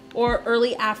or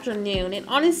early afternoon. It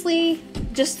honestly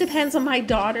just depends on my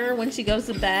daughter when she goes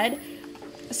to bed.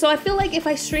 So I feel like if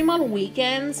I stream on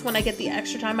weekends when I get the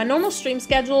extra time, my normal stream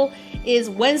schedule is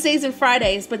Wednesdays and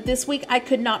Fridays, but this week I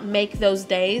could not make those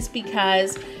days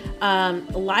because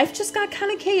life just got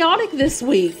kind of chaotic this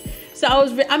week. So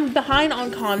I'm behind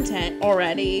on content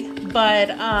already,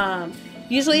 but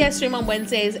usually I stream on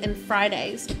Wednesdays and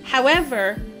Fridays.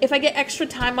 However, if I get extra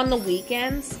time on the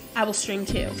weekends, I will stream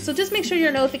too. So just make sure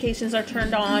your notifications are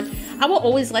turned on. I will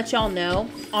always let y'all know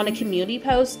on a community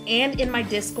post and in my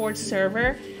Discord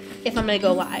server if I'm gonna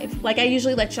go live. Like, I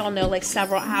usually let y'all know like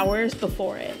several hours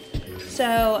before it.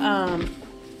 So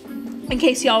in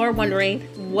case y'all are wondering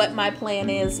what my plan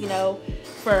is, you know,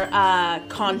 for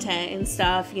content and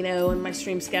stuff, you know, and my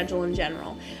stream schedule in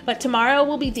general. But tomorrow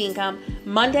will be Dinkum.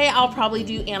 Monday I'll probably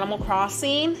do Animal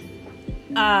Crossing,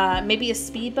 maybe a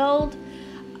speed build.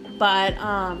 But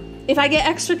if I get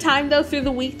extra time though through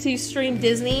the week to stream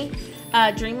Disney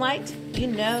Dreamlight, you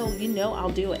know I'll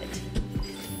do it.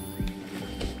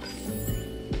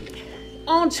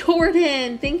 Oh,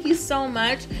 Jordan, thank you so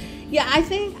much. Yeah, I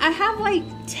think I have like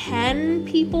 10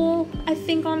 people, I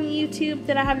think, on YouTube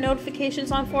that I have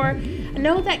notifications on for. I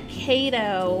know that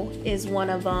Kato is one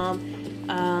of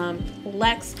them.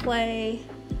 Lex Play,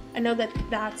 I know that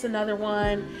that's another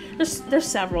one. There's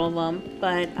several of them,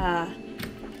 but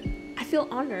I feel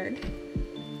honored.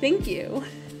 Thank you.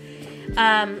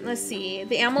 Let's see.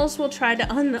 The animals will try to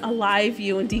unalive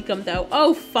you and Dinkum though.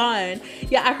 Oh, fun.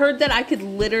 Yeah, I heard that I could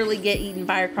literally get eaten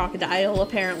by a crocodile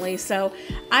apparently. So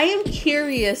I am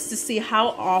curious to see how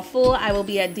awful I will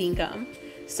be at Dinkum.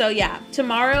 So yeah,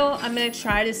 tomorrow I'm going to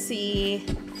try to see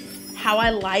how I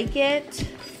like it.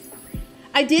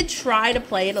 I did try to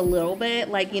play it a little bit,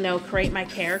 like, you know, create my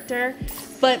character,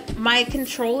 but my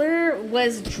controller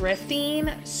was drifting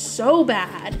so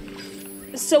bad.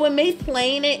 So it made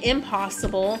playing it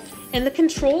impossible, and the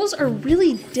controls are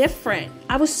really different.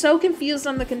 I was so confused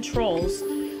on the controls.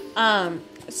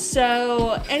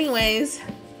 So anyways,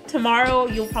 tomorrow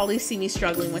you'll probably see me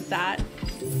struggling with that.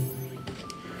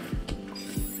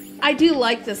 I do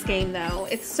like this game though.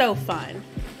 It's so fun.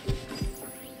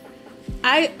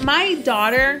 My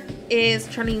daughter is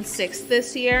turning 6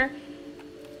 this year,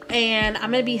 and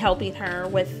I'm gonna be helping her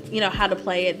with, you know, how to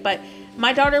play it, but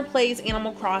my daughter plays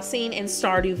Animal Crossing and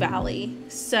Stardew Valley.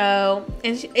 So,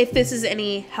 and if this is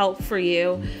any help for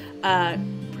you,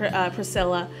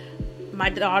 Priscilla, my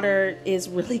daughter is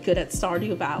really good at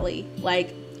Stardew Valley.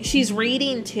 Like, she's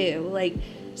reading too. Like,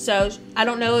 So I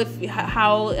don't know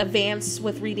how advanced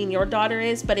with reading your daughter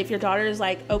is, but if your daughter is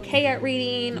like okay at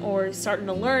reading or starting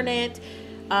to learn it,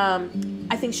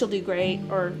 I think she'll do great,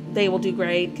 or they will do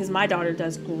great, because my daughter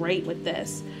does great with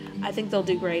this. I think they'll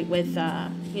do great with,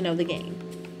 the game.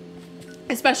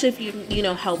 Especially if you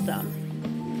help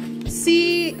them.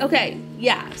 See, okay,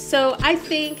 yeah. So I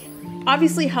think,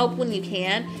 obviously help when you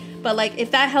can, but like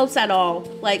if that helps at all,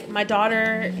 like my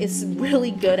daughter is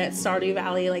really good at Stardew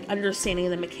Valley, like understanding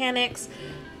the mechanics.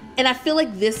 And I feel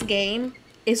like this game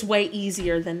is way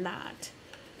easier than that.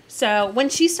 So when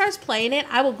she starts playing it,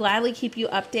 I will gladly keep you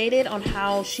updated on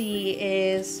how she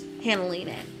is handling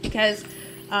it, because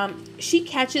she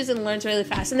catches and learns really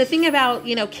fast. And the thing about,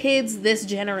 kids this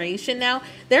generation now,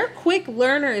 they're quick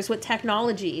learners with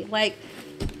technology, like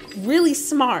really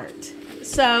smart.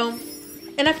 So,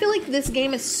 and I feel like this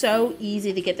game is so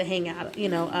easy to get the hang out,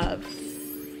 of.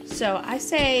 So I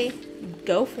say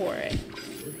go for it.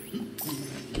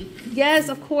 Yes,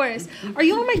 of course. Are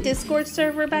you on my Discord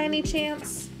server by any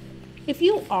chance? If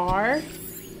you are,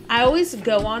 I always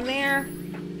go on there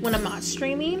when I'm not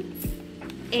streaming,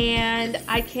 and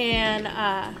I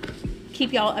can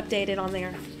keep y'all updated on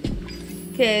there,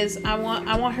 because I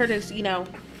want her to,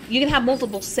 you can have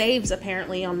multiple saves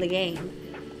apparently on the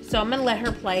game. So I'm gonna let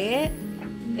her play it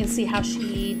and see how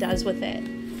she does with it.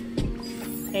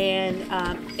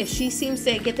 And if she seems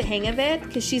to get the hang of it,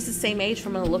 because she's the same age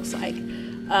from what it looks like,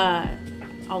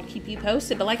 I'll keep you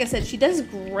posted. But like I said, she does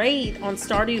great on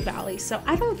Stardew Valley, so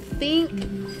I don't think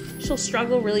she'll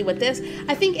struggle really with this.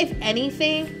 I think if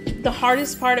anything, the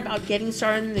hardest part about getting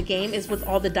started in the game is with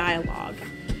all the dialogue.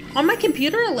 On my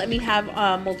computer, it let me have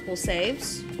multiple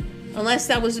saves, unless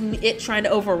that was it trying to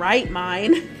overwrite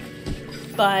mine.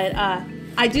 But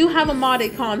I do have a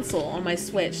modded console on my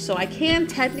Switch, so I can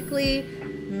technically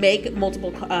make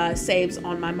multiple saves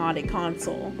on my modded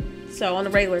console. So on the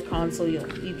regular console,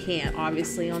 you can't,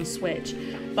 obviously, on Switch.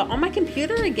 But on my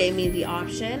computer, it gave me the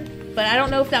option. But I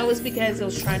don't know if that was because it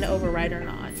was trying to overwrite or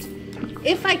not.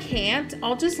 If I can't,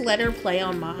 I'll just let her play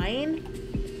on mine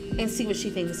and see what she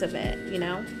thinks of it,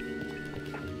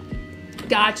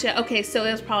 Gotcha. Okay, so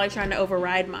it was probably trying to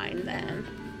override mine then.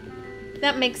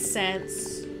 That makes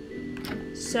sense.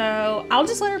 So I'll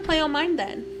just let her play on mine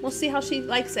then. We'll see how she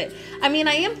likes it. I mean,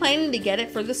 I am planning to get it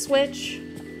for the Switch.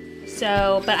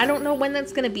 So, but I don't know when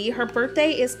that's going to be. Her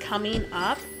birthday is coming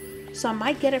up, so I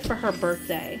might get it for her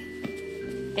birthday.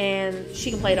 And she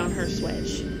can play it on her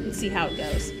Switch and see how it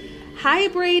goes. Hi,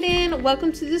 Brayden.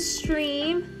 Welcome to the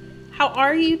stream. How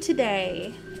are you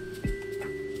today?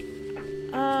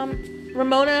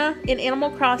 Ramona, in Animal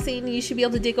Crossing, you should be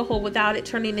able to dig a hole without it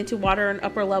turning into water, an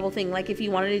upper level thing. Like if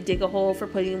you wanted to dig a hole for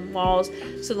putting walls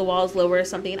so the walls lower or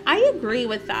something. I agree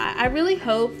with that. I really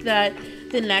hope that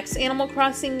the next Animal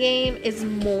Crossing game is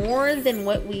more than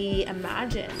what we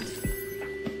imagined.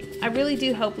 I really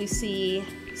do hope we see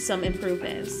some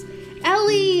improvements.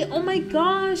 Ellie, oh my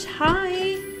gosh,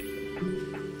 hi.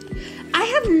 I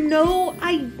have no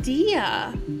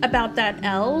idea about that,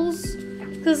 Els.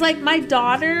 Because, like, my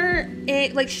daughter,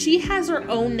 she has her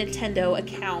own Nintendo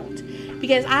account.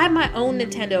 Because I have my own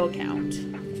Nintendo account.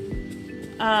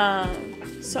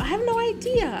 So I have no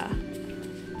idea.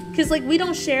 Because, like, we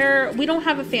don't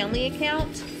have a family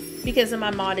account because of my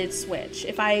modded Switch.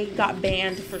 If I got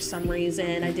banned for some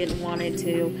reason, I didn't want it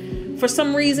to, for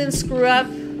some reason, screw up,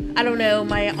 I don't know,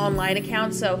 my online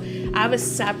account. So I have a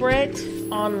separate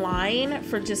online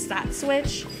for just that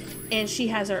Switch. And she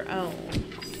has her own.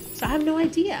 I have no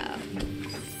idea.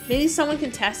 Maybe someone can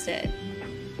test it.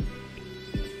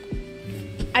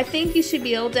 I think you should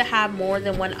be able to have more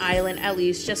than one island at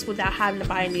least, just without having to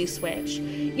buy a new Switch.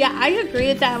 Yeah, I agree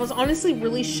with that. I was honestly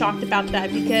really shocked about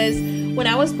that, because when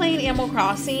I was playing Animal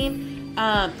Crossing,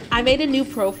 I made a new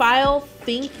profile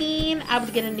thinking I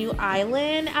would get a new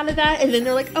island out of that, and then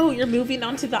they're like, oh, you're moving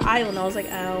onto the island. I was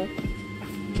like, oh,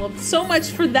 well, so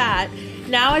much for that.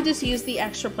 Now I just use the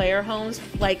extra player homes,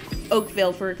 like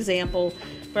Oakville, for example,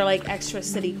 for like extra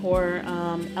city core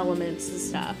elements and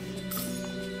stuff.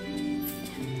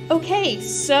 Okay,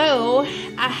 so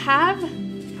I have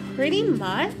pretty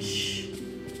much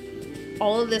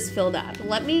all of this filled up.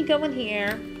 Let me go in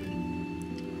here.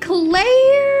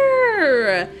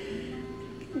 Claire!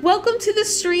 Welcome to the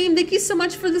stream. Thank you so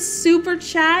much for the super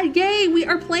chat. Yay, we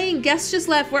are playing Guest Just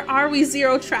Left. Where are we,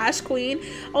 Zero Trash Queen?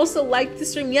 Also, like the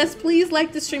stream. Yes, please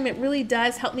like the stream. It really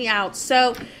does help me out.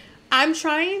 So, I'm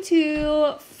trying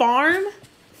to farm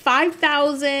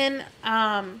 5,000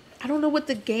 I don't know what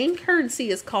the game currency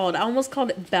is called. I almost called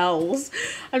it bells.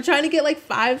 I'm trying to get like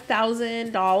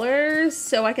 $5,000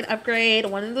 so I can upgrade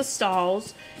one of the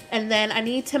stalls. And then I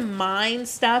need to mine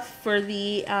stuff for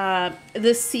the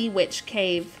Sea Witch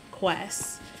Cave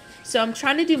quest. So I'm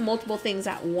trying to do multiple things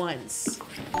at once.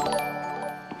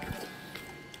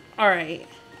 Alright.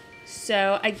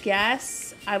 So I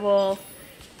guess I will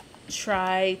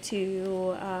try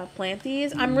to plant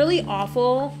these. I'm really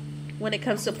awful when it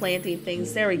comes to planting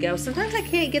things. There we go. Sometimes I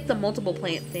can't get the multiple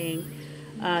plant thing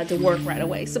to work right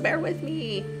away. So bear with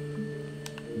me.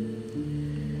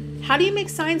 How do you make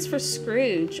signs for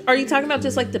Scrooge? Are you talking about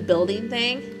just like the building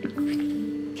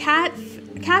thing?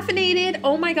 Caffeinated.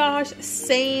 Oh my gosh.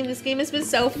 Same. This game has been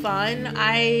so fun.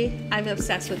 I'm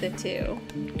obsessed with it too.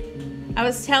 I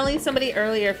was telling somebody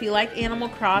earlier, if you like Animal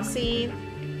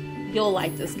Crossing, you'll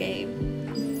like this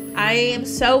game. I am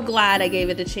so glad I gave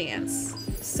it a chance.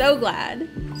 So glad.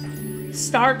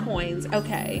 Star coins.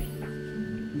 Okay.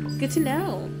 Good to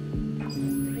know.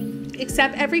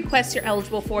 Accept every quest you're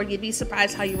eligible for. You'd be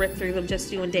surprised how you rip through them just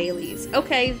doing dailies.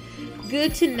 Okay.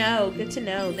 Good to know. Good to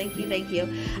know. Thank you. Thank you.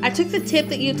 I took the tip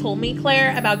that you told me,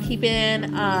 Claire, about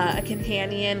keeping a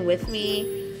companion with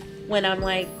me when I'm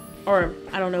like, or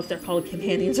I don't know if they're called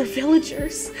companions or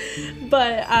villagers,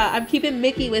 but I'm keeping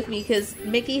Mickey with me because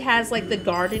Mickey has like the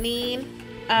gardening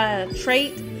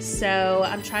trait. So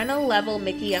I'm trying to level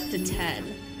Mickey up to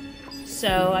 10.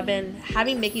 So I've been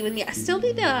having Mickey with me. I still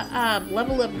need to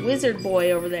level up Wizard Boy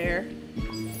over there.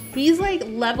 He's like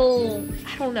level,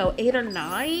 I don't know, 8 or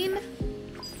 9.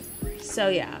 So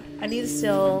yeah, I need to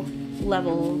still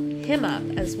level him up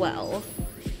as well.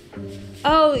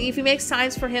 Oh, if you make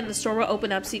signs for him, the store will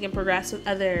open up so you can progress with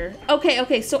other...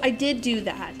 Okay, so I did do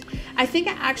that. I think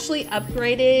I actually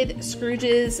upgraded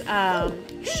Scrooge's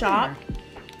shop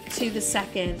to the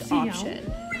second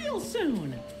option. Real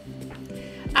soon.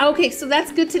 Okay, so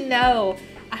that's good to know.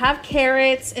 I have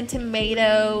carrots and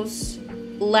tomatoes,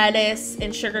 lettuce,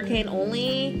 and sugarcane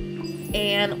only,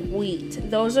 and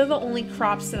wheat. Those are the only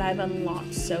crops that I've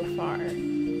unlocked so far.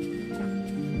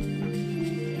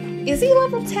 Is he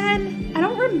level 10? I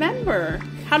don't remember.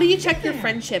 How do you check your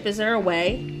friendship? Is there a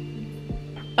way?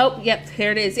 Oh, yep,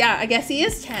 here it is. Yeah, I guess he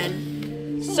is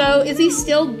 10. So is he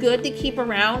still good to keep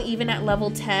around even at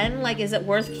level 10? Like, is it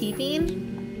worth keeping?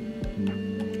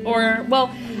 Or,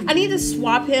 well, I need to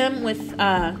swap him with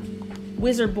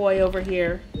Wizard Boy over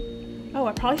here. Oh,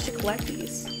 I probably should collect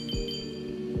these.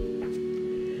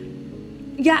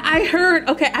 Yeah, I heard.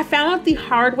 Okay, I found out the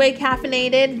hard way,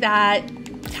 Caffeinated, that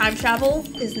time travel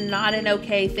is not an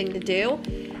okay thing to do,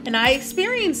 and I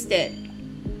experienced it.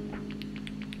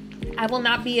 I will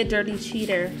not be a dirty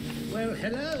cheater. Well,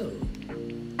 hello.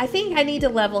 I think I need to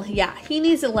level. Yeah, he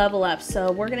needs to level up,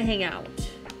 so we're gonna hang out.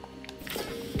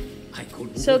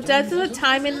 So does the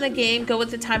time in the game go with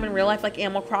the time in real life like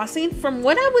Animal Crossing? From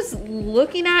what I was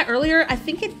looking at earlier, I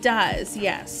think it does,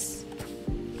 yes.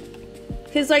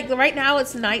 Because like right now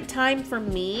it's nighttime for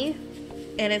me,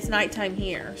 and it's nighttime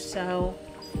here, so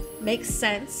makes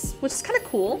sense, which is kind of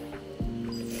cool.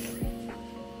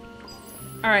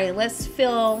 Alright, let's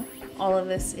fill all of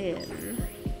this in.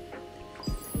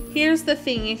 Here's the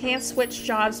thing, you can't switch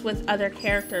jobs with other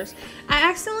characters. I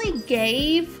accidentally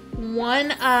gave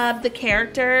one of the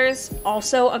characters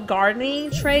also a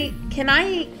gardening trait. Can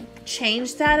I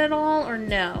change that at all or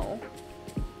no?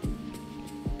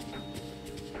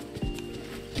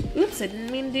 Oops, I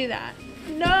didn't mean to do that.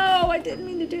 No, I didn't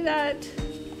mean to do that.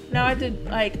 No, I did,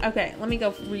 like, okay, let me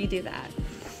go redo that.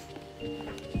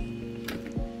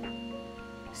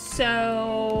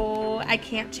 So, I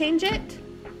can't change it?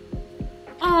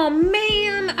 Oh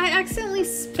man, I accidentally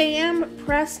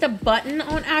pressed a button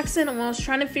on accident when I was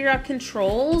trying to figure out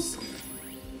controls.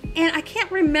 And I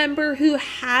can't remember who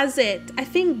has it. I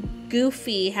think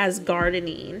Goofy has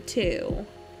gardening too.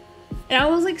 And I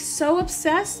was like so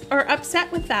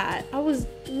upset with that. I was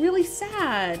really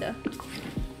sad.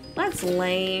 That's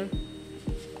lame.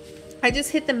 I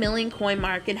just hit the million coin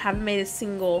mark and haven't made a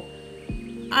single.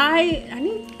 I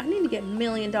need to get $1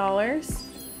 million.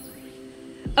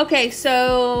 Okay,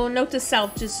 so note to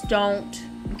self, just don't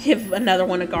give another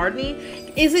one a gardening.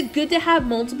 Is it good to have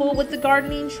multiple with the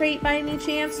gardening trait by any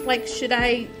chance? Like, should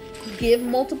I give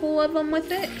multiple of them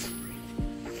with it?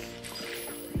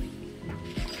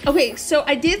 Okay, so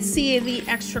I did see the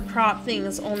extra crop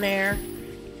things on there.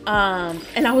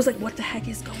 And I was like, what the heck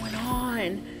is going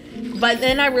on? But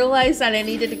then I realized that I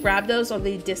needed to grab those or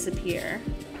they disappear.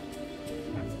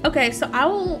 Okay, so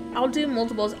I'll do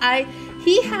multiples.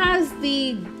 He has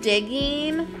the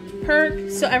digging perk,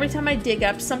 so every time I dig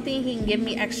up something, he can give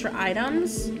me extra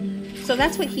items. So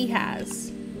that's what he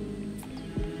has.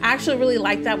 I actually really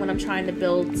like that when I'm trying to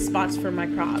build spots for my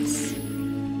crops.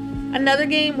 Another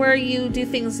game where you do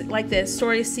things like this,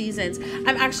 Story of Seasons.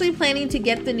 I'm actually planning to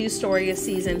get the new Story of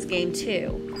Seasons game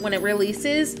too. When it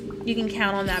releases, you can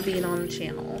count on that being on the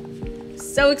channel.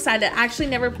 So excited. I actually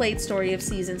never played Story of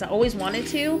Seasons. I always wanted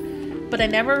to, but I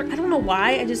don't know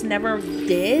why, I just never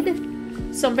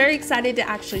did. So I'm very excited to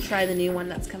actually try the new one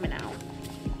that's coming out.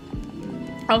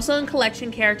 Also in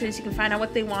collection characters, you can find out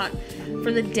what they want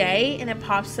for the day and it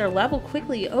pops their level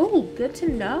quickly. Oh, good to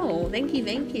know. Thank you,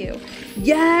 thank you.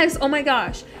 Yes, oh my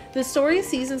gosh. The Story of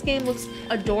Seasons game looks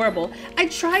adorable. I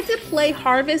tried to play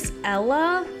Harvest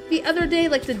Ella the other day,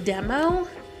 like the demo.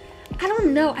 I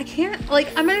don't know, I can't, like,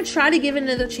 I'm gonna try to give it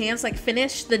another chance, like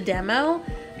finish the demo,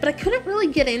 but I couldn't really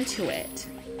get into it.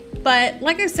 But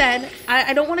like I said,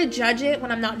 I don't want to judge it when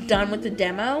I'm not done with the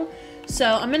demo. So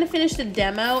I'm gonna finish the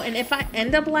demo, and if I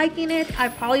end up liking it, I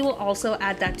probably will also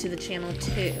add that to the channel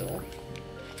too.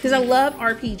 Because I love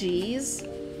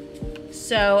RPGs.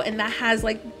 So, and that has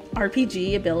like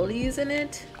RPG abilities in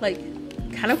it, like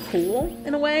kind of cool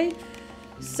in a way.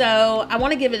 So I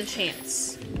want to give it a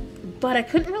chance. But I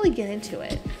couldn't really get into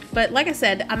it. But like I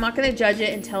said, I'm not gonna judge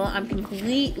it until I'm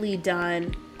completely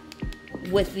done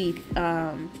with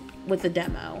the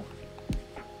demo.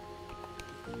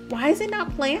 Why is it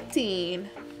not planting?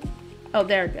 Oh,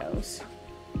 there it goes.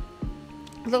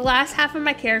 The last half of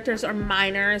my characters are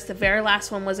miners. The very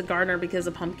last one was a gardener because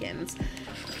of pumpkins.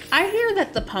 I hear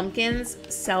that the pumpkins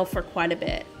sell for quite a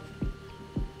bit.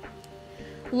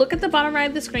 Look at the bottom right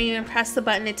of the screen and press the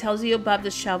button. It tells you above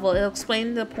the shovel. It'll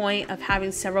explain the point of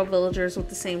having several villagers with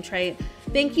the same trait.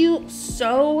 Thank you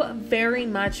so very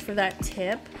much for that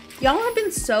tip. Y'all have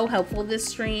been so helpful this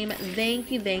stream.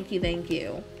 Thank you, thank you, thank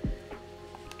you.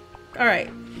 All right,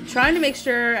 trying to make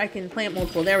sure I can plant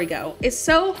multiple. There we go. It's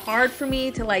so hard for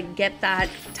me to like get that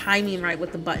timing right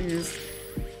with the buttons.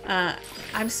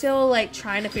 I'm still like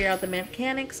trying to figure out the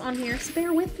mechanics on here, so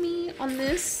bear with me on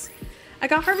this. I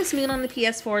got Harvest Moon on the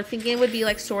PS4 thinking it would be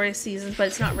like Story of Seasons, but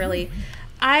it's not really.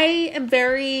 I am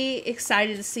very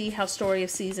excited to see how Story of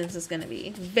Seasons is going to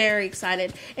be. Very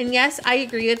excited. And yes, I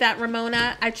agree with that,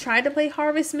 Ramona. I tried to play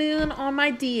Harvest Moon on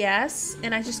my DS,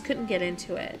 and I just couldn't get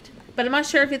into it. But I'm not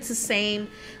sure if it's the same,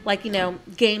 like, you know,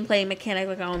 gameplay mechanic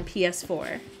like on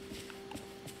PS4.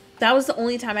 That was the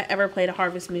only time I ever played a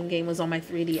Harvest Moon game was on my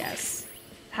 3DS.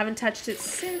 Haven't touched it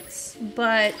since,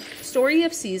 but Story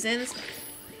of Seasons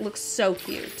looks so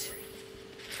cute.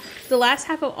 The last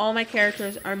half of all my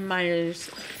characters are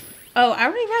miners. Oh, I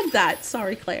already read that.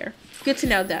 Sorry, Claire. Good to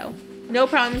know, though. No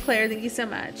problem, Claire. Thank you so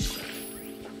much.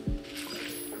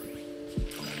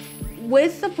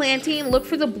 With the planting, look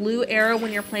for the blue arrow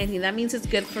when you're planting. That means it's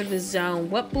good for the zone.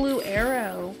 What blue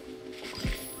arrow?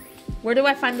 Where do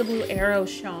I find the blue arrow,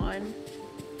 Sean?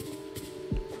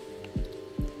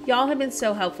 Y'all have been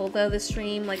so helpful though this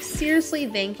stream. Like seriously,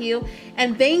 thank you.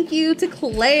 And thank you to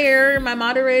Claire, my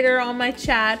moderator on my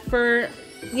chat, for,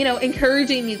 you know,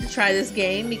 encouraging me to try this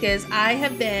game because I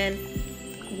have been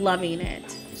loving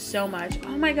it so much.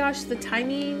 Oh my gosh, the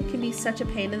timing can be such a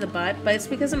pain in the butt, but it's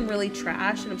because I'm really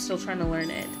trash and I'm still trying to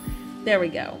learn it. There we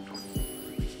go.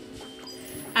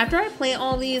 After I plant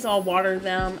all these, I'll water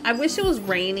them. I wish it was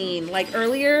raining. Like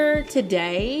earlier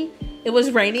today, it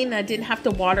was raining and I didn't have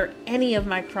to water any of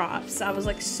my crops. I was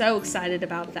like so excited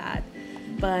about that.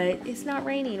 But it's not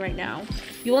raining right now.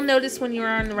 You will notice when you're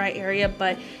on the right area,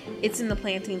 but it's in the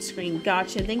planting screen.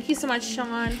 Gotcha. Thank you so much,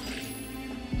 Sean.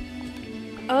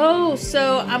 Oh,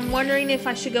 so I'm wondering if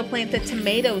I should go plant the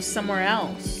tomatoes somewhere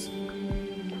else.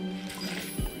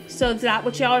 So is that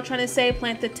what y'all are trying to say?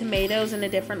 Plant the tomatoes in a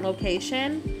different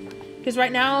location? Because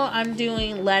right now I'm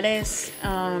doing lettuce,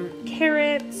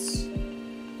 carrots,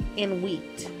 and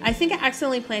wheat. I think I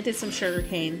accidentally planted some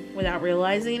sugarcane without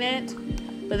realizing it.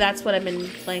 But that's what I've been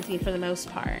planting for the most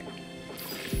part.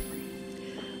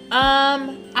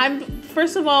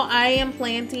 First of all, I am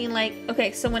planting like,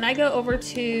 okay, so when I go over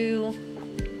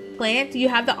to plant, you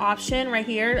have the option right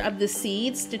here of the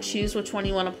seeds to choose which one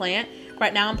you want to plant.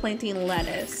 Right now I'm planting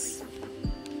lettuce.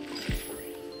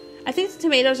 I think the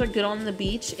tomatoes are good on the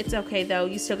beach. It's okay though,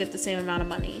 you still get the same amount of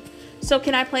money. So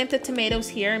can I plant the tomatoes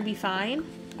here and be fine?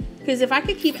 Because if I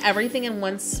could keep everything in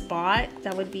one spot,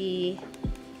 that would be,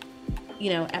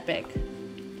 you know, epic.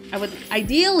 I would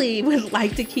ideally would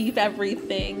like to keep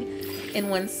everything in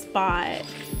one spot.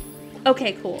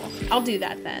 Okay, cool. I'll do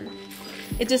that then.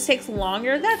 It just takes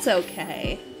longer. That's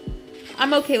okay.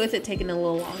 I'm okay with it taking a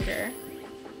little longer.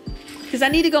 Because I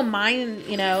need to go mine,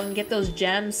 you know, and get those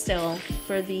gems still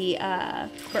for the,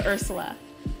 for Ursula.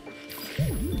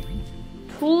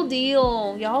 Cool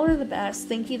deal. Y'all are the best.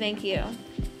 Thank you, thank you.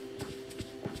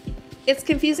 It's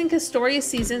confusing because Story of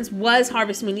Seasons was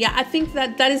Harvest Moon. Yeah, I think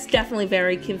that is definitely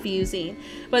very confusing.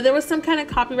 But there was some kind of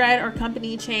copyright or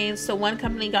company change. So one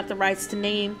company got the rights to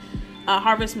name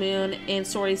Harvest Moon and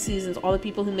Story of Seasons, all the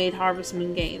people who made Harvest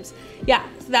Moon games. Yeah,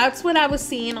 that's what I was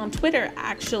seeing on Twitter,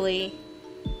 actually.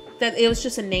 That it was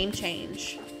just a name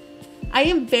change. I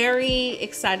am very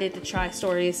excited to try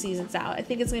Story of Seasons out. I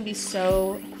think it's going to be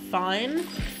so fun.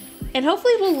 And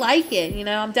hopefully we'll like it, you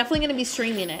know. I'm definitely going to be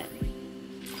streaming it.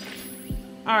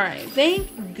 Alright,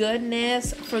 thank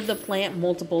goodness for the plant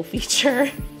multiple feature.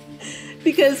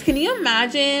 Because can you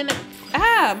imagine...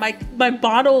 my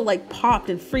bottle like popped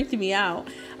and freaked me out.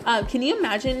 Can you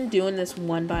imagine doing this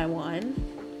one by one?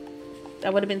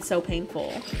 That would have been so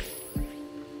painful.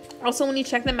 Also, when you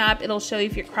check the map, it'll show you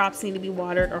if your crops need to be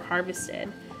watered or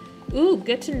harvested. Ooh,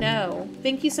 good to know.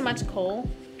 Thank you so much, Cole.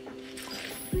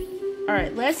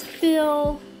 Alright, let's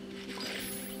fill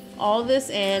all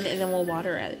this in and then we'll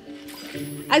water it.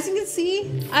 As you can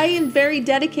see, I am very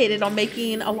dedicated on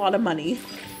making a lot of money.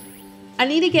 I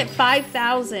need to get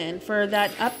 5,000 for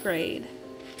that upgrade.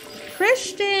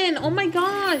 Christian, oh my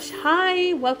gosh.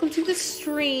 Hi, welcome to the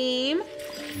stream.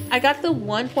 I got the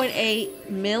 1.8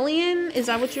 million. Is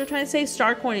that what you were trying to say?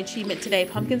 Star coin achievement today.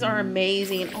 Pumpkins are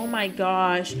amazing. Oh my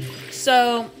gosh.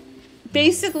 So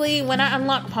basically, when I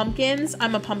unlock pumpkins,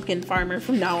 I'm a pumpkin farmer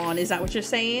from now on. Is that what you're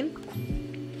saying?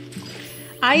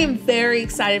 I am very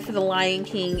excited for the Lion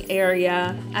King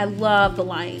area. I love the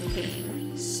Lion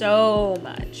King so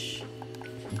much.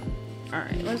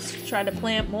 Alright, let's try to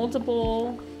plant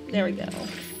multiple. There we go.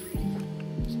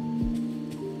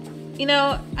 You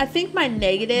know, I think my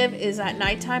negative is at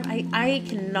nighttime. I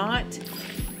cannot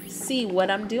see what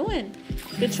I'm doing.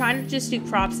 Been trying to just do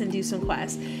crops and do some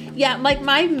quests. Yeah, like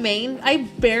I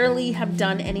barely have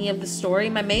done any of the story.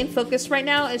 My main focus right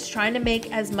now is trying to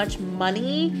make as much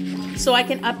money so I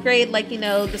can upgrade, like, you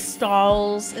know, the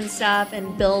stalls and stuff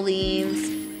and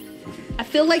buildings. I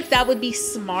feel like that would be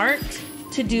smart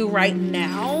to do right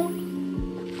now,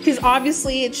 because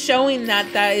obviously it's showing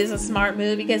that that is a smart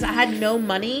move, because I had no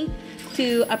money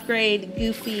to upgrade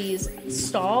Goofy's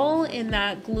stall in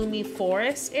that gloomy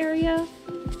forest area.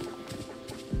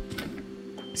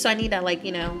 So I need to, like,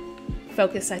 you know,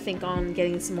 focus, I think, on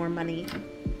getting some more money.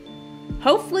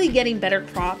 Hopefully getting better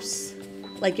crops,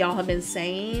 like y'all have been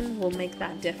saying, will make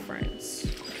that difference.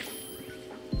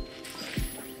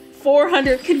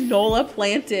 400 canola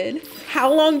planted.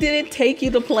 How long did it take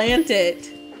you to plant it?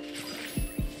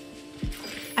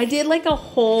 I did like a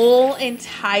whole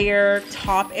entire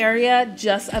top area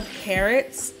just of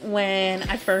carrots when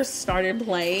I first started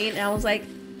playing. And I was like,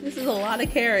 this is a lot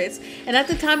of carrots. And at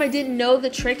the time I didn't know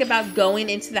the trick about going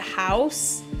into the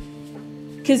house,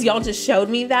 because y'all just showed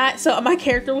me that. So my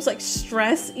character was like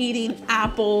stress eating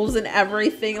apples and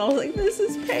everything. I was like, this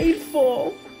is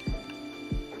painful.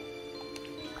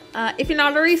 If you're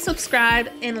not already subscribed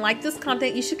and like this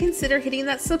content, you should consider hitting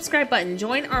that subscribe button.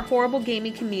 Join our horrible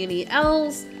gaming community.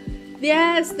 Els,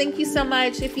 yes, thank you so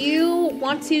much. If you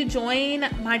want to join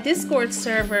my Discord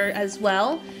server as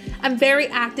well, I'm very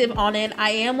active on it.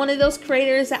 I am one of those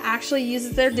creators that actually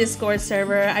uses their Discord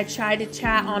server. I try to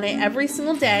chat on it every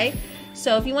single day.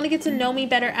 So if you want to get to know me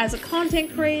better as a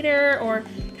content creator, or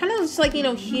kind of just like, you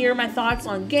know, hear my thoughts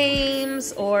on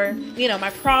games, or, you know, my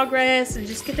progress, and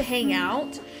just get to hang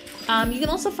out, you can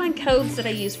also find codes that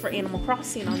I use for Animal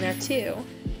Crossing on there too.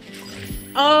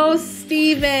 Oh,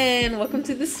 Steven, welcome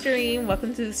to the stream.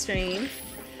 Welcome to the stream.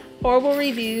 Horrible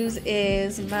Reviews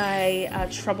is my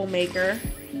troublemaker,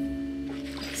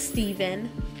 Steven.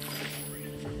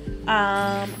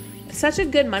 Such a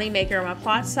good moneymaker. My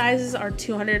plot sizes are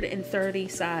 230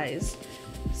 size.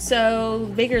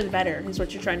 So bigger the better is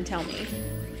what you're trying to tell me.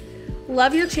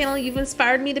 Love your channel. You've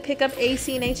inspired me to pick up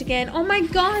ACNH again. Oh my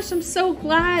gosh, I'm so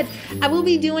glad. I will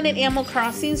be doing an Animal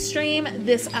Crossing stream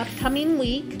this upcoming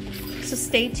week, so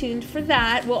stay tuned for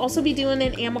that. We'll also be doing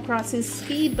an Animal Crossing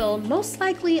speed build, most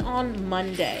likely on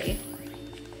Monday.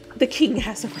 The king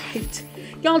has arrived.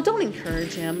 Y'all, don't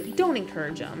encourage him. Don't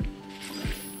encourage him.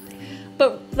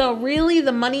 But really,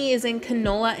 the money is in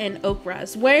canola and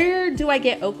okras. Where do I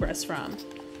get okras from,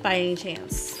 by any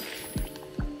chance?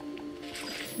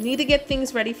 Need to get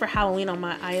things ready for Halloween on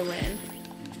my island.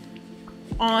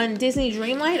 On Disney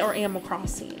Dreamlight or Animal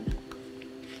Crossing?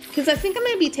 Because I think I'm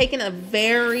going to be taking a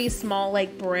very small,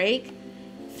 like, break,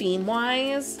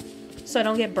 theme-wise, so I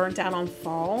don't get burnt out on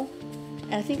fall.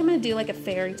 And I think I'm going to do, like, a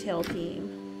fairy tale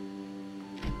theme.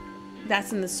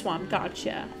 That's in the swamp.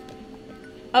 Gotcha.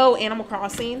 Oh, Animal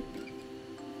Crossing.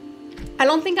 I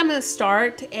don't think I'm going to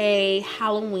start a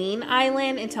Halloween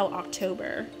island until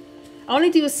October. I want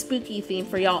to do a spooky theme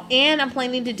for y'all. And I'm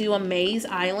planning to do a maze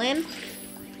island.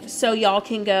 so y'all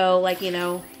can go, like, you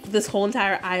know, this whole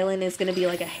entire island is going to be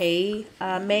like a hay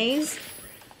maze.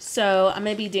 So I'm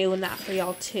going to be doing that for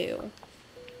y'all too.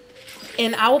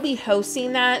 And I will be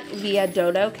hosting that via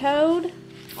Dodo code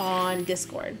on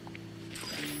Discord.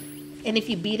 And if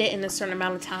you beat it in a certain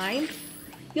amount of time,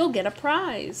 you'll get a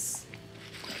prize.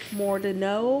 More to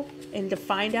know and to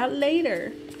find out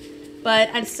later. But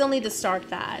I still need to start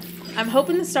that. I'm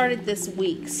hoping to start it this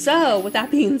week. So with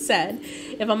that being said,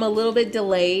 if I'm a little bit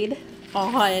delayed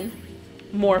on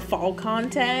more fall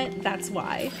content, that's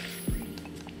why.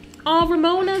 Oh,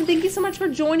 Ramona, thank you so much for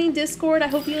joining Discord. I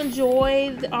hope you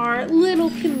enjoyed our little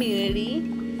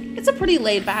community. It's a pretty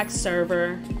laid back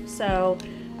server, so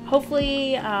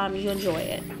hopefully you enjoy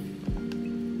it.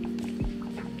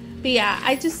 But yeah,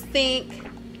 I think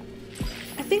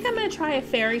I'm gonna try a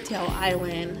fairy tale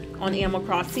island on Animal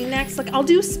Crossing next. Like, I'll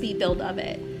do a speed build of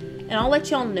it, and I'll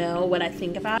let y'all know what I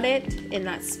think about it in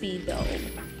that speed build.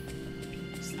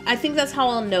 I think that's how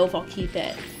I'll know if I'll keep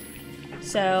it.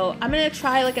 So I'm gonna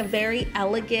try like a very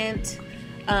elegant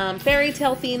fairy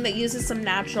tale theme that uses some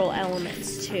natural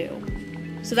elements too.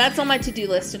 So that's on my to-do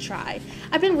list to try.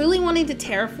 I've been really wanting to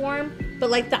terraform,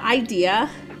 but like the idea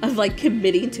of like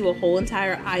committing to a whole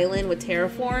entire island with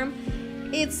terraform,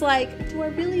 it's like, do I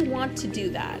really want to do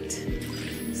that?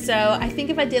 So I think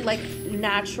if I did like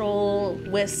natural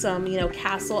with some, you know,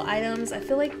 castle items, I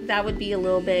feel like that would be a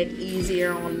little bit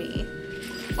easier on me.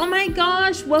 Oh my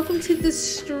gosh, welcome to the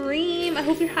stream. I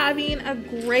hope you're having a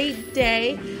great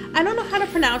day. I don't know how to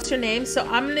pronounce your name, so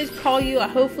I'm gonna call you,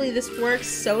 hopefully this works,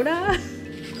 Soda?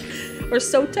 Or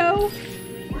Soto?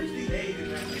 Where's the A in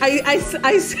that?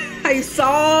 I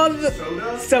saw the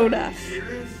Soda. Soda.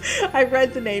 I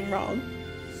read the name wrong.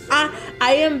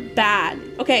 I am bad.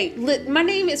 Okay, my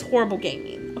name is Horrible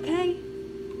Gaming, okay?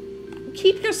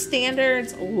 Keep your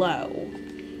standards low.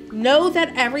 Know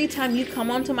that every time you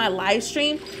come onto my live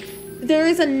stream, there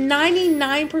is a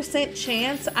 99%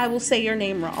 chance I will say your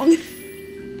name wrong.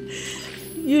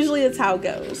 Usually it's how it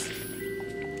goes.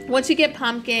 Once you get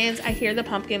pumpkins, I hear the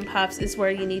pumpkin puffs is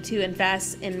where you need to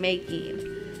invest in making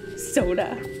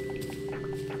soda.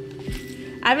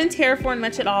 I haven't terraformed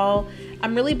much at all.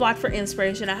 I'm really blocked for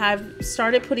inspiration. I have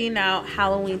started putting out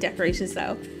Halloween decorations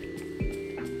though.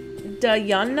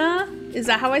 Diana? Is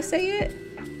that how I say it?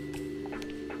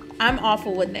 I'm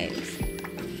awful with names.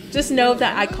 Just know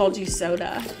that I called you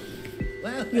Soda.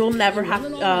 You'll never have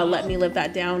to let me live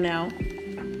that down now.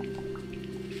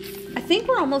 I think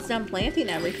we're almost done planting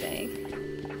everything.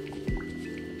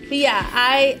 But yeah,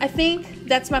 I think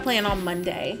that's my plan on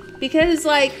Monday. Because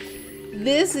like,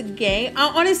 this game,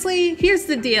 honestly, here's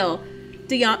the deal.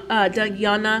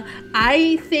 Diana,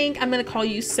 I think I'm gonna call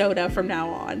you Soda from now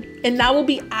on. And that will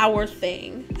be our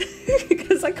thing.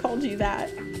 Because I called you that.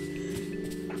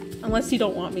 Unless you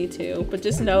don't want me to. But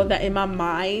just know that in my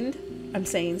mind, I'm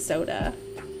saying Soda.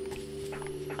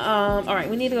 Alright,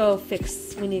 we need to go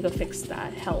fix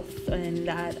that health and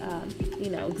that, you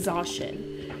know,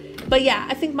 exhaustion. But yeah,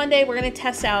 I think Monday we're gonna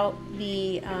test out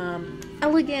the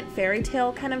elegant fairy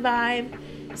tale kind of vibe.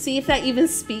 See if that even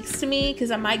speaks to me, because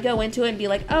I might go into it and be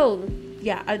like, oh,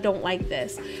 yeah, I don't like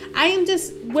this.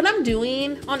 What I'm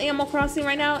doing on Animal Crossing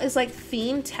right now is like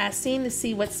theme testing to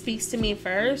see what speaks to me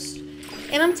first.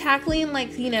 And I'm tackling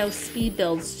like, you know, speed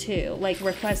builds too, like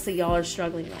requests that y'all are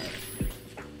struggling with.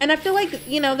 And I feel like,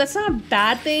 you know, that's not a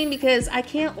bad thing because I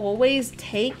can't always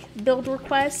take build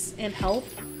requests and help,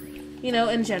 you know,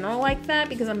 in general like that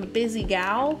because I'm a busy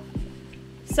gal.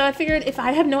 So I figured if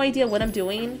I have no idea what I'm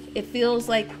doing, it feels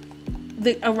like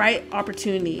a right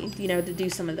opportunity, you know, to do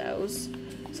some of those.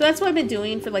 So that's what I've been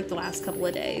doing for like the last couple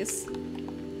of days.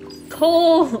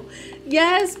 Cole,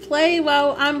 yes, play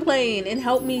while I'm playing and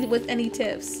help me with any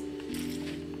tips.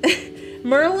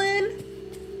 Merlin,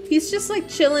 he's just like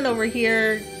chilling over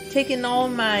here, taking all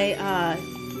my,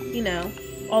 you know,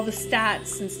 all the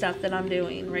stats and stuff that I'm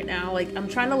doing right now. Like, I'm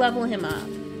trying to level him up.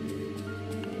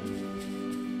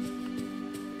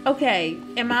 Okay,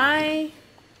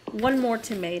 one more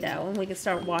tomato and we can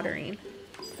start watering.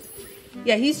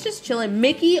 Yeah, he's just chilling.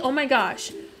 Mickey, oh my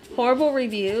gosh, horrible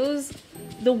reviews.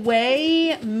 The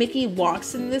way Mickey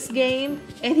walks in this game,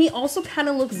 and he also kind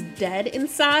of looks dead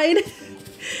inside.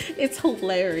 It's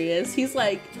hilarious. He's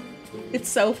like, it's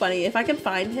so funny. If I can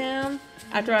find him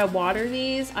after I water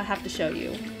these, I have to show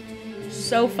you.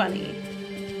 So funny.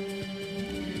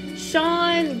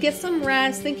 Sean, get some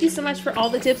rest. Thank you so much for all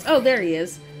the tips. Oh, there he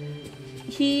is.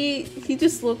 He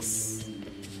just looks,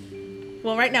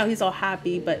 well, right now he's all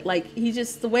happy, but like, he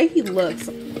just, the way he looks,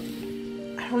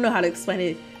 I don't know how to explain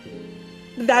it.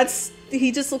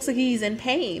 He just looks like he's in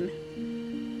pain.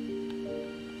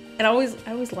 And I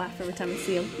always laugh every time I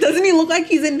see him. Doesn't he look like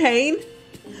he's in pain?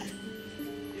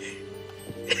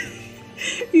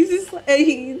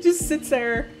 He just sits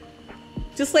there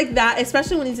just like that,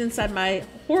 especially when he's inside my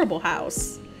horrible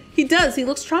house. He does. He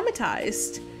looks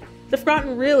traumatized. The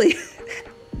Forgotten really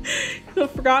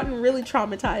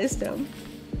traumatized him.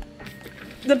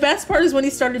 The best part is when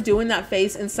he started doing that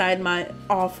face inside my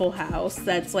awful house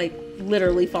that's like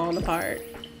literally falling apart.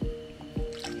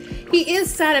 He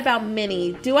is sad about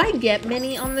Minnie. Do I get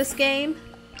Minnie on this game?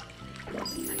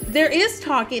 There is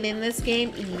talking in this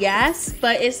game, yes,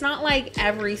 but it's not like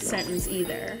every sentence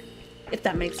either, if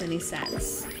that makes any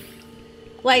sense.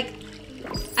 Like,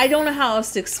 I don't know how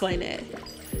else to explain it.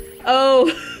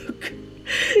 Oh,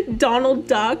 Donald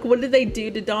Duck. What did they do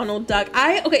to Donald Duck?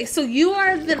 Okay, so you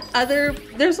are the other,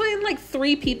 there's like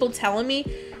 3 people telling me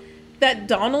that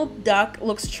Donald Duck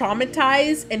looks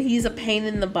traumatized and he's a pain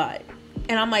in the butt.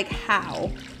 And I'm like,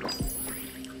 how?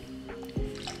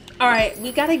 All right,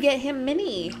 we gotta get him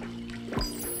Minnie.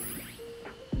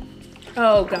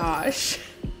 Oh gosh.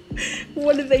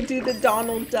 What did they do to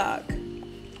Donald Duck?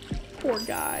 Poor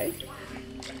guy.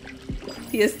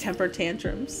 He has temper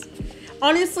tantrums.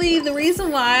 Honestly, the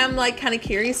reason why I'm like kind of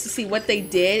curious to see what they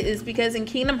did is because in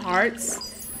Kingdom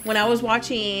Hearts, when I was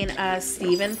watching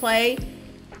Steven play,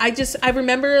 I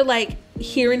remember like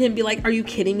hearing him be like, "Are you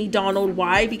kidding me, Donald?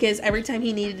 Why?" Because every time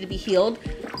he needed to be healed,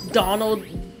 Donald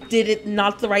did it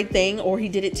not the right thing, or he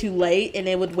did it too late, and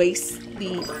it would waste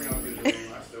the...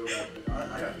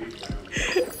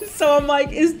 So I'm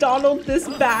like, is Donald this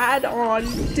bad on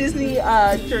Disney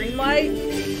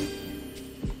Dreamlight?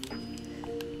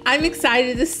 I'm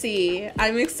excited to see.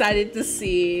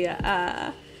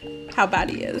 How bad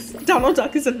he is. Donald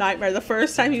Duck is a nightmare. The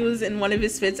first time he was in one of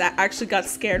his fits, I actually got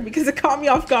scared because it caught me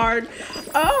off guard.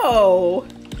 Oh,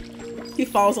 he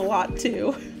falls a lot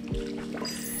too.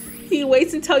 He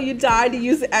waits until you die to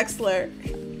use the Exler.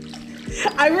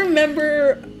 I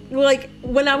remember like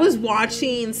when I was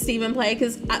watching Steven play,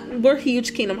 because we're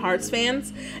huge Kingdom Hearts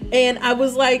fans, and I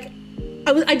was like,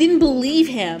 I didn't believe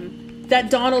him that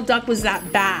Donald Duck was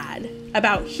that bad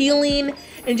about healing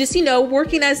and just, you know,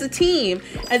 working as a team.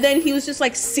 And then he was just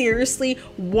like, seriously,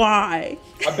 why?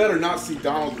 I better not see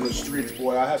Donald in the streets,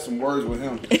 boy. I have some words with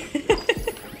him.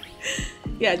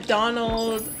 Yeah,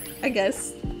 Donald, I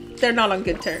guess they're not on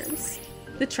good terms.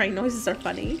 The train noises are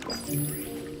funny.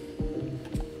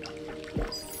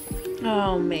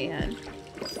 Oh, man.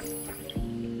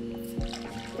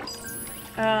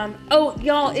 Oh,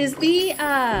 y'all, is the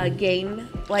game,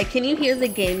 like, can you hear the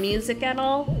game music at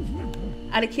all?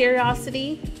 Out of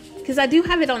curiosity? Because I do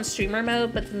have it on streamer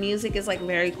mode, but the music is, like,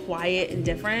 very quiet and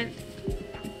different.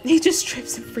 He just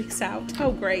trips and freaks out.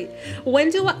 Oh, great. When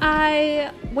do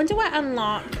I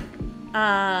unlock,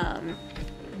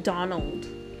 Donald?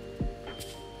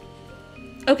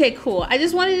 Okay, cool. I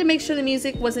just wanted to make sure the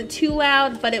music wasn't too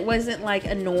loud, but it wasn't, like,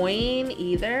 annoying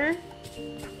either.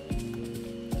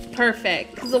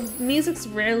 Perfect, because the music's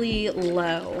really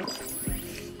low.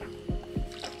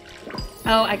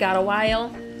 Oh, I got a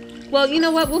while. Well, you know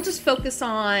what? We'll just focus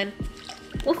on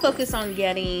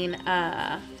getting,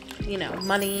 you know,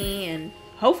 money, and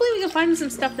hopefully we can find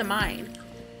some stuff to mine.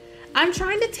 I'm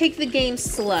trying to take the game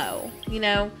slow, you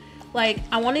know? Like,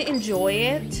 I want to enjoy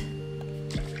it,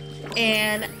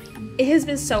 and it has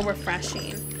been so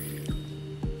refreshing.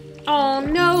 Oh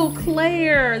no,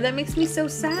 Claire! That makes me so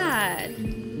sad.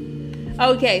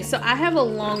 Okay, so I have a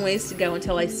long ways to go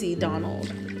until I see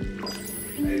Donald.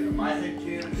 Hey, my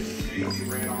headcanon is Daisy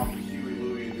ran off with Huey,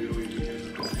 Louie, and Dewey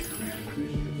because of the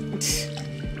Superman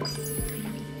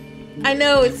initiatives. I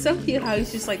know, it's so cute how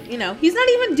he's just like, you know, he's not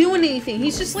even doing anything.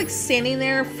 He's just like standing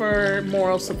there for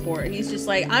moral support. He's just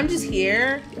like, I'm just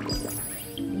here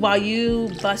while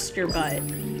you bust your butt.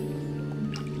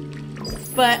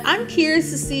 But I'm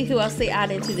curious to see who else they add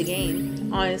into the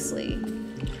game, honestly.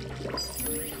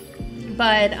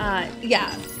 But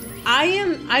yeah,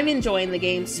 I'm enjoying the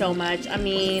game so much. I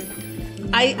mean,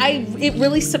 it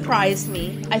really surprised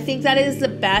me. I think that is the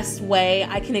best way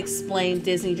I can explain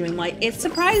Disney Dreamlight. It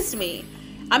surprised me.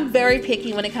 I'm very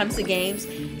picky when it comes to games.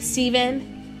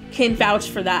 Steven can vouch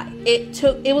for that.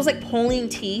 It was like pulling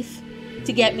teeth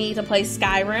to get me to play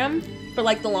Skyrim for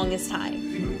like the longest time. It's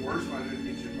even worse when I didn't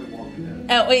get you to play Walking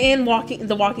Dead. Oh, and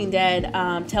the Walking Dead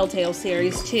Telltale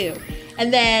series too.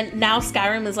 And then now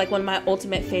Skyrim is like one of my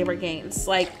ultimate favorite games.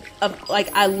 Like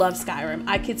I love Skyrim.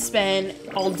 I could spend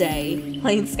all day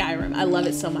playing Skyrim. I love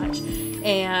it so much.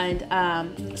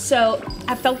 And so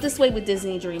I felt this way with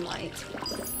Disney Dreamlight.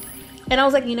 And I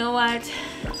was like, you know what?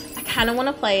 I kind of want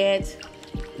to play it,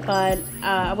 but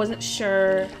I wasn't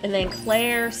sure. And then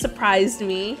Claire surprised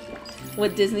me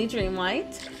with Disney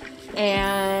Dreamlight.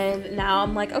 And now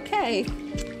I'm like, okay,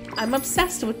 I'm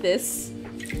obsessed with this.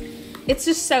 It's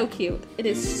just so cute. It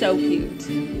is so cute.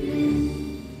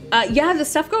 Yeah, the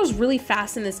stuff goes really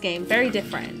fast in this game. Very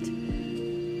different.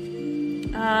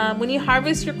 When you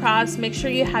harvest your crops, make sure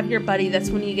you have your buddy. That's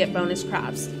when you get bonus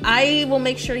crops. I will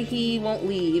make sure he won't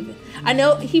leave. I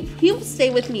know he will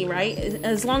stay with me, right?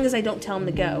 As long as I don't tell him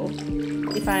to go,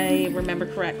 if I remember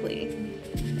correctly.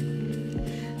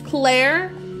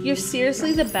 Claire, you're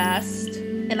seriously the best,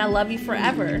 and I love you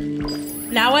forever.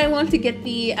 Now I want to get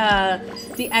the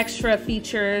extra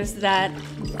features that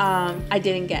I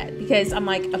didn't get because I'm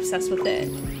like obsessed with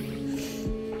it.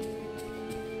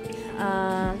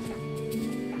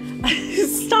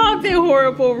 Stop it,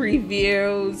 horrible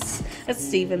reviews. That's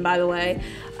Steven, by the way.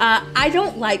 I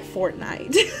don't like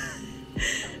Fortnite.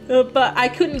 But I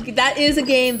couldn't, that is a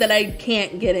game that I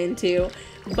can't get into.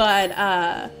 But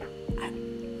I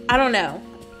don't know.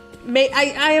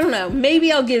 I don't know.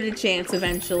 Maybe I'll give it a chance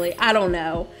eventually. I don't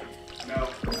know. No,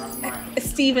 not mine.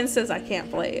 Steven says I can't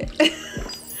play it.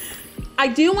 I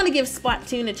do want to give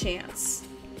Splatoon a chance.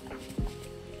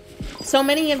 So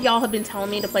many of y'all have been telling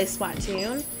me to play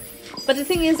Splatoon. But the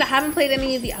thing is, I haven't played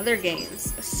any of the other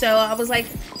games. So I was like,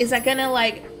 is that gonna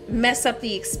like mess up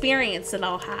the experience that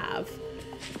I'll have?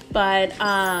 But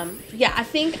yeah, I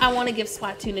think I want to give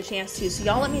Splatoon a chance too. So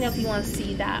y'all let me know if you want to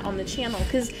see that on the channel.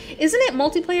 Because isn't it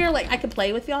multiplayer? Like I could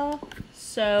play with y'all.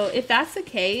 So if that's the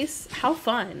case, how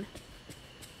fun.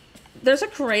 There's a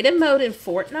creative mode in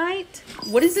Fortnite.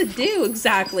 What does it do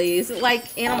exactly? Is it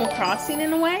like Animal Crossing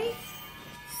in a way?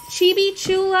 Chibi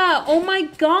Chula, oh my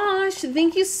gosh,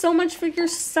 thank you so much for your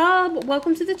sub.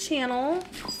 Welcome to the channel.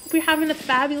 Hope you're having a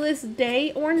fabulous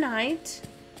day or night.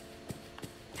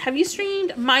 Have you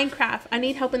streamed Minecraft? I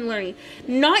need help in learning.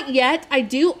 Not yet. I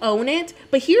do own it,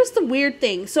 but here's the weird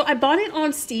thing. So I bought it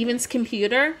on Steven's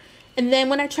computer, and then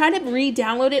when I try to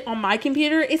re-download it on my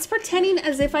computer, it's pretending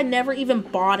as if I never even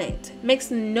bought it.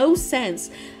 Makes no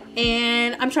sense.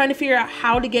 And I'm trying to figure out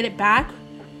how to get it back.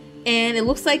 And it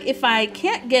looks like if I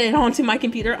can't get it onto my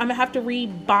computer, I'm gonna have to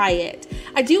re-buy it.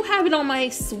 I do have it on my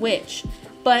Switch,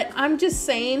 but I'm just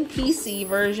saying PC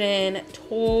version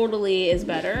totally is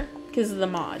better because of the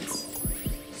mods.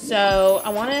 So I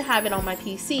want to have it on my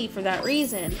PC for that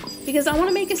reason, because I want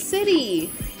to make a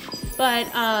city. But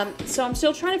so I'm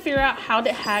still trying to figure out how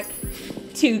the heck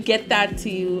to get that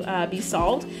to be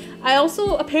solved. I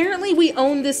also, apparently we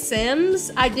own The Sims.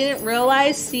 I didn't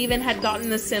realize Steven had gotten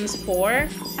The Sims 4. I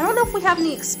don't know if we have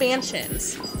any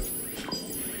expansions,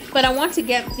 but I want to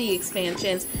get the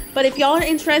expansions. But if y'all are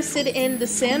interested in The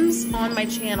Sims on my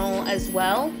channel as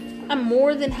well, I'm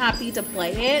more than happy to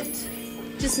play it.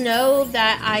 Just know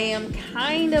that I am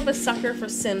kind of a sucker for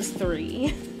Sims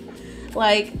 3.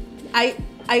 Like, I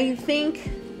think,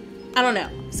 I don't know,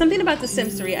 something about The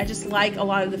Sims 3, I just like a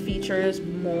lot of the features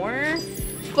more.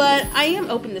 But I am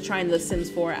open to trying The Sims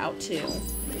 4 out too.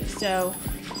 So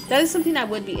that is something I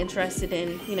would be interested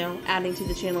in, you know, adding to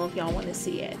the channel if y'all want to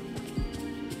see it.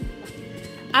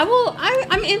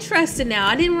 I'm interested now.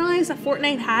 I didn't realize that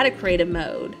Fortnite had a creative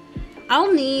mode.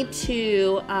 I'll need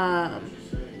to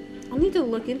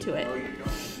look into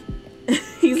it.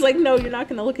 He's like, no, you're not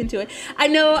gonna look into it. I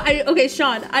know, okay,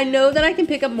 Sean, I know that I can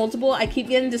pick up multiple. I keep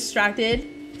getting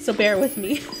distracted, so bear with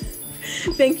me.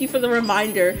 Thank you for the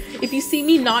reminder. If you see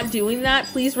me not doing that,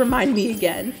 please remind me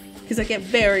again, because I get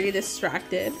very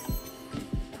distracted.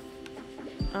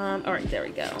 Alright, there we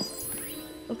go.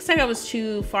 Looks like I was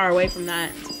too far away from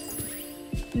that.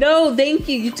 No, thank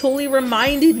you. You totally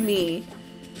reminded me.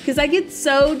 Because I get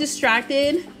so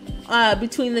distracted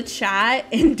between the chat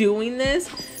and doing this.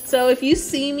 So if you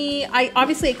see me,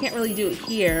 obviously I can't really do it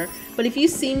here, but if you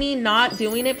see me not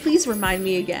doing it, please remind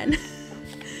me again.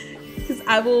 Because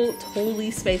I will totally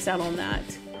space out on that.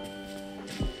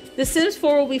 The Sims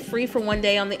 4 will be free for one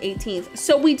day on the 18th.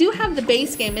 So we do have the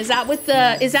base game. Is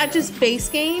that just base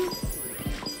game?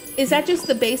 Is that just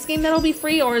the base game that'll be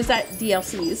free, or is that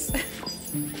DLCs?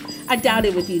 I doubt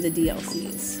it would be the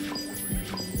DLCs.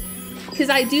 Because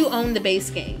I do own the base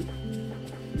game.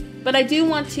 But I do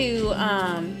want to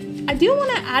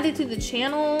add it to the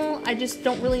channel. I just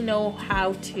don't really know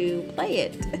how to play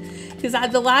it. Because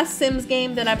the last Sims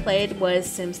game that I played was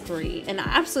Sims 3. And I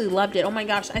absolutely loved it. Oh my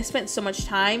gosh, I spent so much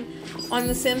time on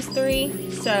the Sims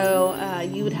 3. So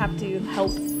you would have to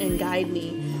help and guide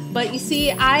me. But you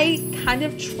see, I kind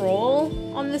of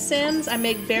troll on The Sims. I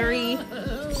make very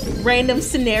random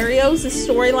scenarios and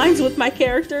storylines with my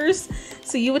characters.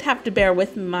 So you would have to bear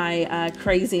with my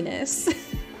craziness.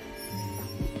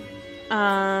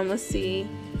 Let's see.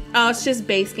 Oh, it's just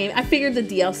base game. I figured the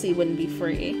DLC wouldn't be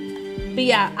free. But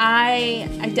yeah,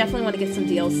 I definitely want to get some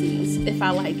DLCs if I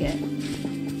like it.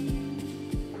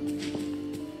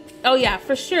 Oh yeah,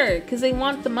 for sure, because they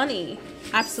want the money.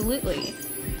 Absolutely.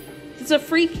 It's a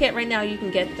free kit right now you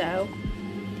can get though.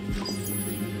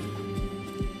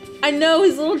 I know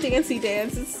his little dancey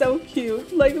dance is so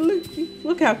cute. Like,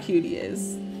 look how cute he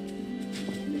is.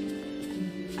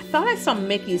 I thought I saw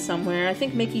Mickey somewhere. I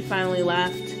think Mickey finally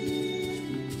left.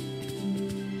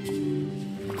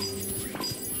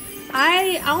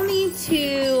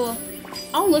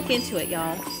 I'll look into it,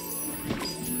 y'all.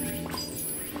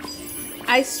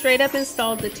 I straight up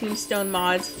installed the Tombstone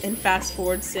mods and Fast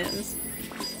Forward Sims.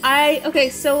 Okay,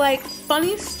 so like,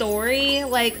 funny story,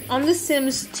 like on The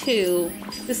Sims 2,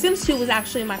 The Sims 2 was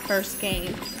actually my first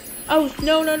game. Oh,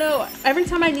 no. Every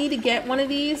time I need to get one of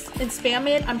these and spam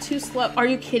it, I'm too slow. Are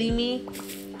you kidding me?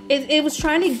 It was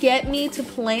trying to get me to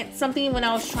plant something when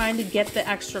I was trying to get the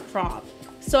extra crop.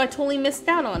 So I totally missed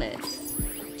out on it.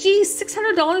 Geez,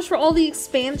 $600 for all the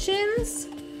expansions?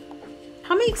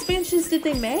 How many expansions did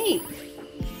they make?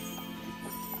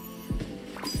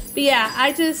 But yeah,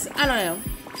 I don't know.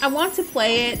 I want to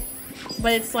play it,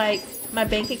 but it's like, my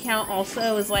bank account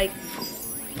also is like,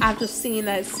 after seeing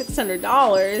that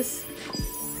 $600,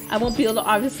 I won't be able to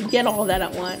obviously get all that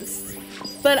at once.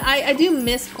 But I do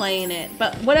miss playing it.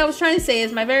 But what I was trying to say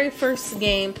is my very first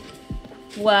game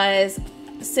was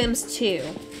Sims 2.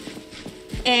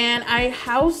 And I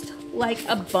housed like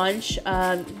a bunch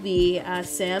of the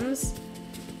Sims.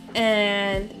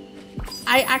 And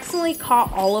I accidentally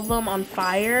caught all of them on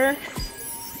fire.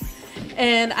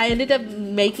 And I ended up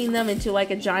making them into like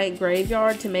a giant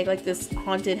graveyard to make like this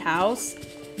haunted house.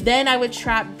 Then I would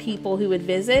trap people who would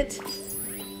visit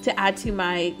to add to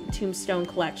my Tombstone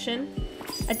collection.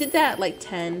 I did that at like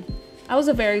 10. I was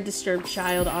a very disturbed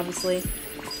child, obviously.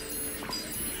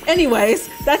 Anyways,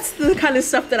 that's the kind of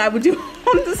stuff that I would do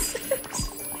on The Sims.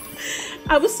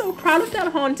 I was so proud of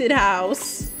that haunted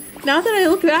house. Now that I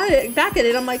look back at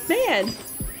it, I'm like, man,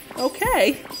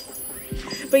 okay.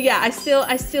 But yeah, I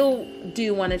still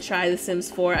do want to try The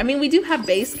Sims 4. I mean, we do have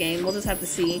base game. We'll just have to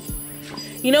see.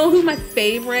 You know who my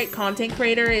favorite content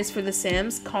creator is for The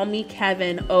Sims? Call Me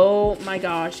Kevin. Oh my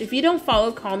gosh. If you don't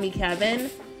follow Call Me Kevin,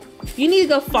 you need to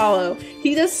go follow.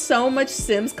 He does so much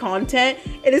Sims content.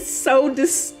 It is so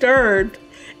disturbed.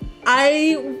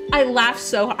 I laugh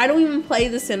so hard. I don't even play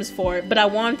The Sims 4, but I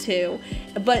want to.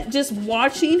 But just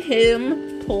watching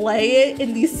him play it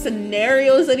in these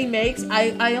scenarios that he makes,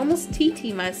 I almost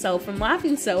TT myself from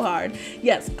laughing so hard.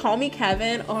 Yes, Call Me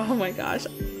Kevin. Oh my gosh.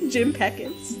 Jim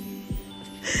Peckins.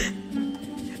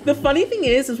 The funny thing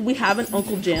is we have an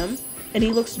Uncle Jim, and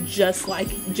he looks just like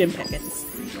Jim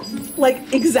Peckins.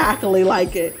 Like, exactly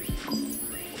like it.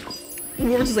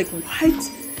 We were just like,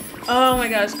 what? Oh my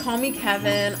gosh, Call Me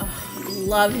Kevin. Oh,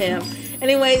 love him.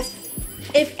 Anyways,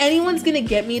 if anyone's gonna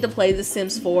get me to play The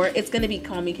Sims 4, it's gonna be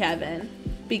Call Me Kevin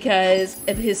because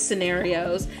of his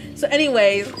scenarios. So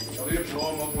anyways,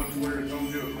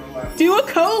 do a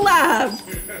collab.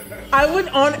 I would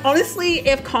honestly,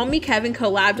 if Call Me Kevin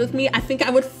collabed with me, I think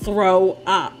I would throw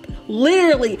up.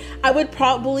 Literally, I would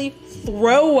probably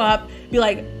throw up, be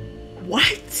like,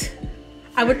 what?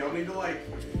 I would You'll need to like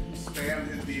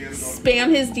spam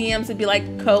his DMs and be like,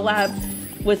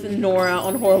 collab with Nora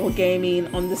on Horrible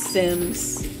Gaming on The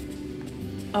Sims.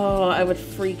 Oh, I would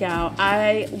freak out.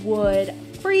 I would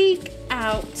freak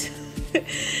out.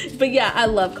 But yeah, I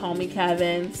love Call Me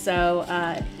Kevin. So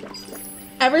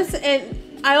and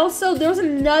I also, there was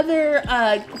another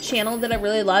channel that I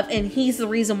really love, and he's the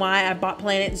reason why I bought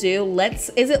Planet Zoo.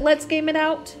 Let's Game It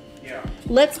Out? Yeah.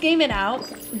 Let's Game It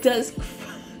Out does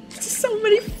so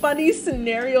many funny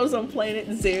scenarios on Planet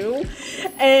Zoo.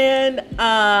 And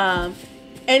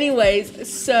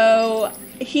anyways, so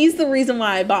he's the reason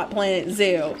why I bought Planet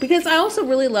Zoo, because I also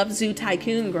really loved Zoo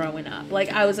Tycoon growing up.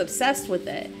 Like, I was obsessed with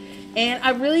it. And I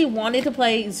really wanted to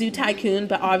play Zoo Tycoon,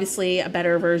 but obviously a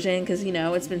better version because, you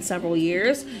know, it's been several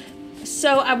years.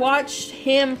 So I watched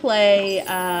him play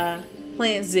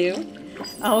Planet Zoo.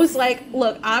 I was like,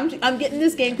 look, I'm getting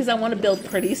this game because I want to build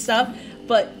pretty stuff.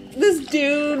 But this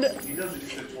dude,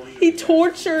 he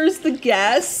tortures the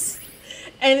guests.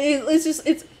 And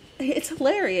it's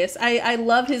hilarious. I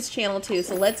love his channel too.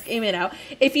 So let's game it out.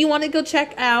 If you want to go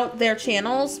check out their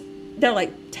channels, they're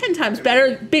like 10 times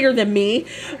bigger than me.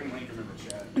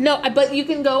 No, but you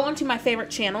can go onto my favorite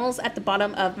channels at the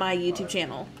bottom of my YouTube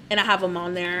channel, and I have them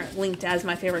on there linked as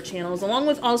my favorite channels, along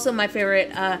with also my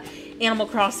favorite Animal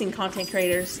Crossing content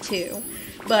creators too.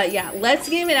 But yeah, let's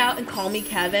game it out and Call Me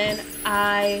Kevin.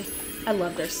 I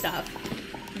love their stuff.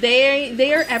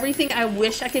 They are everything I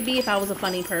wish I could be if I was a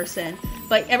funny person.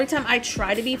 But every time I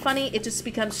try to be funny, it just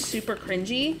becomes super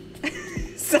cringy.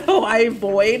 So I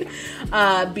avoid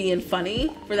being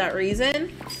funny for that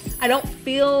reason. I don't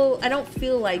feel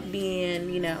like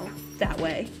being, you know, that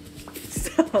way.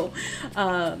 So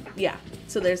yeah,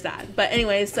 so there's that. But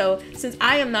anyway, so since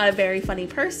I am not a very funny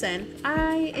person,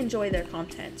 I enjoy their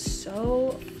content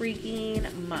so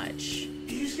freaking much.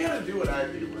 You just gotta do what I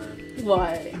do, man.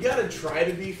 What? You gotta try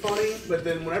to be funny, but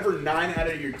then whenever 9 out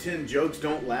of your 10 jokes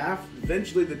don't laugh,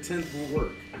 eventually the 10th will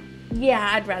work. Yeah,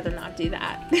 I'd rather not do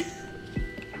that.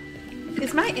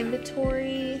 Is my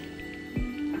inventory...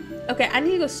 Okay, I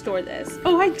need to go store this.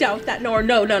 Oh, I doubt that. No.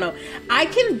 I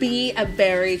can be a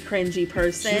very cringy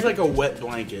person. She's like a wet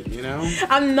blanket, you know?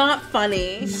 I'm not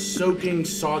funny. Soaking,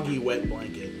 soggy, wet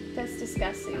blanket. That's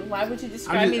disgusting. Why would you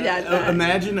describe me that bad?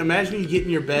 Imagine you get in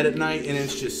your bed at night and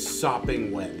it's just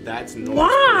sopping wet. That's normal.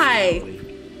 Why?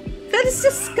 That is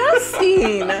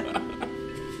disgusting.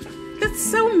 That's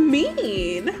so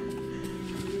mean.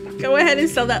 Go ahead and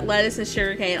sell that lettuce and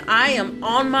sugarcane. I am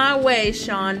on my way,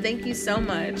 Sean. Thank you so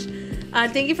much.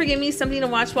 Thank you for giving me something to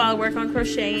watch while I work on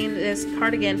crocheting this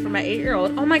cardigan for my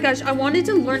 8-year-old. Oh my gosh, I wanted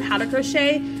to learn how to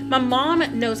crochet. My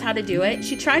mom knows how to do it.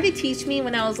 She tried to teach me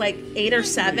when I was like 8 or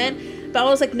 7, but I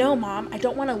was like, no, Mom, I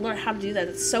don't want to learn how to do that.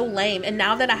 It's so lame. And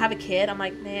now that I have a kid, I'm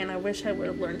like, man, I wish I would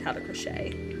have learned how to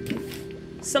crochet.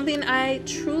 Something I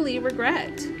truly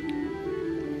regret.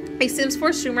 A Sims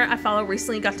 4 streamer I follow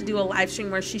recently got to do a live stream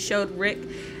where she showed Rick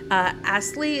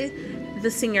Astley,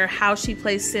 the singer, how she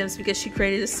plays Sims because she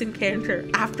created a Sim character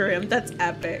after him. That's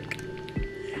epic.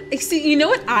 See, you know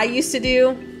what I used to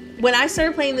do? When I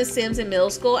started playing The Sims in middle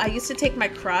school, I used to take my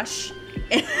crush,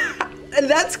 and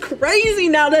that's crazy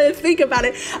now that I think about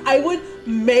it. I would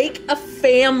make a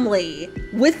family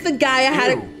with the guy I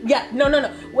had.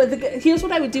 Here's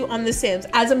what I would do on The Sims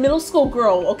as a middle school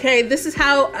girl. Okay, this is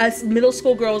how us middle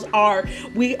school girls are.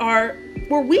 We're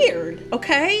weird.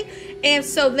 Okay, and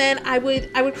so then I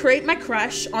would create my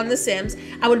crush on The Sims.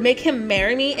 I would make him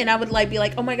marry me, and I would like be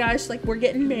like, oh my gosh, like we're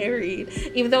getting married,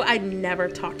 even though I'd never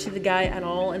talked to the guy at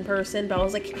all in person. But I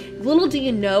was like, little do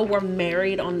you know, we're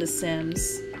married on The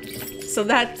Sims. So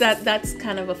that's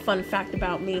kind of a fun fact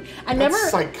about me.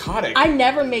 That's psychotic. I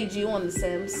never made you on The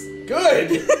Sims.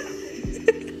 Good.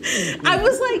 I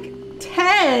was like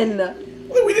 10.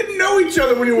 Well, we didn't know each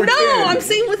other when you were 10. No, I'm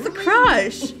saying with the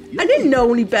crush. I didn't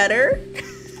know any better. I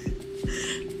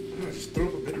just threw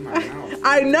up a bit in my mouth.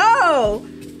 I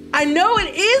know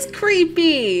it is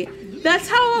creepy. That's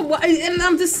how and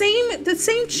I'm the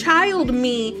same child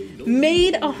me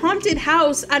made a haunted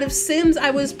house out of Sims I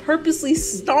was purposely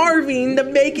starving to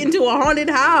make into a haunted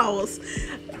house.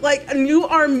 Like, you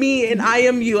are me and I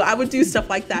am you. I would do stuff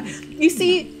like that. You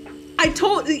see,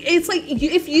 it's like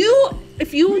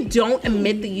if you don't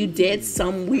admit that you did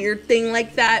some weird thing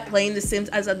like that, playing The Sims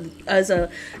as a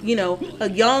you know,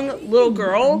 a young little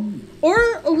girl or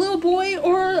a little boy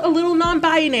or a little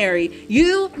non-binary,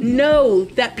 you know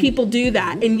that people do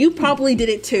that, and you probably did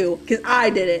it too, because I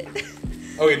did it.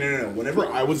 Okay, no. Whenever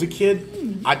I was a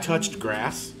kid, I touched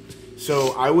grass.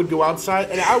 So I would go outside,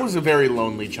 and I was a very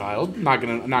lonely child. Not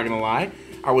gonna lie.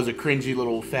 I was a cringy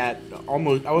little fat,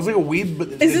 almost. I was like a weeb, but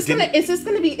is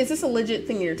this a legit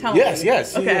thing you're telling me?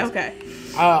 Yes. Okay.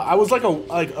 I was like a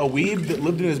weeb that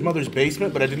lived in his mother's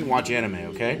basement, but I didn't watch anime.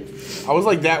 Okay, I was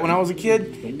like that when I was a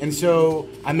kid, and so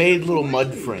I made little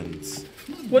mud friends.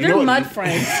 What are mud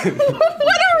friends? What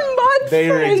are mud friends? They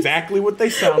are exactly what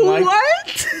they sound like.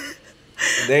 What?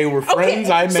 They were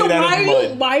friends I made out of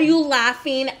mud. Why are you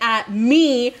laughing at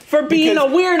me for being a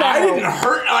weirdo? I didn't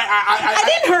hurt. I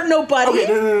didn't hurt nobody. Okay,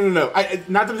 no.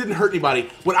 Not that I didn't hurt anybody.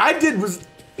 What I did was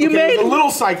it was a little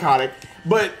psychotic,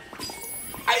 but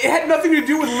it had nothing to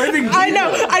do with living people. I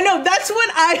know. That's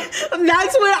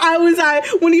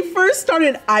when he first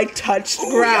started. I touched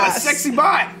grass. Yeah, sexy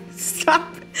bot.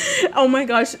 Stop. Oh my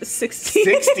gosh,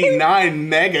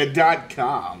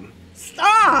 69mega.com.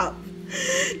 Stop.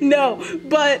 No,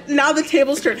 but now the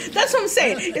tables turn. That's what I'm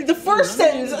saying. The first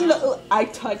sentence, I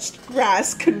touched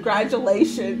grass.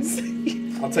 Congratulations.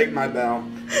 I'll take my bow.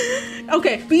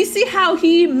 Okay, but you see how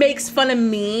he makes fun of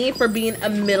me for being a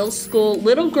middle school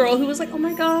little girl who was like, oh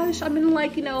my gosh, I'm gonna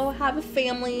like, you know, have a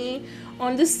family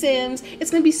on The Sims.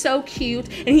 It's gonna be so cute.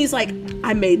 And he's like,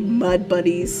 I made mud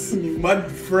buddies.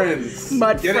 Mud friends.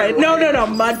 Mud friends. Right. No,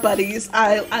 mud buddies.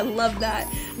 I love that.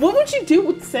 What would you do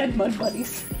with said mud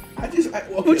buddies?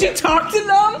 Would you talk to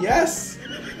them? Yes.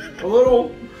 A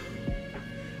little.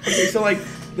 Okay, so like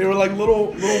they were like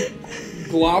little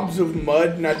globs of mud,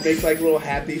 and I'd make like little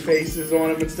happy faces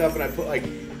on them and stuff, and I put like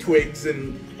twigs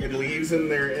and leaves in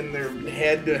their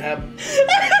head to have.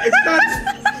 It's not.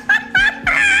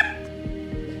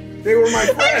 They were my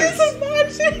friends. I just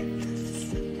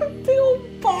imagine a big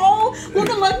old ball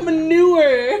looking like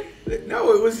manure.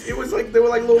 No, it was like they were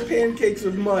like little pancakes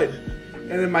of mud.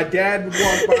 And then my dad would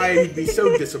walk by and he'd be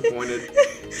so disappointed.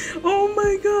 Oh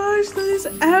my gosh, that is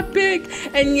epic.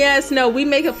 And yes, no, we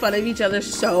make fun of each other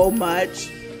so much.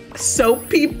 Soap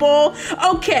people.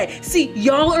 Okay, see,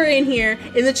 y'all are in here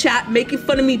in the chat making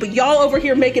fun of me, but y'all over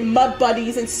here making mud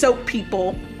buddies and soap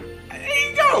people. There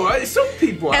you go, soap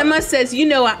people. Emma says, you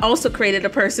know, I also created a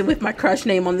person with my crush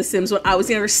name on The Sims when I was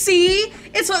younger. See?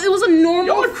 It was a normal...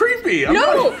 Y'all are creepy.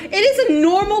 It is a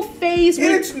normal phase.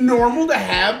 It's normal to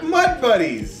have mud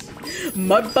buddies.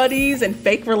 Mud buddies and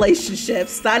fake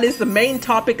relationships. That is the main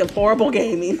topic of horrible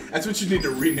gaming. That's what you need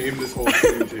to rename this whole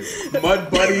thing to. Mud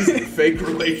buddies and fake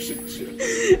relationships.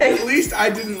 At least I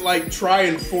didn't like try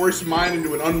and force mine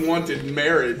into an unwanted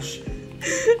marriage.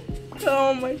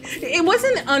 Oh my! It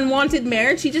wasn't unwanted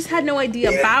marriage. He just had no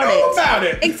idea about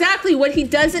it. Exactly. What he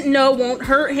doesn't know won't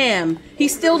hurt him. He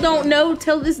still don't know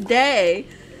till this day.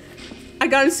 I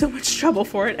got in so much trouble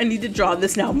for it. I need to draw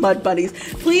this now. Mud buddies.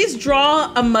 Please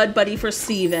draw a mud buddy for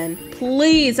Steven.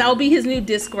 Please. That'll be his new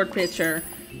Discord picture.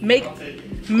 Make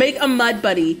a mud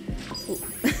buddy.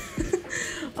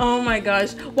 Oh my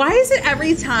gosh. Why is it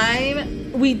every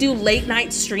time we do late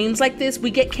night streams like this,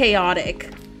 we get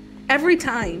chaotic? Every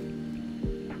time.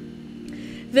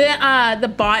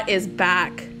 The bot is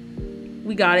back.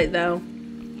 We got it though.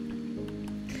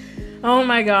 Oh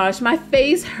my gosh, my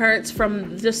face hurts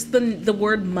from just the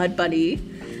word mud buddy.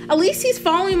 At least he's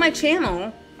following my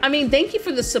channel. I mean, thank you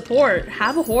for the support.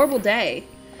 Have a horrible day.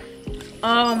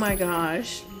 Oh my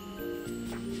gosh.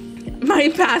 My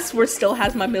password still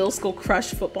has my middle school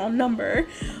crush football number.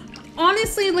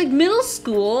 Honestly, like middle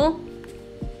school,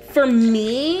 for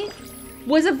me,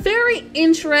 was a very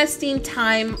interesting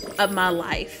time of my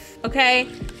life, okay?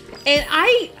 And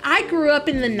I grew up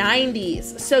in the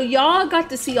 90s, so y'all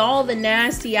got to see all the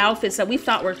nasty outfits that we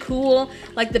thought were cool,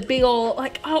 like the big old,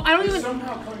 like, oh, I don't even...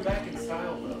 Somehow coming back in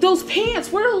style, though. Those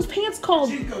pants, what are those pants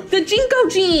called? The Jinko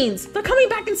jeans. They're coming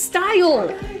back in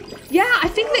style. Yeah, I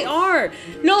think they are.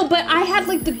 No, but I had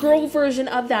like the girl version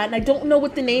of that, and I don't know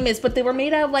what the name is, but they were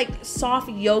made out of like soft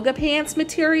yoga pants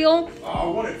material. Oh, I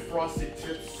wanted frosted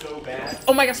tips so bad.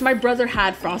 Oh my gosh, my brother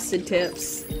had frosted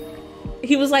tips.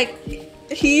 He's like,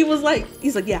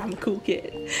 yeah, I'm a cool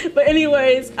kid. But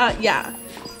anyways, yeah.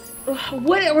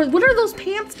 What are those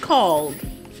pants called?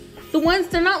 The ones,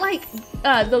 they're not like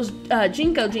those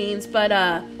Jinko jeans, but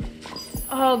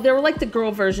oh, they were like the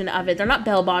girl version of it. They're not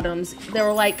bell bottoms. They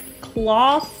were like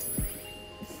cloth,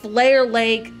 flare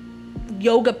leg,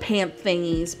 yoga pant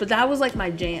thingies. But that was like my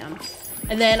jam.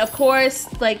 And then of course,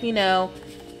 like, you know,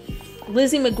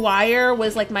 Lizzie McGuire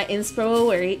was like my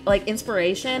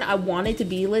inspiration. I wanted to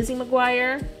be Lizzie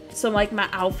McGuire. So like my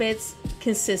outfits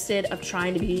consisted of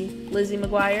trying to be Lizzie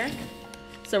McGuire.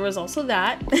 So there was also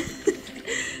that.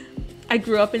 I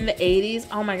grew up in the 80s.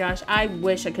 Oh my gosh, I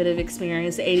wish I could have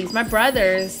experienced the 80s. My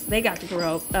brothers, they got to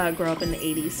grow up in the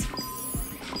 80s.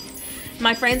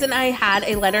 My friends and I had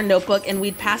a letter notebook, and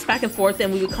we'd pass back and forth,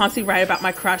 and we would constantly write about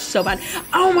my crush so bad.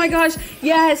 Oh my gosh,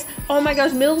 yes. Oh my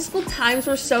gosh, middle school times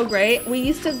were so great. We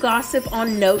used to gossip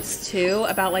on notes too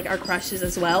about like our crushes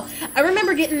as well. I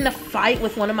remember getting in a fight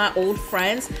with one of my old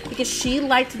friends because she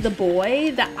liked the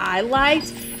boy that I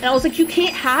liked, and I was like, you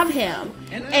can't have him.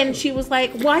 And she was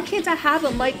like, why can't I have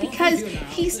him? Like, because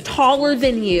he's taller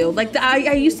than you. Like,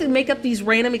 I used to make up these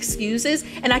random excuses,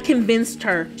 and I convinced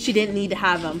her she didn't need to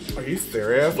have him. Are you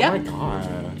serious? Yep. Oh my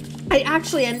god. I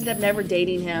actually ended up never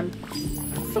dating him.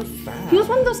 That's so sad. He was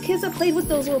one of those kids that played with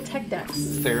those little tech decks.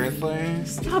 Seriously?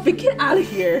 Stop it, get out of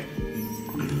here.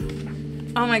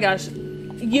 Oh my gosh.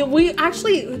 We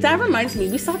actually, that reminds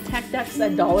me, we saw tech decks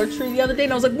at Dollar Tree the other day,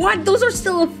 and I was like, what? Those are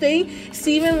still a thing?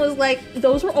 Steven was like,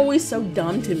 those were always so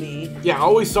dumb to me. Yeah, I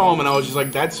always saw them, and I was just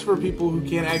like, that's for people who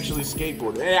can't actually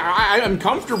skateboard. I'm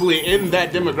comfortably in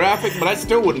that demographic, but I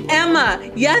still wouldn't.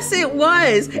 Emma, yes it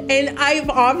was. And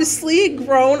I've obviously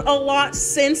grown a lot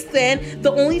since then.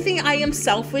 The only thing I am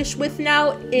selfish with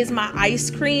now is my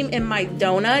ice cream and my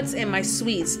donuts and my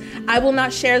sweets. I will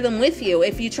not share them with you.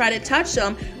 If you try to touch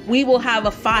them, we will have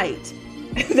a fight.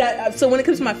 So when it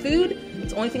comes to my food,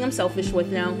 it's the only thing I'm selfish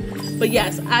with now. But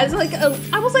yes, I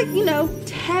was like, you know,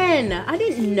 10. I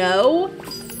didn't know.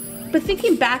 But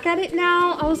thinking back at it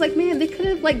now, I was like, man, they could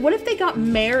have, like, what if they got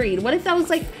married? What if that was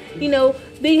like, you know,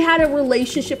 they had a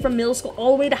relationship from middle school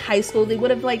all the way to high school? They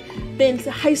would have like been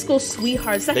high school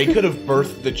sweethearts. They could have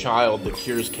birthed the child that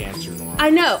cures cancer, Nora. I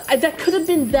know, that could have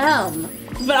been them.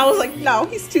 But I was like, no,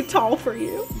 he's too tall for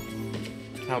you.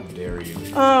 How dare you?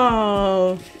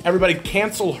 Oh. Everybody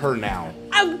cancel her now.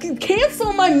 I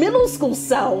cancel my middle school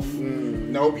self.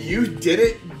 Nope, you did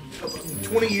it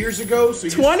 20 years ago, so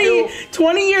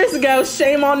 20 years ago,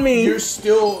 shame on me. You're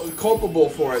still culpable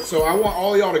for it. So I want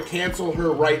all y'all to cancel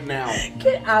her right now.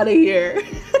 Get out of here.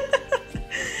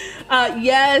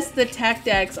 Yes, the tech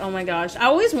decks. Oh my gosh. I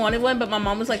always wanted one, but my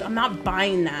mom was like, I'm not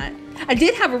buying that. I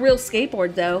did have a real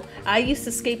skateboard though. I used to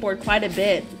skateboard quite a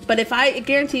bit. But I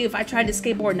guarantee you, if I tried to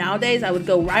skateboard nowadays, I would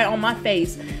go right on my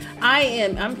face.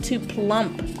 I'm too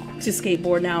plump to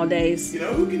skateboard nowadays. You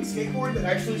know who can skateboard that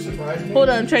actually surprised me? Hold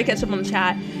on, I'm trying to catch up on the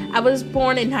chat. I was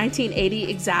born in 1980,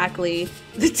 exactly.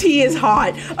 The tea is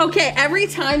hot. Okay, every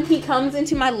time he comes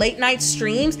into my late night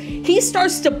streams, he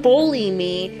starts to bully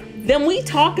me. Then we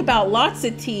talk about lots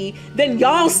of tea. Then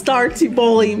y'all start to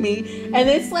bully me. And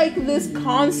it's like this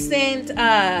constant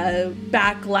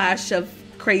backlash of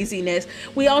craziness.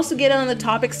 We also get on the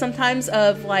topic sometimes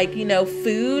of like, you know,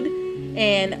 food.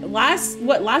 And last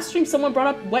stream someone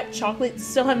brought up wet chocolate.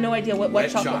 Still have no idea what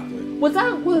wet chocolate. Was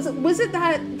it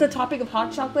that the topic of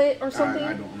hot chocolate or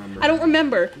something? I don't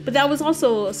remember, but that was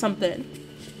also something.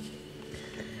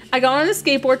 I got on a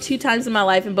skateboard 2 times in my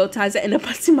life, and both times I ended up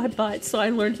busting my butt, so I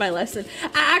learned my lesson.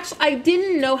 I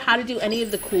didn't know how to do any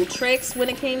of the cool tricks when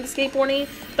it came to skateboarding,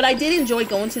 but I did enjoy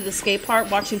going to the skate park,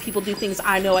 watching people do things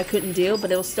I know I couldn't do,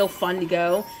 but it was still fun to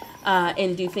go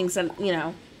and do things that, you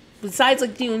know, besides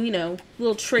like doing, you know,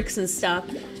 little tricks and stuff.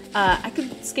 I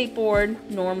could skateboard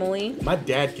normally. My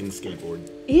dad can skateboard.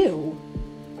 Ew.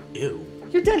 Ew.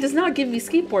 Your dad does not give me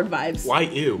skateboard vibes. Why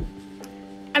ew?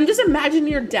 I'm just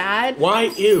imagining your dad. Why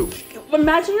ew?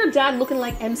 Imagine your dad looking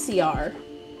like MCR.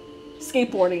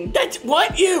 Skateboarding. That's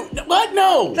what? Ew. What?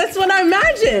 No. That's what I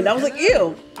imagined. I was like,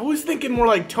 ew. I was thinking more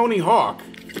like Tony Hawk.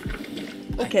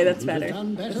 Okay, that's better.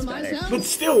 That's better. But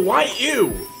still, why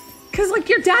ew? Because, like,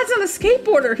 your dad's not a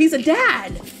skateboarder. He's a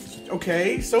dad.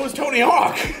 Okay, so is Tony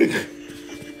Hawk.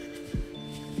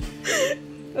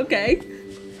 Okay.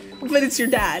 But it's your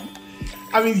dad.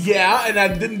 I mean, yeah, and I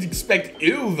didn't expect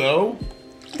ew, though.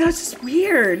 That's just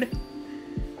weird.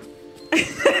 With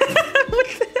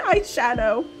the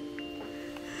eyeshadow.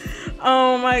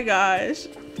 Oh my gosh.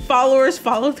 Followers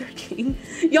follow their king.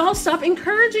 Y'all stop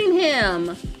encouraging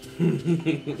him.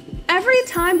 Every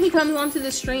time he comes onto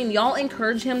the stream, y'all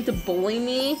encourage him to bully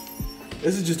me.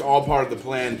 This is just all part of the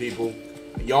plan, people.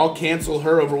 Y'all cancel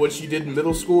her over what she did in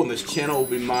middle school, and this channel will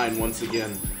be mine once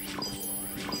again.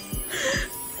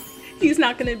 He's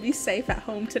not gonna be safe at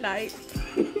home tonight.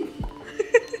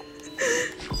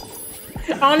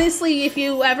 Honestly, if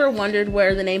you ever wondered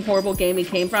where the name Horrible Gaming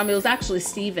came from, it was actually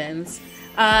Steven's.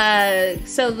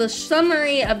 So the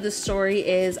summary of the story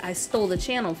is I stole the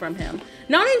channel from him.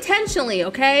 Not intentionally,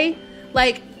 okay?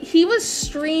 Like, he was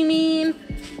streaming.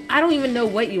 I don't even know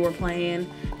what you were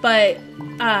playing. But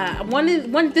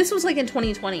this was like in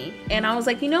 2020. And I was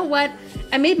like, you know what?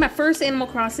 I made my first Animal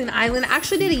Crossing island. I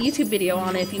actually did a YouTube video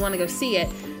on it if you want to go see it.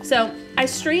 So I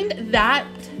streamed that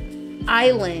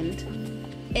island.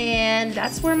 And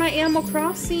that's where my Animal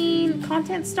Crossing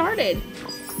content started.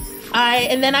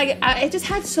 I just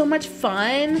had so much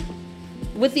fun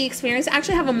with the experience. I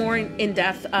actually have a more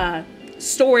in-depth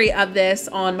story of this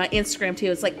on my Instagram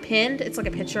too. It's like pinned. It's like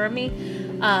a picture of me.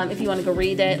 If you want to go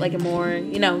read it, like a more,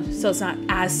 you know, so it's not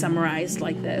as summarized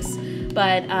like this.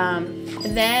 But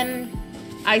then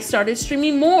I started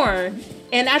streaming more.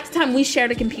 And at the time we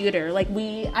shared a computer. Like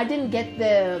I didn't get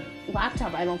the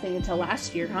laptop, I don't think, until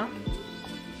last year, huh?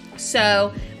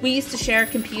 So we used to share a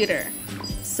computer.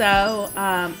 So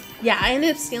yeah, I ended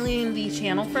up stealing the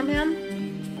channel from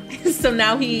him. So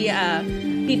now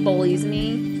he bullies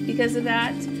me because of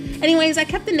that. Anyways, I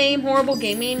kept the name Horrible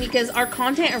Gaming because our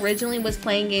content originally was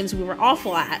playing games we were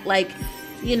awful at. Like,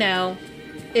 you know,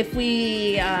 if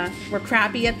we were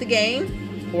crappy at the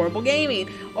game, Horrible Gaming.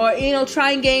 Or, you know,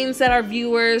 trying games that our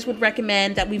viewers would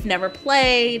recommend that we've never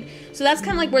played. So that's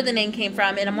kind of like where the name came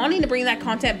from. And I'm wanting to bring that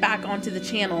content back onto the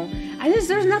channel.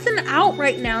 There's nothing out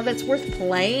right now that's worth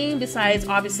playing besides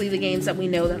obviously the games that we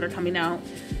know that are coming out.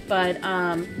 But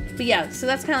yeah, so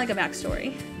that's kind of like a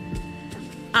backstory.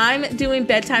 I'm doing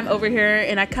bedtime over here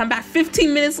and I come back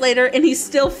 15 minutes later and he's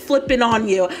still flipping on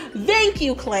you. Thank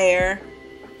you, Claire.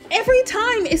 Every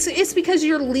time it's because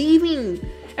you're leaving.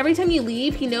 Every time you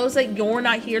leave, he knows that you're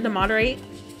not here to moderate.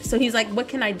 So he's like, what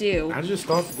can I do? I just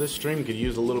thought that this stream could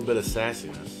use a little bit of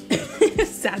sassiness.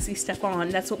 Sassy Stefan,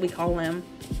 that's what we call him.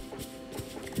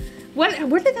 Where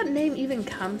did that name even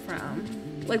come from?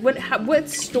 Like, what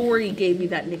story gave you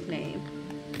that nickname?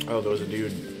 Oh, there was a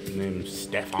dude named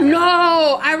Stefan.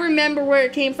 No, I remember where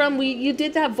it came from. You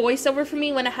did that voiceover for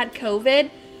me when I had COVID.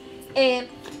 And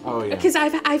oh yeah, because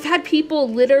I've had people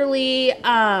literally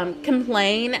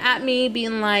complain at me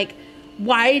being like,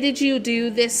 why did you do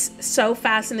this so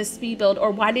fast in a speed build?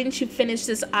 Or why didn't you finish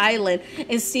this island?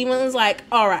 And Steven was like,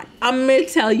 all right, I'm going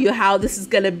to tell you how this is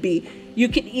going to be. You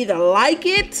can either like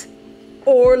it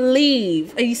or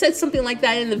leave. And he said something like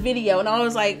that in the video. And I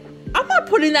was like, I'm not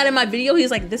putting that in my video.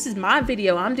 He's like, this is my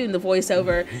video. I'm doing the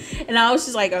voiceover. And I was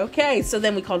just like, okay. So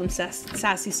then we called him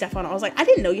Sassy Stefan. I was like, I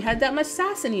didn't know you had that much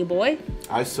sass in you, boy.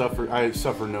 I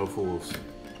suffer no fools.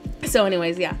 So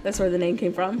anyways, yeah, that's where the name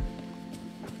came from.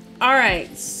 All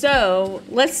right, so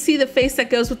let's see the face that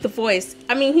goes with the voice.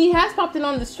 I mean, he has popped in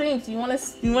on the stream. So you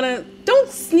wanna, don't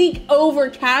sneak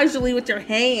over casually with your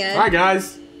hand. Hi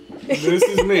guys, this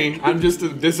is me. I'm just a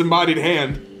disembodied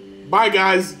hand. Bye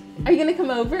guys. Are you gonna come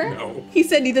over? No. He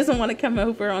said he doesn't want to come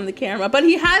over on the camera, but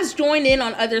he has joined in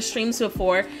on other streams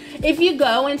before. If you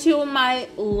go into my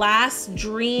last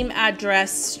Dream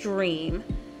Address stream,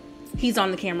 he's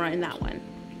on the camera in that one.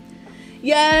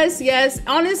 Yes, yes.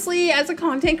 Honestly, as a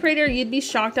content creator, you'd be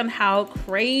shocked on how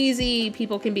crazy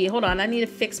people can be. Hold on, I need to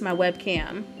fix my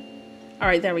webcam. All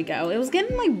right, there we go. It was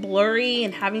getting like blurry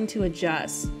and having to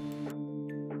adjust.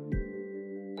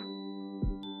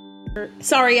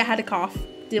 Sorry, I had to cough.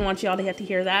 Didn't want y'all to have to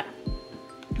hear that.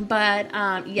 But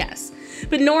yes.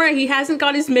 But Nora, he hasn't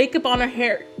got his makeup on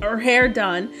or hair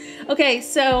done. Okay,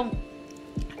 so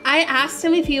I asked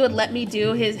him if he would let me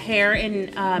do his hair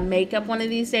and makeup one of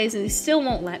these days, and he still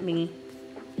won't let me.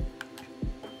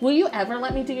 Will you ever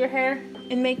let me do your hair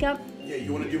and makeup? Yeah,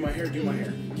 you want to do my hair? Do my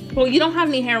hair. Well, you don't have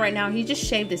any hair right now. He just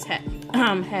shaved his head.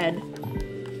 All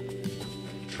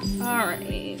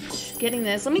right, getting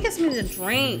this. Let me get something to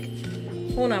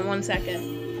drink. Hold on one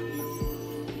second.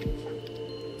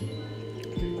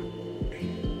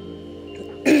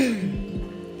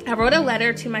 I wrote a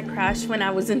letter to my crush when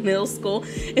I was in middle school.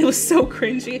 It was so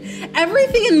cringy.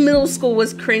 Everything in middle school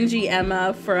was cringy,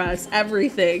 Emma, for us.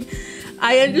 Everything.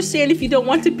 I understand if you don't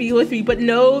want to be with me, but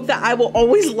know that I will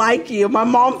always like you. My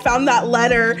mom found that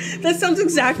letter. That sounds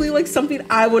exactly like something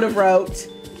I would have wrote.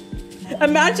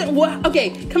 Imagine what, okay,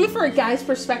 coming from a guy's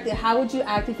perspective, how would you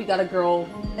act if you got a girl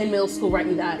in middle school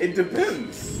writing that? It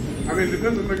depends. I mean, it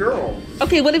depends on the girl.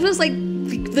 Okay, what if it was like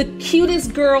the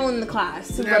cutest girl in the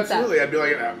class who wrote Absolutely, that? I'd be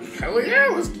like, hell yeah,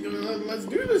 let's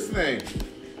do this thing.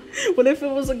 What if it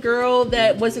was a girl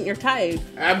that wasn't your type?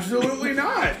 Absolutely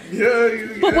not. Yeah,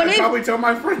 But what I'd if- probably tell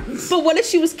my friends. But what if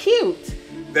she was cute?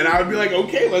 Then I would be like,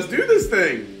 okay, let's do this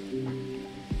thing.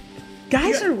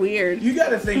 Guys are weird. You got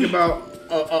to think about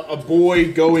a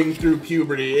boy going through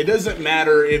puberty. It doesn't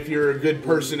matter if you're a good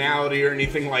personality or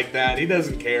anything like that. He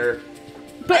doesn't care.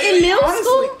 But in middle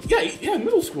school? Yeah,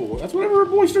 middle school. That's whenever a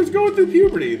boy starts going through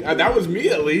puberty. That was me,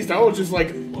 at least. I was just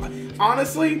like,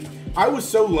 honestly, I was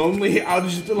so lonely. I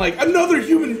was just like, another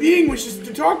human being wishes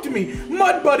to talk to me.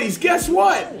 Mud buddies, guess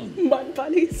what? Mud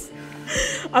buddies.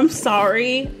 I'm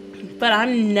sorry, but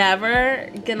I'm never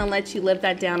gonna let you live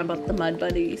that down about the mud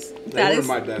buddies. They were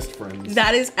my best friends.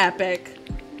 That is epic.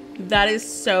 That is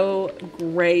so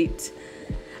great.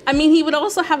 I mean, he would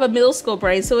also have a middle school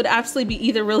brain, so it would absolutely be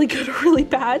either really good or really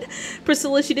bad.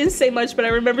 Priscilla, she didn't say much, but I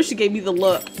remember she gave me the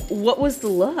look. What was the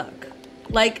look?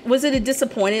 Like, was it a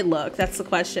disappointed look? That's the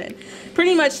question.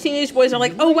 Pretty much teenage boys are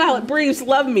like, oh wow, it breathes,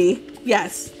 love me.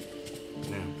 Yes.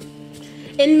 Yeah.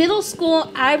 In middle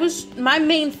school, my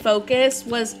main focus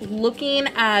was looking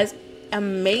as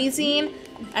amazing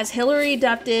as Hilary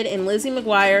Duff did and Lizzie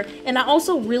McGuire, and I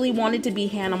also really wanted to be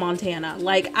Hannah Montana.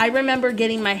 Like, I remember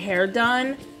getting my hair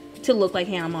done to look like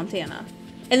Hannah Montana.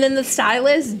 And then the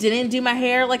stylist didn't do my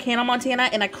hair like Hannah Montana,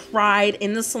 and I cried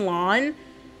in the salon.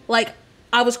 Like,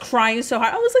 I was crying so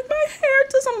hard. I was like, my hair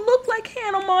doesn't look like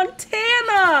Hannah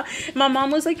Montana. My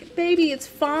mom was like, baby, it's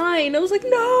fine. I was like,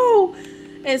 no.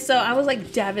 And so I was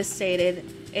like devastated.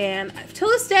 And till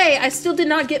this day, I still did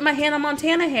not get my Hannah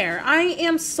Montana hair. I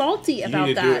am salty about that. You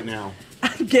need to do it now.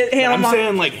 Get Hannah I'm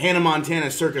saying like Hannah Montana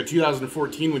circa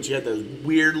 2014 when she had those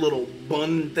weird little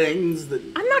bun things that...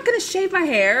 I'm not going to shave my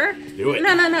hair. Do it.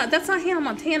 No. That's not Hannah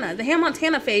Montana. The Hannah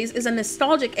Montana phase is a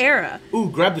nostalgic era. Ooh,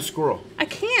 grab the squirrel. I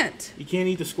can't. You can't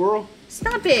eat the squirrel?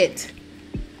 Stop it.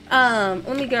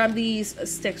 Let me grab these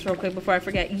sticks real quick before I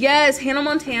forget. Yes, Hannah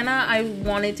Montana, I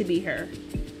wanted to be her.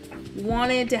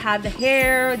 Wanted to have the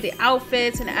hair, the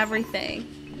outfits, and everything.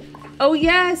 Oh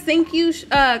yes, thank you,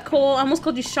 Cole. I almost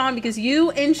called you Sean because you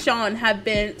and Sean have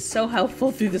been so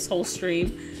helpful through this whole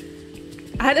stream.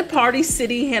 I had a Party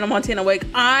City Hannah Montana wig.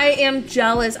 I am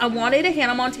jealous. I wanted a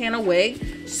Hannah Montana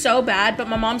wig so bad, but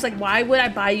my mom's like, why would I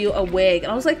buy you a wig?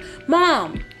 And I was like,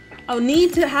 Mom, I'll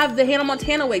need to have the Hannah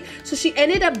Montana wig. So she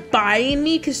ended up buying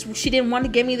me because she didn't want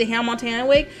to give me the Hannah Montana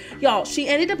wig. Y'all, she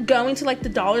ended up going to like the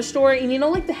dollar store, and you know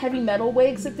like the heavy metal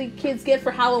wigs that the kids get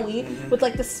for Halloween with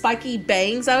like the spiky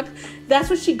bangs up? That's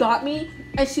what she got me.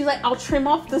 And she's like, I'll trim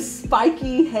off the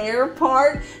spiky hair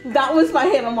part. That was my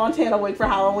Hannah Montana wig for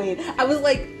Halloween. I was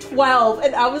like 12,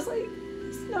 and I was like,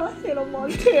 it's not Hannah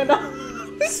Montana.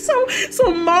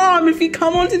 So Mom, if you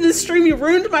come onto the stream, you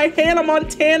ruined my Hannah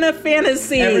Montana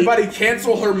fantasy. Everybody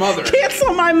cancel her mother.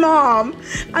 Cancel my mom.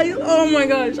 Oh my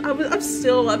gosh, I'm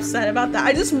still upset about that.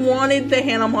 I just wanted the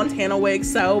Hannah Montana wig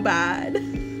so bad.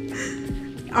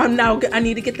 I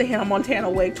need to get the Hannah Montana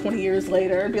wig 20 years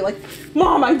later and be like,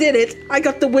 Mom, I did it. I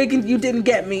got the wig and you didn't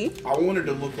get me. I wanted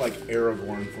to look like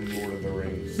Aragorn from Lord of the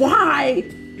Rings. Why?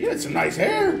 He had some nice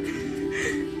hair.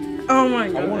 Oh my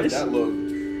gosh. I wanted that look.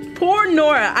 Poor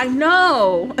Nora, I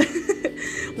know.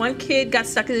 One kid got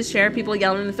stuck in his chair, people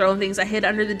yelling and throwing things. I hid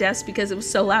under the desk because it was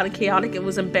so loud and chaotic, it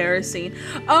was embarrassing.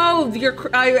 Oh,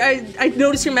 I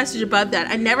noticed your message above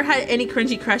that. I never had any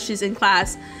cringy crushes in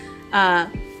class.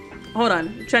 Hold on,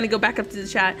 I'm trying to go back up to the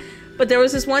chat. But there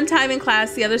was this one time in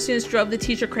class, the other students drove the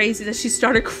teacher crazy that she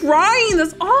started crying.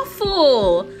 That's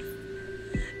awful.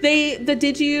 The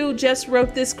did you just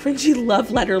wrote this cringy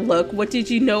love letter look? What did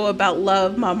you know about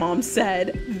love? My mom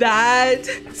said. That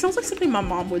sounds like something my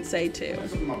mom would say too.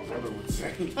 That's what my brother would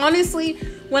say. Honestly,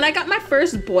 when I got my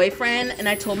first boyfriend and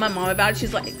I told my mom about it,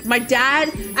 she's like, my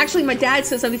dad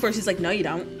said something for her. She's like, no, you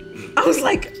don't. I was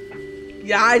like,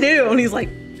 yeah, I do. And he's like,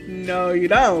 no, you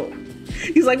don't.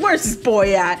 He's like, where's this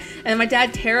boy at? And my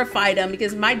dad terrified him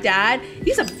because my dad,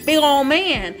 he's a big old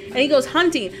man and he goes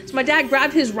hunting. So my dad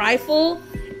grabbed his rifle,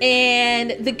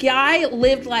 and the guy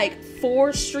lived like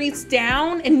 4 streets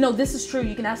down. And no, this is true.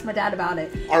 You can ask my dad about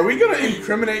it. Are we gonna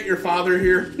incriminate your father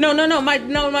here? No.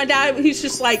 My dad, he's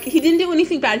just like, he didn't do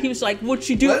anything bad. He was like, what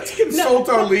you do? Let's consult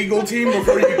our legal team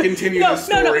before you continue the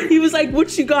story. No. He was like,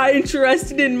 what you got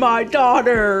interested in my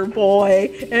daughter,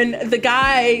 boy? And the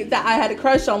guy that I had a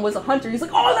crush on was a hunter. He's like,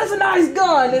 oh, that's a nice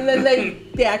gun. And then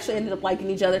they actually ended up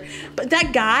liking each other. But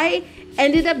that guy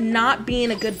ended up not being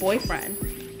a good boyfriend.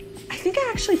 I think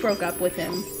I actually broke up with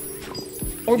him.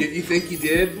 Or you think you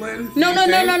did, Lynn? No.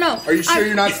 Are you sure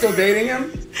you're not still dating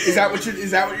him? Is that what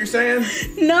you're saying?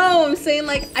 No, I'm saying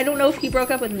like I don't know if he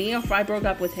broke up with me or if I broke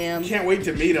up with him. Can't wait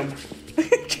to meet him.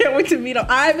 Can't wait to meet him.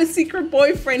 I have a secret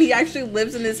boyfriend. He actually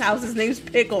lives in his house. His name's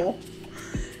Pickle.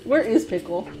 Where is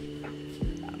Pickle?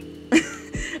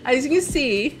 As you can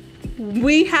see,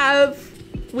 we have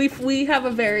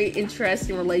a very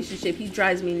interesting relationship. He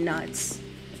drives me nuts.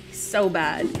 So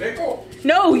bad. Pickle?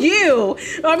 No, you.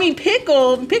 I mean,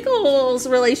 Pickle's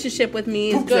relationship with me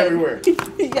is Poops good. everywhere.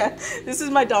 Yeah, this is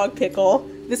my dog Pickle.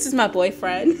 This is my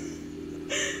boyfriend.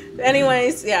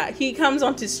 Anyways, yeah, he comes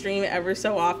onto stream ever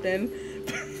so often.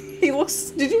 He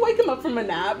looks. Did you wake him up from a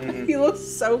nap? Mm-hmm. He looks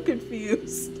so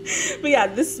confused. But yeah,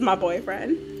 this is my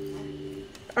boyfriend.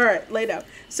 All right, lay down.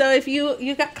 So if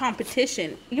you got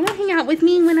competition, you want to hang out with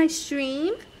me when I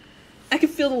stream? I can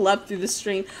feel the love through the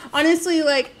stream. Honestly,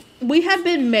 like. We have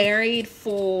been married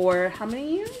for how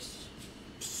many years?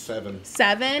 7.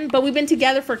 7, but we've been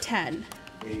together for 10.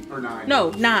 8 or 9.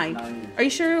 No, 9. 9. Are you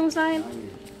sure it was 9? 9.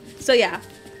 So yeah,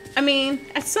 I mean,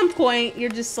 at some point you're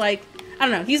just like, I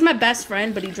don't know. He's my best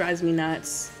friend, but he drives me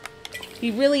nuts. He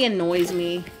really annoys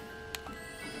me.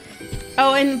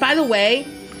 Oh, and by the way,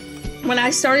 when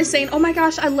I started saying, oh my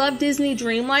gosh, I love Disney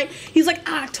Dreamlight, he's like,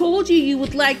 I told you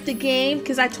would like the game.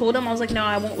 Because I told him, I was like, no,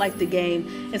 I won't like the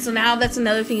game. And so now that's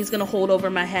another thing he's going to hold over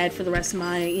my head for the rest of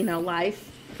my,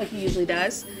 life, like he usually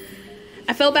does.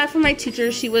 I felt bad for my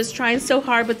teacher. She was trying so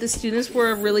hard, but the students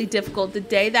were really difficult. The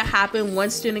day that happened,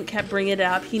 one student kept bringing it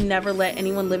up. He never let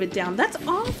anyone live it down. That's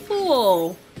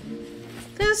awful.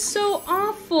 That is so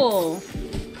awful.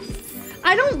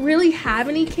 I don't really have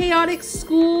any chaotic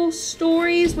school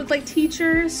stories with like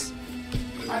teachers.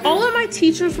 All of my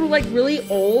teachers were like really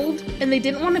old and they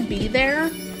didn't want to be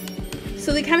there.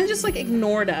 So they kind of just like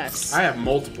ignored us. I have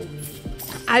multiple.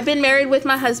 I've been married with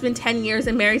my husband 10 years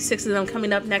and married 6 of them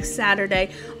coming up next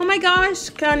Saturday. Oh my gosh,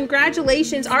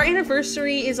 congratulations. Our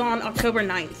anniversary is on October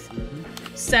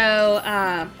 9th. So,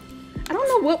 I don't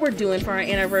know what we're doing for our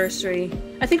anniversary.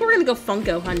 I think we're going to go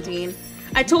Funko hunting.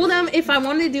 I told him if I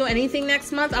wanted to do anything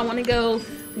next month, I want to go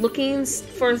looking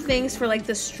for things for like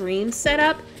the stream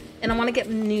setup, and I want to get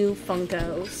new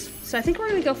Funkos. So I think we're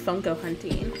going to go Funko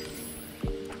hunting.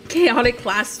 Chaotic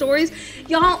class stories.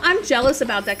 Y'all, I'm jealous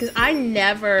about that because I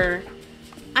never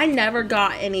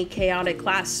got any chaotic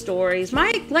class stories.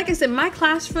 Like I said, my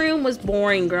classroom was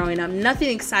boring growing up. Nothing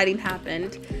exciting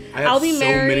happened. I have so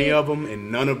many of them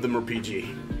and none of them are PG.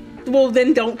 Well,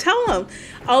 then don't tell him.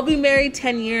 I'll be married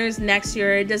 10 years next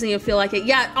year. It doesn't even feel like it.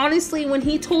 Yeah, honestly, when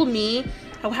he told me,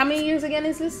 how many years again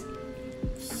is this?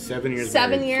 7 years.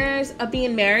 7 years of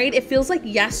being married. It feels like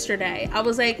yesterday. I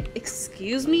was like,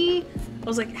 excuse me? I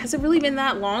was like, has it really been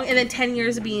that long? And then 10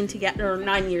 years of being together, or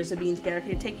 9 years of being together.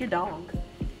 Here, take your dog.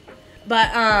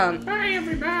 But, Bye,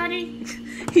 everybody.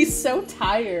 he's so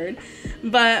tired.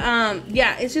 But,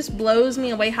 yeah, it just blows me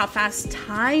away how fast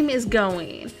time is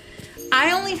going.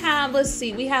 I only have, let's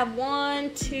see, we have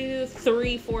 1, 2,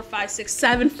 3, 4, 5, 6,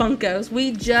 7 Funkos.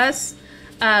 We just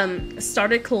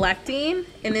started collecting,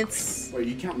 and it's... Wait,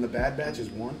 you counting the Bad Batch as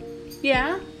one?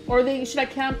 Yeah? Or should I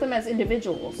count them as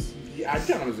individuals? Yeah, I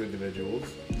count them as individuals.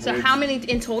 So how many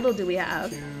in total do we have?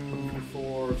 2,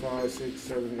 4, 5, 6,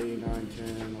 7, 8, 9,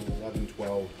 10, 11,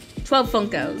 12. 12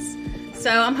 Funkos. So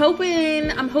I'm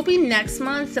hoping next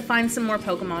month to find some more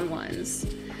Pokemon ones.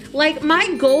 Like,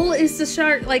 my goal is to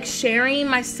start, like, sharing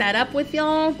my setup with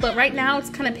y'all, but right now it's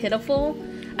kind of pitiful.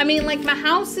 I mean, like, my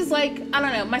house is, like, I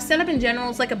don't know, my setup in general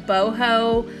is, like, a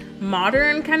boho,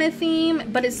 modern kind of theme,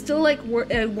 but it's still, like,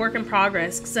 a work in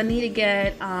progress, because I need to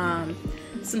get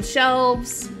some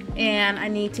shelves, and I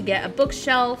need to get a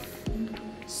bookshelf,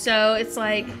 so it's,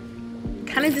 like,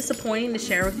 kind of disappointing to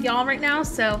share with y'all right now,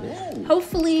 so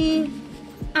hopefully,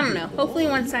 I don't know, hopefully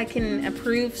once I can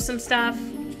approve some stuff,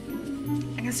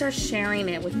 I can start sharing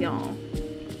it with y'all.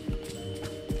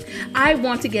 I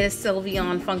want to get a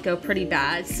Sylveon Funko pretty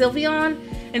bad. Sylveon,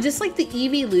 and just like the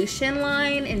Evolution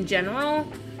line in general,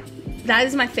 that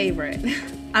is my favorite.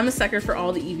 I'm a sucker for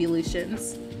all the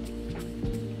Evolutions.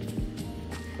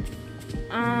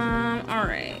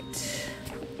 Alright.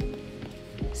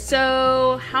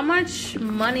 So, how much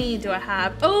money do I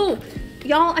have? Oh,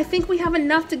 y'all, I think we have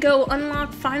enough to go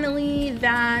unlock finally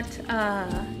that,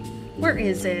 where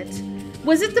is it?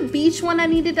 Was it the beach one I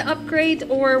needed to upgrade,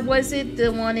 or was it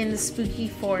the one in the spooky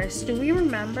forest? Do we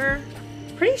remember?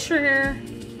 Pretty sure,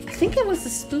 I think it was the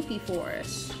spooky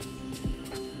forest.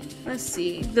 Let's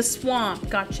see, the swamp,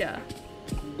 gotcha.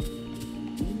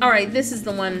 All right, this is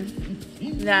the one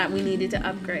that we needed to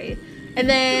upgrade. And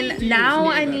then now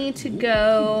I need to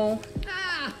go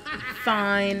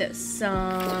find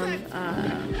some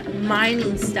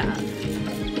mining stuff.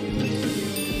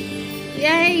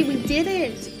 Yay, we did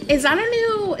it. Is that a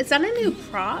new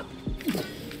prop?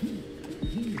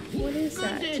 What is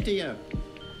that? Good day to you.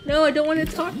 No, I don't want to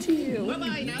talk to you.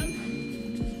 Bye-bye now.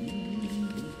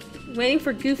 Waiting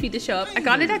for Goofy to show up. I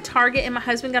got it at Target, and my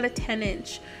husband got a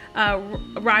 10-inch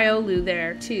Riolu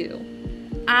there too.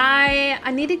 I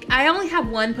only have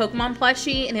one Pokemon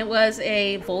plushie, and it was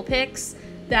a Vulpix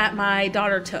that my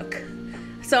daughter took.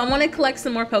 So I want to collect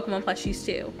some more Pokemon plushies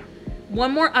too.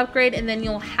 One more upgrade and then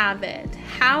you'll have it.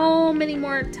 How many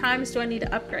more times do I need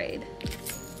to upgrade?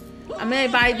 I'm gonna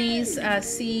buy these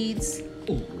seeds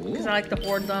because I like to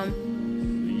hoard them.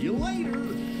 See you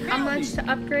later. How much to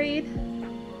upgrade?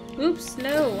 Oops,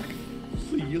 no.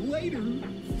 See you later.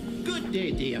 Good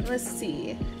day to you. Let's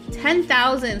see.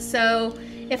 10,000. So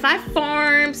if I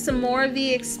farm some more of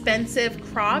the expensive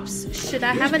crops, should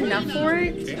I have enough for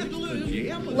it?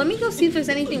 Let me go see if there's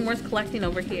anything worth collecting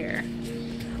over here.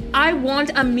 I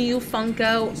want a Mew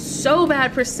Funko so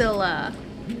bad, Priscilla.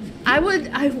 I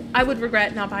would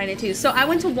regret not buying it too. So I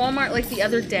went to Walmart like the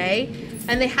other day,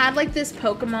 and they had like this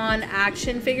Pokemon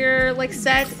action figure like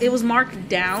set. It was marked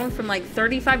down from like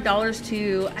 $35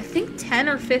 to I think 10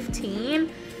 or 15.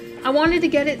 I wanted to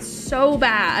get it so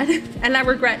bad, and I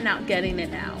regret not getting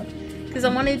it now because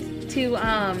I wanted to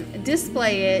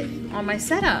display it on my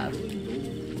setup.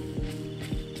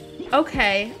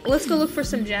 Okay, let's go look for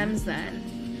some gems then.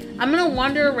 I'm gonna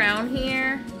wander around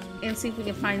here and see if we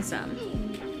can find some.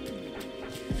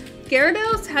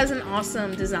 Gyarados has an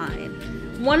awesome design.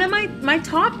 One of my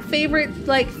top favorite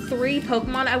like 3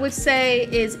 Pokemon I would say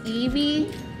is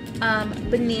Eevee,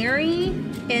 Baneri,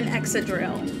 and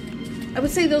Excadrill. I would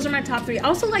say those are my top 3. I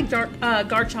also like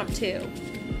Garchomp too.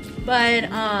 But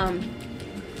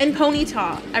and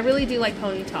Ponyta. I really do like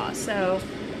Ponyta. So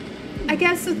I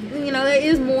guess, you know, there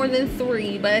is more than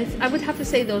 3, but I would have to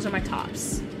say those are my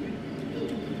tops.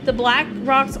 The black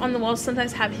rocks on the walls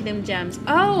sometimes have hidden gems.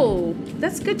 Oh,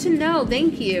 that's good to know.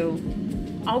 Thank you.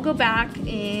 I'll go back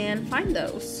and find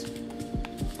those.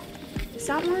 Is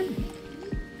that one?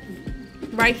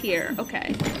 Right here.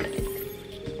 Okay.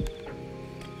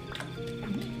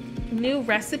 New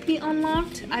recipe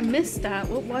unlocked? I missed that.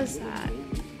 What was that?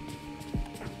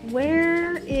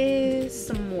 Where is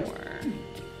some more?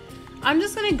 I'm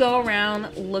just gonna go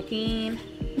around looking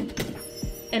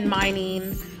and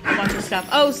mining a bunch of stuff.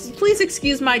 Oh, please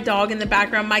excuse my dog in the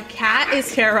background. My cat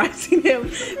is terrorizing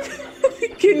him.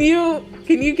 Can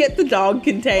you get the dog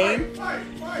contained?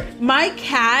 My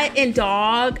cat and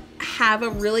dog have a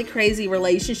really crazy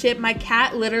relationship. My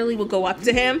cat literally will go up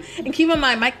to him, and keep in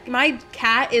mind, my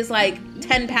cat is like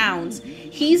 10 pounds.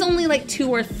 He's only like 2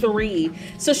 or 3.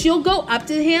 So she'll go up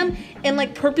to him and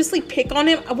like purposely pick on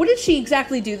him. What did she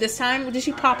exactly do this time? Did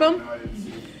she pop him?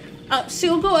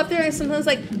 She'll go up there and sometimes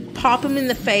like pop him in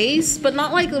the face, but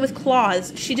not like with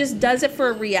claws. She just does it for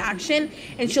a reaction,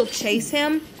 and she'll chase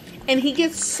him, and he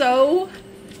gets so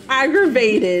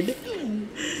aggravated.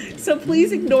 So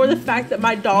please ignore the fact that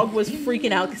my dog was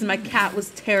freaking out because my cat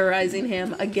was terrorizing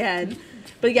him again.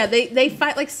 But yeah, they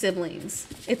fight like siblings.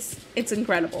 It's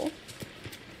incredible.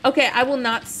 Okay, I will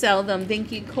not sell them.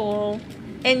 Thank you, Cole.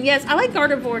 And yes, I like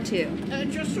Gardevoir too.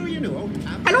 Just so you know,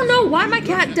 I don't know why my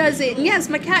cat does it. And yes,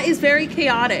 my cat is very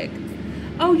chaotic.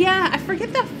 Oh yeah, I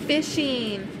forget that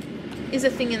fishing is a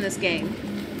thing in this game.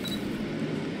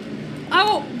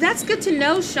 Oh, that's good to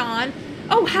know, Sean.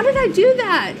 Oh, how did I do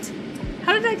that?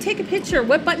 How did I take a picture?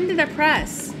 What button did I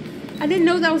press? I didn't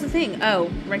know that was a thing. Oh,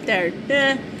 right there.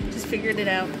 Just figured it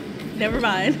out. Never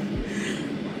mind.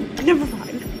 Never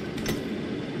mind.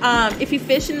 If you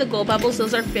fish in the gold bubbles,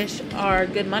 those fish are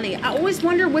good money. I always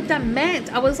wonder what that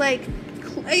meant. I was like,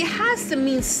 it has to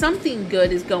mean something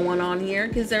good is going on here,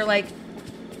 because they're like,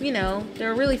 you know,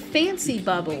 they're really fancy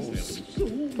bubbles.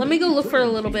 Let me go look for a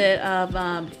little bit of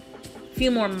a few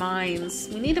more mines.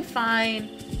 We need to find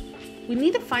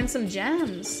some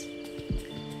gems.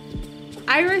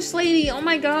 Irish Lady, oh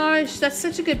my gosh, that's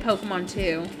such a good Pokemon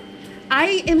too.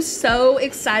 I am so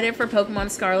excited for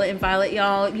Pokemon Scarlet and Violet,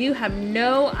 y'all. You have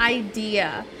no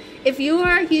idea. If you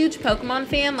are a huge Pokemon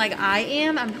fan like I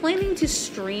am, I'm planning to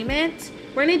stream it.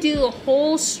 We're gonna do a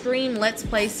whole stream Let's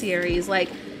Play series. Like,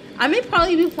 I may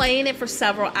probably be playing it for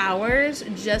several hours,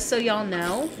 just so y'all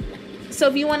know. So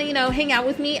if you want to, you know, hang out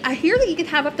with me, I hear that you can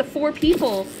have up to 4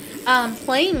 people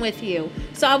playing with you.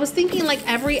 So I was thinking like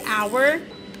every hour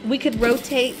we could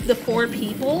rotate the 4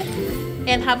 people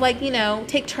and have like, you know,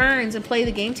 take turns and play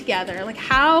the game together. Like,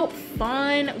 how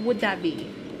fun would that be?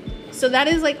 So that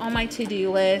is like on my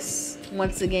to-do list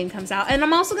once the game comes out. And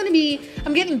I'm also going to be,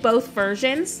 I'm getting both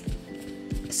versions.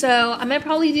 So I'm going to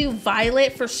probably do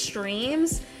Violet for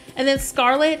streams, and then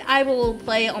Scarlet I will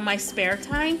play on my spare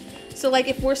time. So like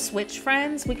if we're Switch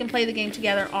friends, we can play the game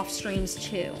together off streams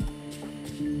too.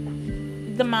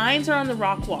 The mines are on the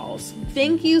rock walls.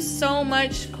 Thank you so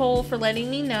much, Cole, for letting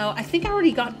me know. I think I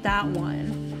already got that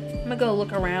one. I'm gonna go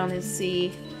look around and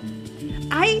see.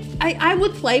 I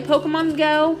would play Pokemon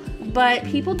Go, but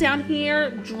people down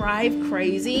here drive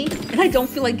crazy, and I don't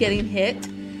feel like getting hit.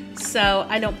 So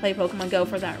I don't play Pokemon Go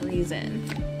for that reason.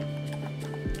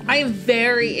 I am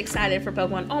very excited for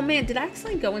Pokemon. Oh man, did I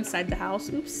actually go inside the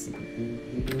house? Oops.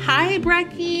 Hi,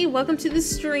 Brecky. Welcome to the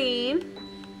stream.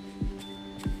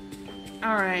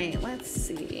 Alright, let's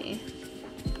see.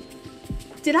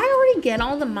 Did I already get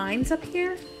all the mines up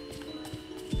here?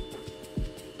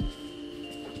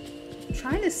 I'm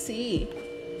trying to see.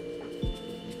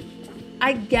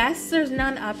 I guess there's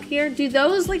none up here. Do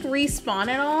those like respawn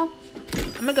at all?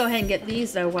 I'm gonna go ahead and get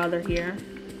these though while they're here.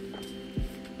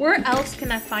 Where else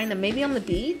can I find them? Maybe on the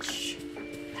beach?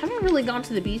 Haven't really gone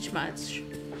to the beach much.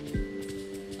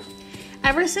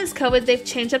 Ever since COVID, they've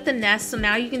changed up the nest, so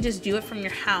now you can just do it from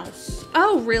your house.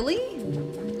 Oh, really?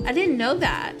 I didn't know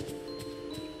that.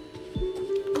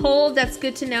 Cole, that's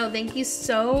good to know. Thank you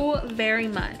so very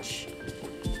much.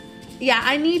 Yeah,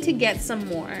 I need to get some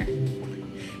more.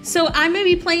 So I'm going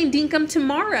to be playing Dinkum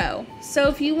tomorrow. So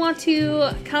if you want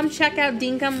to come check out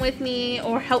Dinkum with me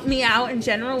or help me out in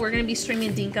general, we're going to be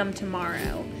streaming Dinkum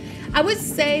tomorrow. I would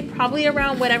say probably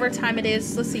around whatever time it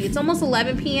is. Let's see, it's almost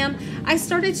 11 p.m. I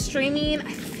started streaming,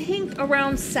 I think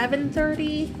around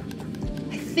 7:30.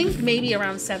 I think maybe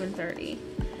around 7:30.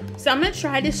 So I'm going to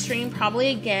try to stream probably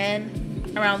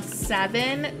again around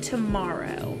 7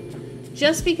 tomorrow.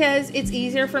 Just because it's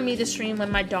easier for me to stream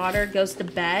when my daughter goes to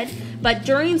bed. But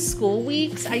during school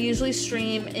weeks, I usually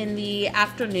stream in the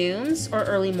afternoons or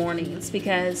early mornings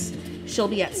because she'll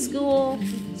be at school.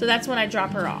 So that's when I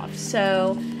drop her off.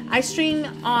 So I stream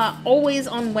always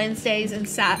on Wednesdays and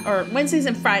Wednesdays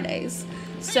and Fridays.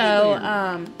 So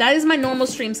that is my normal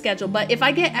stream schedule. But if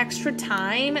I get extra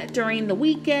time during the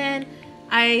weekend,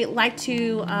 I like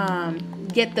to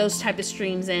get those type of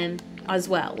streams in as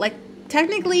well. Like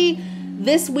technically,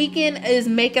 this weekend is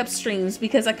makeup streams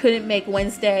because I couldn't make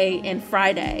Wednesday and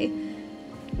Friday.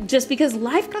 Just because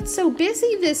life got so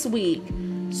busy this week.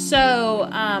 So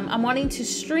I'm wanting to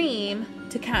stream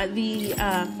to kind of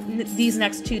these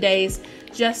next 2 days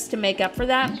just to make up for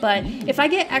that. But if I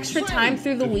get extra time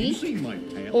through the week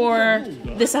or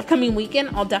this upcoming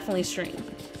weekend, I'll definitely stream.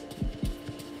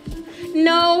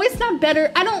 No, it's not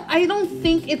better. I don't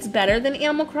think it's better than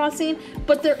Animal Crossing,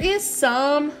 but there is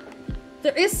some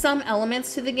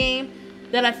elements to the game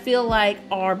that I feel like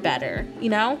are better, you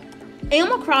know?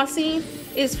 Animal Crossing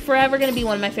is forever going to be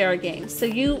one of my favorite games. So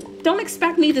you don't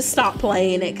expect me to stop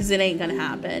playing it because it ain't going to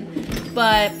happen.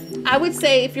 But I would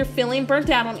say if you're feeling burnt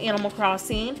out on Animal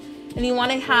Crossing and you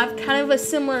want to have kind of a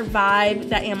similar vibe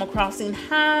that Animal Crossing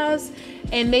has,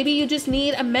 and maybe you just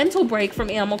need a mental break from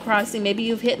Animal Crossing, maybe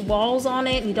you've hit walls on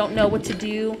it and you don't know what to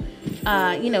do,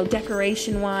 you know,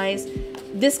 decoration wise,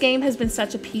 this game has been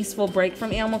such a peaceful break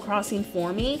from Animal Crossing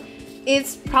for me.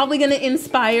 It's probably going to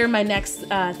inspire my next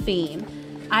theme.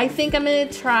 I think I'm going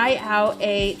to try out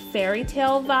a fairy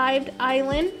tale vibed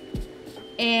island,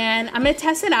 and I'm going to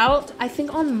test it out, I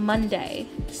think, on Monday.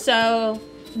 So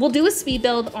we'll do a speed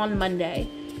build on Monday,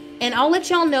 and I'll let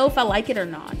y'all know if I like it or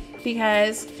not,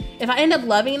 because if I end up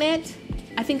loving it,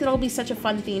 I think it'll be such a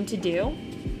fun theme to do.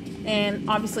 And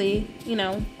obviously, you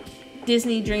know,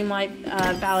 Disney Dreamlight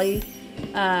Valley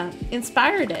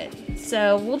inspired it.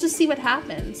 So we'll just see what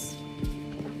happens.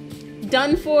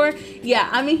 Done for? Yeah,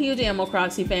 I'm a huge Animal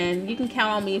Crossing fan. You can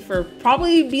count on me for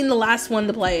probably being the last one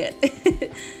to play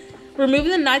it.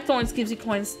 Removing the night thorns gives you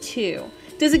coins too.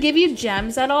 Does it give you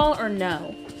gems at all or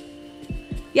no?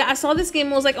 Yeah, I saw this game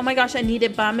and was like, oh my gosh, I need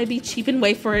it, but I'm gonna be cheap and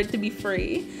wait for it to be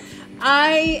free.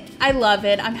 I love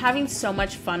it. I'm having so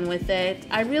much fun with it.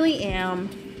 I really am.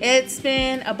 It's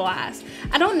been a blast.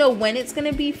 I don't know when it's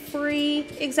gonna be free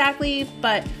exactly,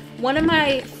 but one of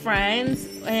my friends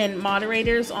and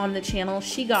moderators on the channel,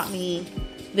 she got me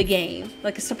the game,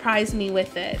 like surprised me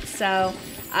with it. So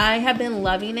I have been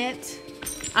loving it.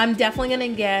 I'm definitely gonna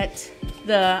get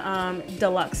the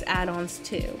deluxe add-ons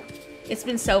too. It's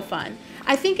been so fun.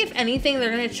 I think if anything, they're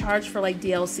gonna charge for like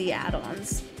DLC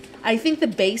add-ons. I think the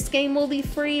base game will be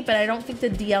free, but I don't think the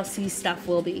DLC stuff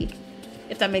will be,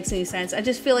 if that makes any sense. I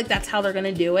just feel like that's how they're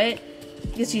gonna do it.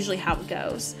 It's usually how it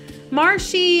goes.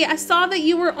 Marshy, I saw that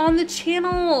you were on the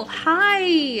channel.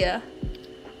 Hi.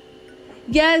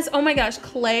 Yes, oh my gosh,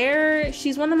 Claire,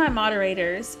 she's one of my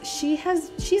moderators.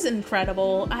 She's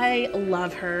incredible. I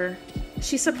love her.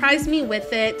 She surprised me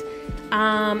with it.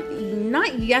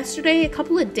 Not yesterday, a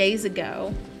couple of days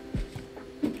ago.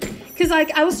 Cause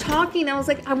like I was talking, I was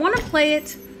like, I want to play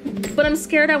it, but I'm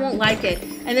scared I won't like it.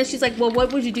 And then she's like, well,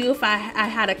 what would you do if I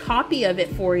had a copy of it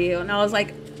for you? And I was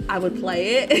like, I would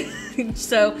play it.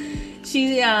 So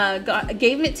she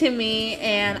gave it to me,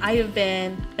 and I have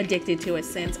been addicted to it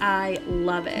since. I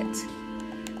love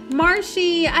it.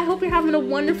 Marshy, I hope you're having a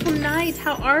wonderful night.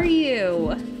 How are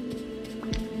you?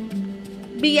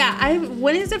 But yeah,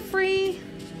 when is it free?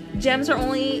 Gems are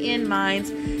only in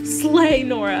mines. Slay,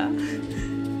 Nora.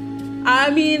 I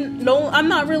mean, no, I'm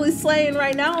not really slaying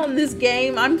right now on this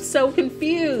game. I'm so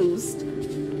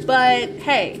confused. But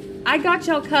hey, I got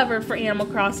y'all covered for Animal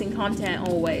Crossing content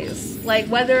always. Like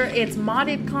whether it's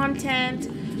modded content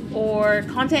or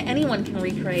content anyone can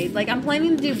recreate. Like I'm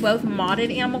planning to do both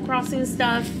modded Animal Crossing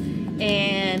stuff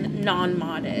and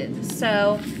non-modded.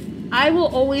 So I will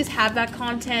always have that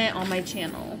content on my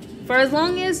channel for as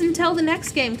long as until the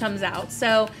next game comes out.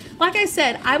 So like I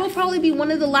said, I will probably be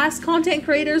one of the last content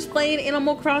creators playing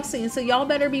Animal Crossing. So y'all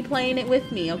better be playing it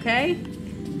with me, okay?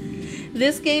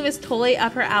 This game is totally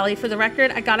up her alley. For the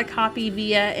record, I got a copy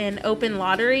via an open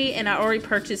lottery and I already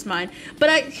purchased mine.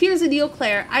 But here's the deal,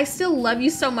 Claire. I still love you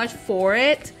so much for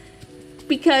it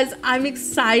because I'm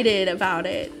excited about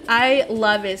it. I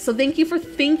love it. So thank you for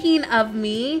thinking of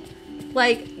me.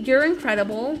 Like, you're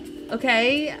incredible,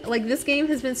 okay? Like, this game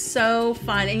has been so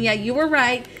fun. And yeah, you were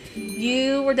right.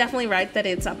 You were definitely right that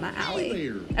it's up my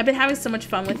alley. I've been having so much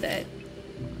fun with it.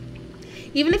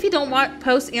 Even if you don't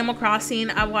post Animal Crossing,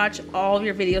 I watch all of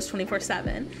your videos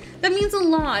 24/7. That means a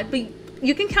lot, but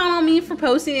you can count on me for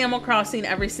posting Animal Crossing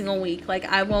every single week. Like,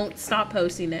 I won't stop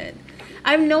posting it.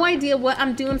 I have no idea what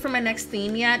I'm doing for my next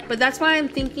theme yet, but that's why I'm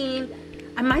thinking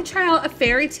I might try out a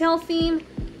fairy tale theme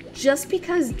just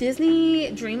because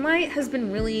Disney Dreamlight has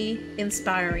been really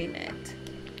inspiring it.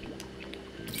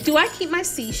 Do I keep my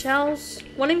seashells?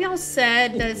 One of y'all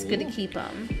said that it's good to keep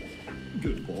them.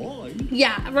 Goodbye.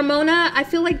 Yeah, Ramona, I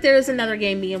feel like there's another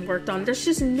game being worked on. There's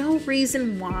just no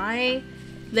reason why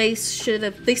they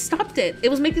stopped it. It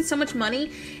was making so much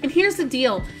money. And here's the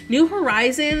deal. New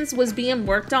Horizons was being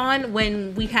worked on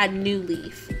when we had New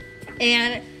Leaf.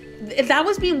 And that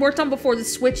was being worked on before the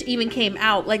Switch even came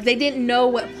out. Like, they didn't know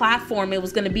what platform it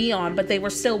was going to be on, but they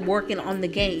were still working on the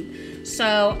game.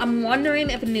 So I'm wondering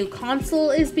if a new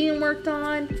console is being worked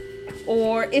on.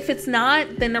 Or if it's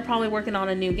not, then they're probably working on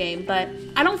a new game. But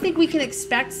I don't think we can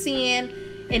expect seeing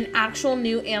an actual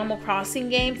new Animal Crossing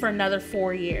game for another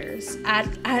 4 years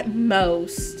at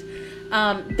most.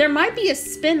 There might be a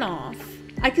spin-off.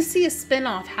 I could see a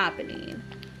spin-off happening.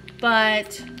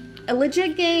 But a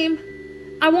legit game,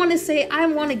 I want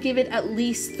to give it at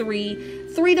least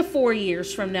 3 to 4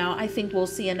 years from now. I think we'll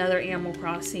see another Animal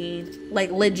Crossing,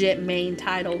 like, legit main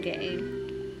title game.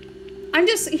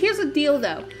 Here's the deal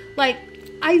though. Like,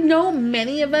 I know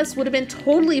many of us would have been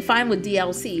totally fine with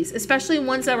DLCs, especially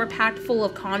ones that were packed full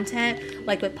of content,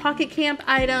 like with Pocket Camp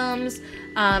items,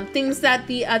 things that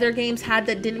the other games had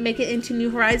that didn't make it into New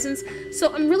Horizons.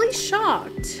 So I'm really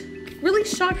shocked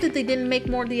that they didn't make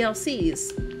more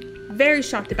DLCs. Very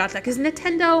shocked about that, because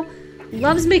Nintendo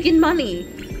loves making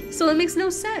money, so it makes no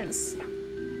sense.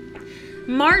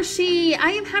 Marshy,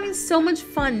 I am having so much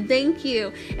fun. Thank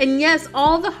you. And yes,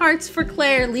 all the hearts for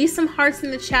Claire. Leave some hearts in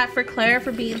the chat for Claire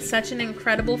for being such an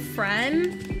incredible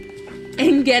friend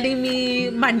and getting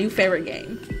me my new favorite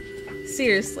game.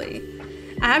 Seriously.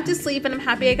 I have to sleep and I'm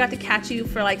happy I got to catch you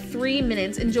for like 3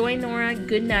 minutes. Enjoy, Nora.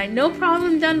 Good night. No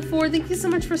problem, done for. Thank you so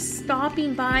much for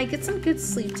stopping by. Get some good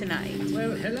sleep tonight.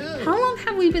 Well, hello. How long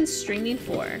have we been streaming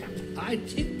for? I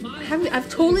tipped my I've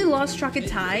totally lost track of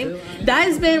time. That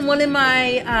has been one of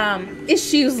my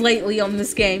issues lately on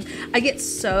this game. I get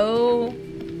so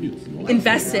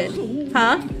invested.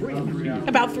 Huh?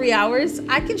 About 3 hours?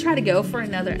 I can try to go for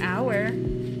another hour.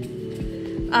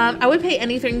 I would pay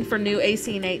anything for new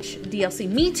AC&H DLC.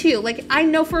 Me too. Like, I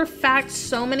know for a fact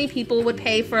so many people would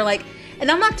pay for, like,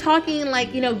 and I'm not talking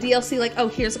like, you know, DLC like, oh,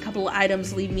 here's a couple of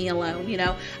items, leave me alone, you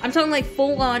know? I'm talking like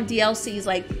full-on DLCs,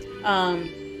 like,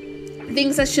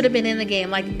 things that should have been in the game,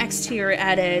 like exterior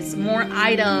edits, more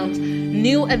items,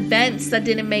 new events that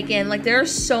didn't make it in. Like, there are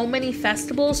so many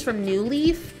festivals from New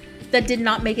Leaf that did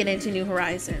not make it into New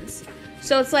Horizons.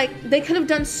 So it's like they could have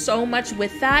done so much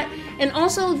with that. And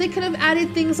also they could have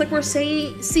added things like we're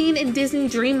seeing in Disney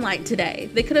Dreamlight today.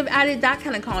 They could have added that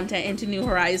kind of content into New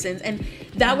Horizons, and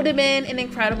that would have been an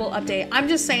incredible update. I'm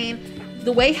just saying,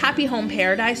 the way Happy Home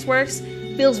Paradise works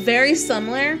feels very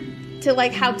similar to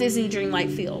like how Disney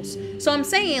Dreamlight feels. So I'm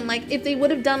saying, like, if they would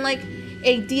have done like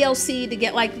a DLC to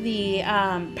get like the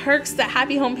perks that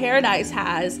Happy Home Paradise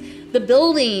has, the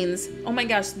buildings, oh my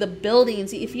gosh, the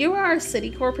buildings. If you are a city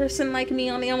core person like me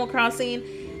on Animal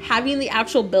Crossing, having the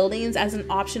actual buildings as an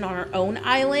option on our own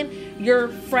island, your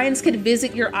friends could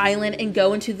visit your island and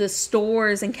go into the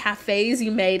stores and cafes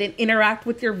you made and interact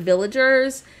with your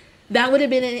villagers. That would have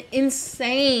been an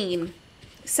insane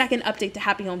second update to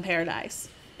Happy Home Paradise.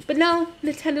 But no,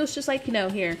 Nintendo's just like, you know,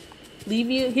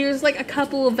 here's like a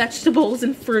couple of vegetables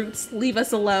and fruits, leave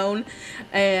us alone,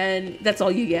 and that's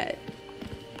all you get.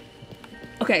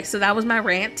 Okay, so that was my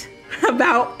rant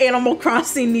about Animal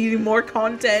Crossing needing more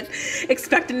content.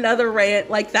 Expect another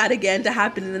rant like that again to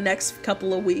happen in the next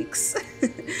couple of weeks.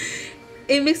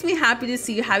 It makes me happy to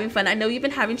see you having fun. I know you've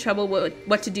been having trouble with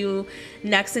what to do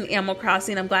next in Animal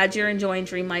Crossing. I'm glad you're enjoying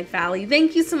Dreamlight Valley.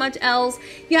 Thank you so much, Els.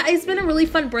 Yeah, it's been a really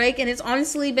fun break, and it's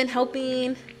honestly been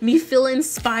helping me feel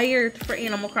inspired for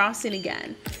Animal Crossing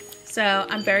again. So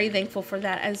I'm very thankful for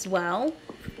that as well.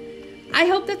 I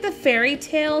hope that the fairy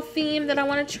tale theme that I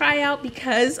want to try out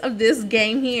because of this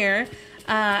game here,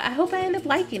 I hope I end up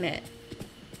liking it.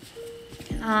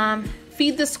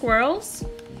 Feed the squirrels.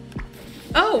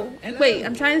 Oh, wait,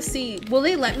 I'm trying to see. Will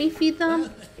they let me feed them?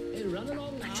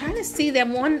 I'm trying to see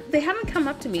them. They haven't come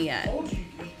up to me yet.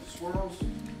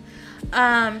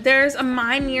 There's a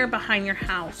mine near behind your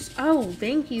house. Oh,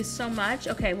 thank you so much.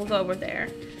 Okay, we'll go over there.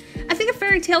 I think a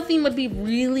fairy tale theme would be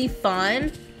really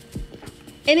fun.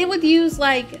 And it would use,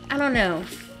 like, I don't know,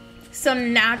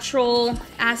 some natural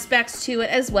aspects to it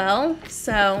as well.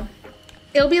 So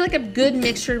it'll be like a good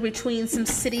mixture between some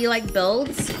city-like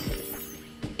builds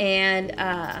and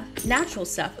natural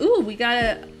stuff. Ooh, we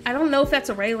got I don't know if that's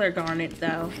a regular garnet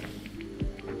though.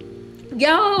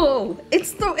 Yo,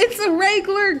 it's a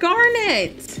regular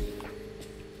garnet.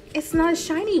 It's not a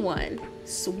shiny one.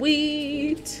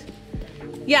 Sweet.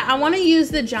 Yeah, I want to use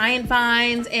the giant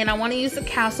vines and I want to use the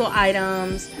castle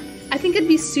items. I think it'd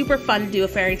be super fun to do a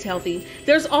fairy tale theme.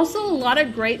 There's also a lot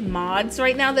of great mods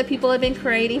right now that people have been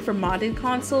creating for modded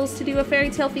consoles to do a fairy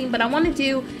tale theme, but I want to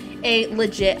do a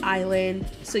legit island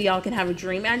so y'all can have a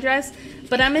dream address.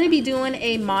 But I'm going to be doing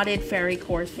a modded fairy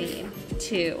core theme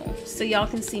too, so y'all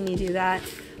can see me do that.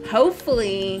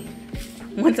 Hopefully,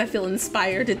 once I feel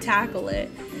inspired to tackle it.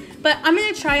 But I'm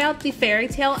going to try out the fairy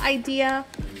tale idea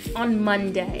on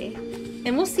Monday,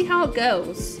 and we'll see how it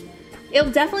goes.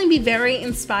 It'll definitely be very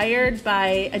inspired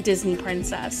by a Disney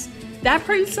princess. That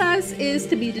princess is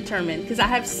to be determined because I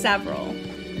have several,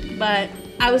 but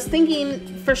I was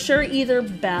thinking for sure either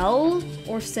Belle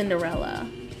or Cinderella.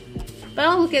 But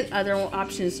I'll look at other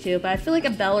options too, but I feel like a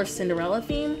Belle or Cinderella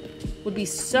theme would be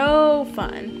so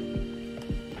fun.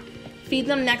 Feed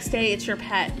them next day, it's your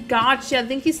pet. Gotcha.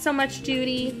 Thank you so much,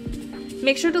 Judy.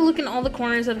 Make sure to look in all the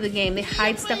corners of the game. They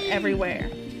hide stuff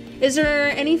everywhere. Is there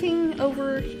anything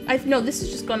over... No, this is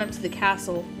just going up to the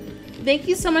castle. Thank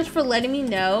you so much for letting me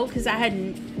know, because I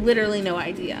had literally no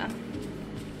idea.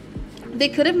 They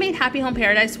could have made Happy Home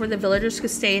Paradise where the villagers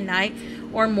could stay a night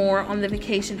or more on the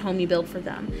vacation home you build for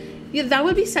them. Yeah, that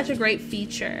would be such a great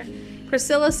feature.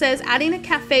 Priscilla says, adding a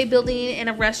cafe building and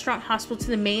a restaurant hospital to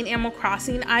the main Animal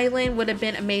Crossing island would have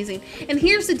been amazing. And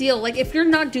here's the deal, like if you're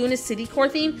not doing a city core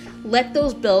theme, let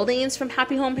those buildings from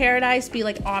Happy Home Paradise be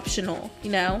like optional,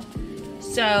 you know?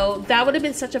 So that would have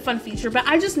been such a fun feature. But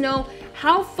I just know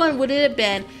how fun would it have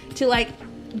been to like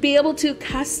be able to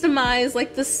customize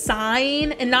like the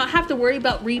sign and not have to worry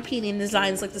about repeating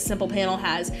designs like the Simple Panel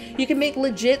has. You can make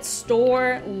legit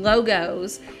store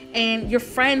logos and your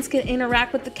friends can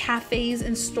interact with the cafes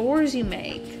and stores you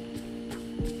make.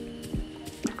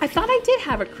 I thought I did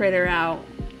have a critter out.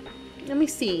 Let me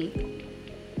see.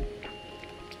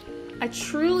 I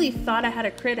truly thought I had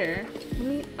a critter.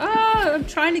 I'm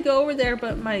trying to go over there,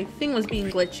 but my thing was being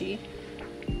glitchy.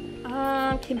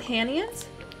 Companions?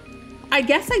 I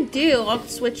guess I do. I'll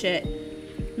switch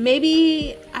it.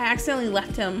 Maybe I accidentally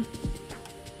left him.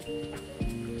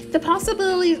 The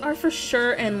possibilities are for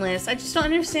sure endless. I just don't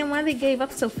understand why they gave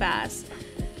up so fast.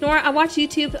 Nora, I watch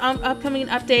YouTube. Upcoming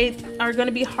updates are going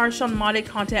to be harsh on modded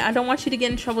content. I don't want you to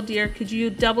get in trouble, dear. Could you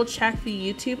double check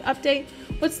the YouTube update?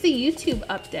 What's the YouTube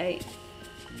update?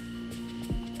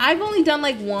 I've only done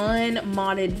like one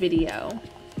modded video.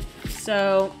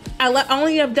 So I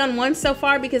only have done one so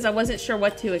far because I wasn't sure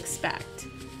what to expect.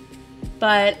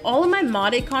 But all of my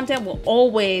modded content will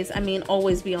always,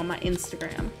 always be on my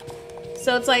Instagram.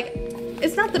 So it's like,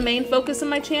 it's not the main focus of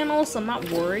my channel, so I'm not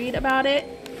worried about it.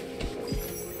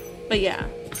 But yeah,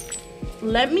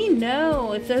 let me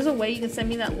know if there's a way you can send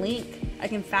me that link. I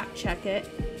can fact check it.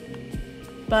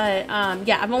 But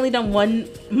yeah, I've only done one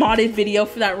modded video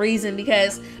for that reason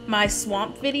because my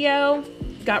swamp video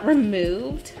got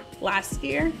removed last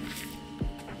year.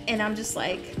 And I'm just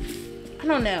like, I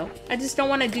don't know. I just don't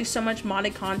want to do so much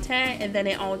modded content and then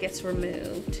it all gets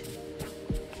removed.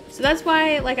 So that's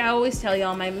why, like I always tell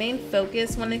y'all, my main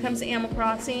focus when it comes to Animal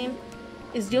Crossing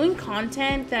is doing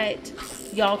content that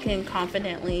y'all can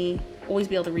confidently always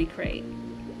be able to recreate.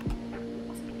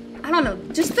 I don't know,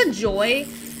 just the joy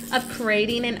of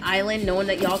creating an island knowing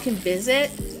that y'all can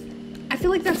visit, I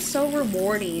feel like that's so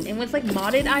rewarding. And with like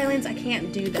modded islands, I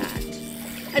can't do that.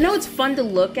 I know it's fun to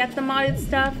look at the modded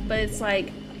stuff, but it's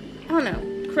like, I don't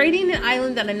know, creating an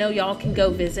island that I know y'all can go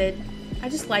visit, I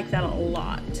just like that a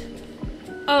lot.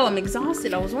 Oh, I'm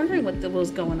exhausted. I was wondering what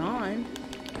was going on.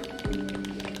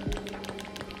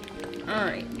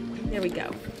 Alright, there we go.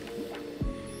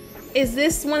 Is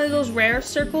this one of those rare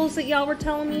circles that y'all were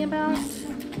telling me about?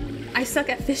 I suck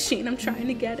at fishing. I'm trying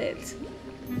to get it.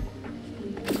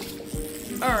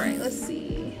 Alright, let's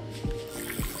see.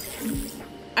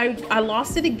 I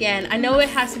lost it again. I know it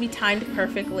has to be timed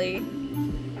perfectly.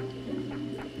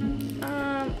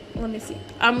 Let me see.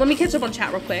 Let me catch up on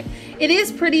chat real quick. It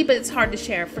is pretty, but it's hard to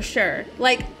share for sure.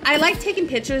 Like, I like taking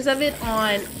pictures of it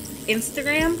on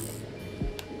Instagram.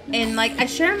 And like, I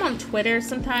share them on Twitter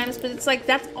sometimes, but it's like,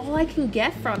 that's all I can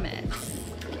get from it.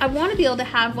 I want to be able to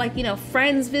have like, you know,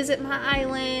 friends visit my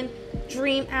island,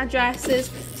 dream addresses.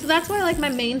 So that's why like my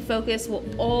main focus will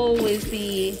always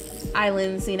be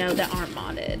islands, you know, that aren't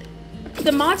modded.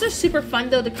 The mods are super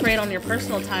fun though to create on your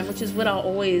personal time, which is what I'll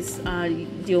always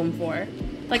do them for.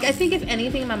 Like, I think if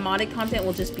anything, my modded content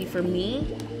will just be for me.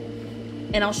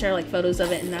 And I'll share like photos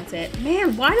of it and that's it.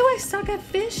 Man, why do I suck at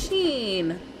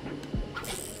fishing?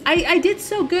 I did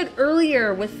so good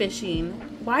earlier with fishing.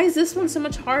 Why is this one so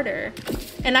much harder?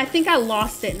 And I think I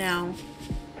lost it now.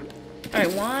 All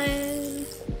right, 1,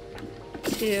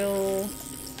 2,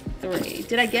 3.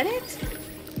 Did I get it?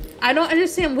 I don't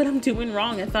understand what I'm doing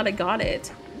wrong. I thought I got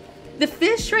it. The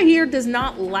fish right here does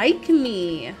not like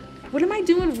me. What am I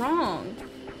doing wrong?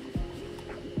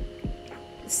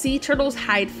 Sea turtles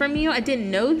hide from you? I didn't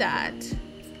know that.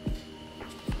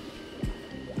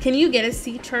 Can you get a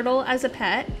sea turtle as a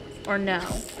pet or no?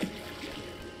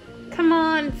 Come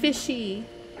on, fishy.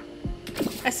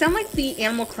 I sound like the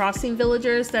Animal Crossing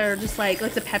villagers that are just like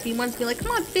the peppy ones be like,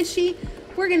 come on, fishy.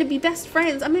 We're gonna be best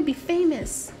friends. I'm gonna be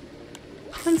famous.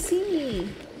 Come see me.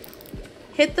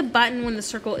 Hit the button when the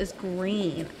circle is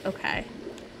green. Okay.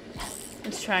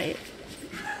 Let's try it.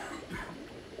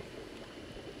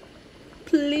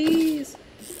 Please.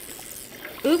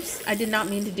 Oops, I did not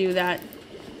mean to do that.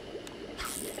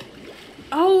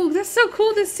 Oh, that's so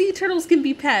cool that sea turtles can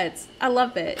be pets. I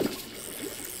love it.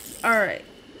 Alright.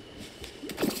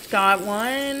 Got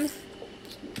 1,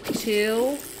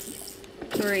 2,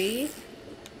 3,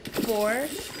 4.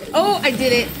 Oh, I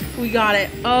did it. We got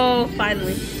it. Oh,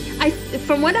 finally.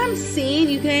 From what I'm seeing,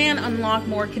 you can unlock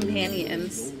more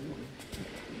companions.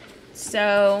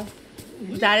 So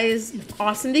that is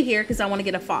awesome to hear because I want to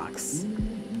get a fox.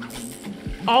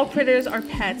 All critters are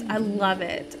pets. I love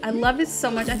it. I love it so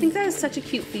much. I think that is such a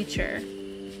cute feature.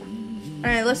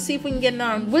 All right, let's see if we can get it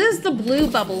on. What does the blue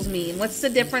bubbles mean? What's the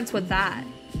difference with that?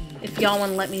 If y'all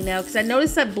want to let me know, because I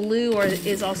noticed that blue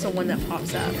is also one that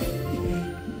pops up.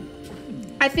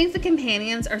 I think the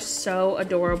companions are so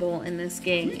adorable in this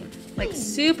game. Like,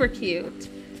 super cute.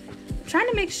 I'm trying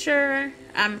to make sure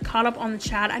I'm caught up on the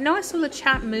chat. I know I saw the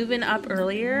chat moving up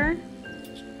earlier.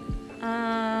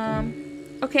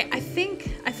 Okay, I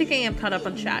think I am caught up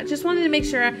on chat. Just wanted to make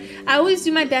sure. I always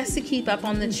do my best to keep up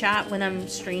on the chat when I'm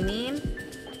streaming.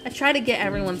 I try to get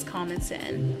everyone's comments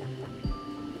in.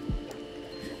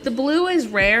 The blue is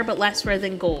rare, but less rare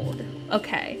than gold.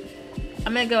 Okay,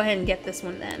 I'm gonna go ahead and get this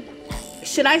one then.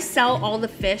 Should I sell all the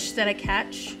fish that I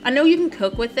catch? I know you can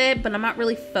cook with it, but I'm not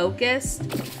really focused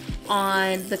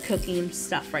on the cooking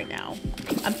stuff right now.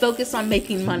 I'm focused on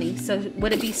making money. So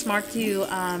would it be smart to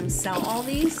sell all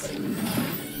these?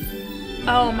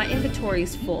 Oh, my inventory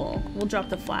is full. We'll drop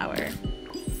the flour.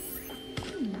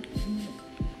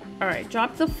 All right,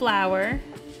 drop the flour.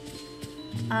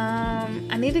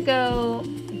 I need to go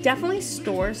definitely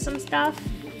store some stuff.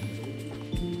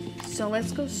 So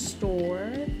let's go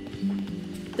store.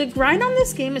 The grind on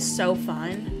this game is so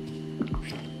fun.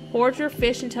 Hoard your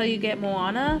fish until you get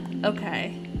Moana.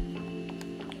 Okay.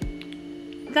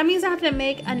 That means I have to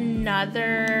make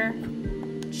another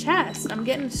chest. I'm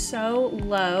getting so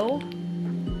low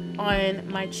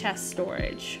on my chest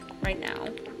storage right now.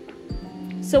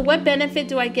 So what benefit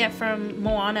do I get from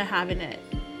Moana having it?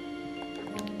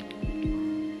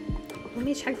 Let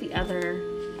me check the other.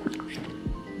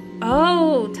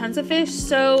 Oh, tons of fish.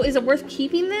 So is it worth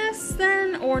keeping this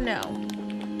then or no?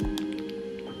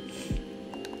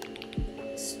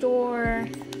 Store.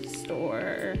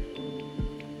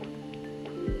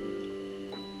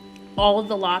 All of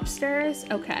the lobsters?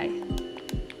 Okay.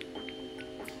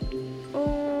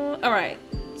 All right.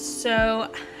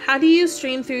 So how do you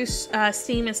stream through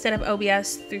Steam instead of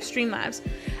OBS through Streamlabs?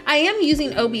 I am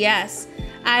using OBS.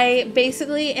 I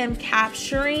basically am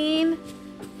capturing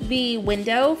the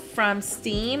window from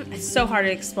Steam. It's so hard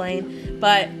to explain,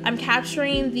 but I'm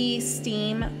capturing the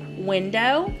Steam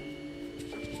window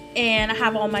and I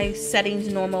have all my settings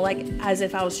normal, like as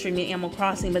if I was streaming Animal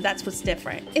Crossing, but that's what's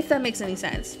different, if that makes any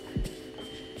sense.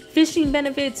 Fishing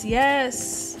benefits,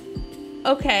 yes.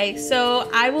 Okay, so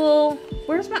I will,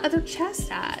 where's my other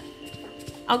chest at?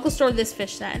 I'll go store this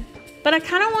fish then. But I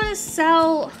kind of want to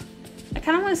sell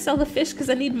the fish because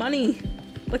I need money,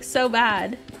 like so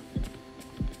bad.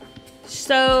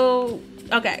 So,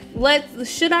 okay,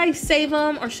 should I save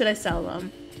them or should I sell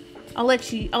them? I'll let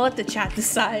the chat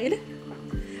decide.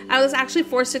 I was actually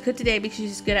forced to cook today because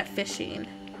she's good at fishing.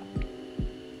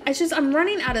 It's just, I'm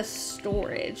running out of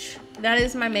storage. That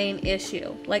is my main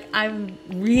issue. Like, I'm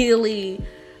really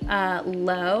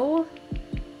low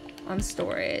on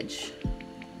storage.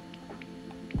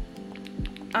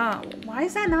 Oh, why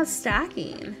is that not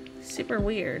stacking? Super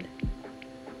weird.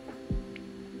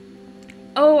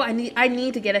 Oh, I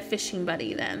need to get a fishing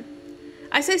buddy then.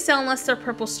 I say sell unless they're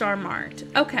purple star marked.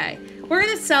 Okay, we're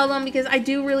gonna sell them because I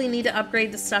do really need to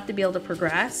upgrade the stuff to be able to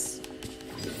progress.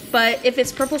 But if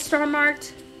it's purple star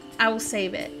marked, I will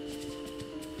save it.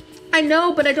 I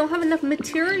know, but I don't have enough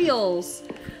materials.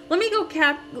 Let me go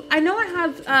I know I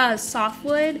have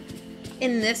softwood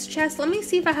in this chest. Let me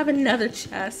see if I have another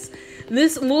chest.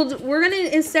 We're gonna,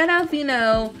 instead of, you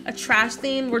know, a trash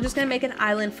theme, we're just gonna make an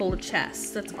island full of chests.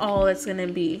 That's all it's gonna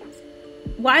be.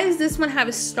 Why does this one have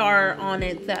a star on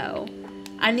it though?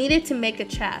 I needed to make a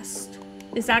chest.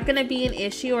 Is that gonna be an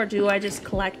issue or do I just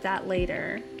collect that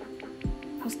later?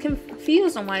 I was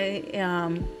confused on why it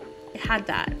had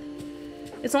that.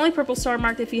 It's only purple star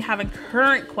marked if you have a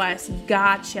current quest.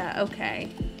 Gotcha, okay.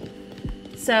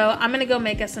 So I'm gonna go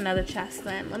make us another chest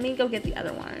then. Let me go get the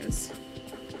other ones.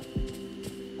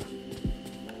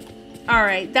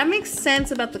 Alright, that makes sense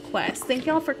about the quest. Thank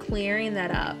y'all for clearing that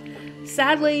up.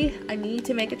 Sadly, I need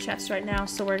to make a chest right now,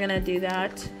 so we're gonna do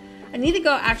that. I need to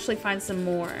go actually find some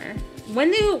more.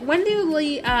 When do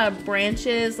the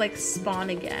branches like spawn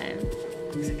again?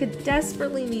 Because I could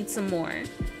desperately need some more.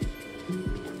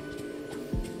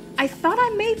 I thought I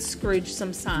made Scrooge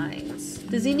some signs.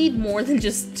 Does he need more than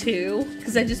just 2?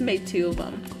 Because I just made 2 of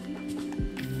them.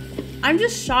 I'm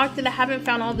just shocked that I haven't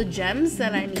found all the gems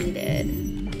that I needed.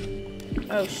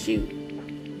 Oh shoot.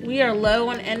 We are low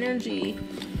on energy.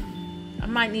 I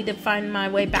might need to find my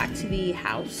way back to the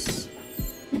house.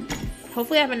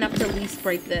 Hopefully I have enough to at least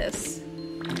break this.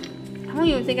 I don't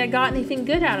even think I got anything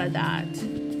good out of that.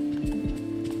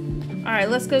 Alright,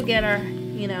 let's go get our,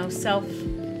 you know, self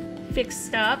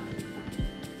fixed up.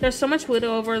 There's so much wood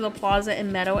over the plaza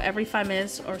and meadow. Every 5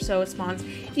 minutes or so it spawns.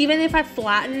 Even if I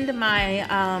flattened my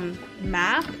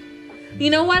map, you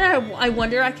know what I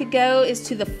wonder I could go is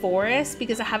to the forest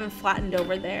because I haven't flattened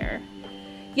over there.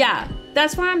 Yeah,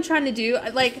 that's what I'm trying to do.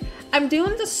 Like, I'm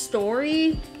doing the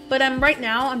story, but right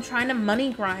now I'm trying to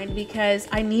money grind because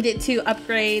I needed to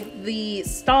upgrade the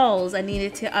stalls. I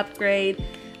needed to upgrade,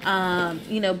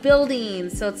 you know,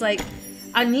 buildings. So it's like,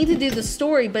 I need to do the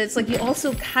story, but it's like you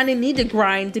also kind of need to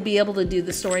grind to be able to do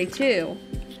the story too.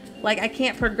 Like, I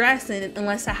can't progress in it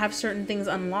unless I have certain things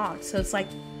unlocked. So it's like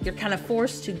you're kind of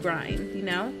forced to grind, you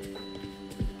know?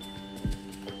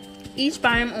 Each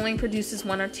biome only produces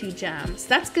 1 or 2 gems.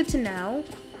 That's good to know.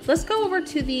 Let's go over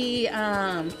to the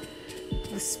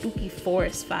spooky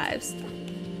forest vibes.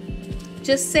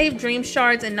 Just save dream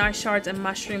shards and night shards and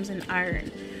mushrooms and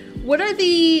iron. What are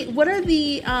the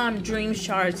dream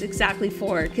shards exactly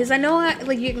for? Because I know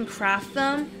like you can craft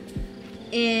them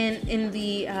in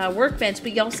the workbench,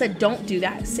 but y'all said don't do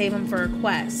that. Save them for a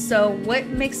quest. So what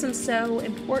makes them so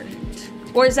important?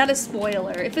 Or is that a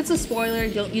spoiler? If it's a spoiler,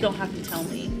 you don't have to tell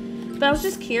me. But I was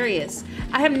just curious.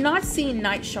 I have not seen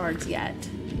night shards yet.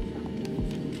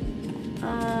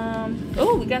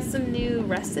 Oh, we got some new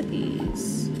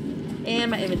recipes. And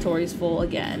my inventory is full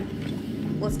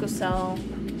again. Let's go sell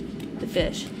the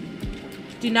fish.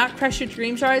 Do not crush your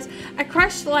dream shards. I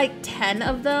crushed like 10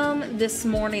 of them this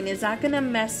morning. Is that gonna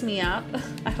mess me up?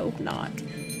 I hope not.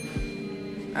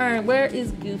 Alright, where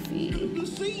is Goofy?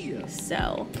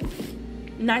 Sell.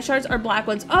 Night shards are black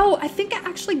ones. Oh, I think I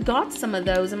actually got some of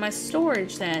those in my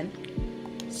storage then.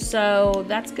 So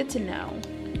that's good to know.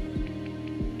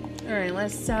 Alright,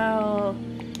 let's sell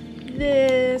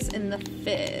this and the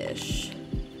fish.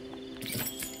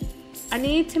 I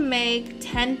need to make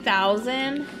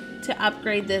 10,000 to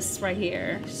upgrade this right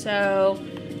here. So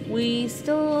we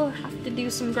still have to do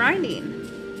some grinding.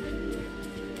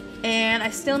 And I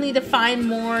still need to find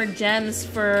more gems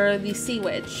for the sea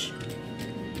witch.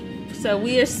 So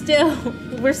we're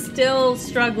still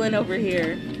struggling over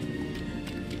here.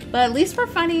 But at least we're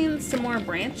finding some more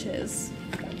branches.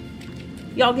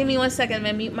 Y'all give me 1 second. I'm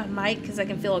gonna mute my mic because I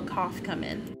can feel a cough come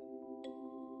in.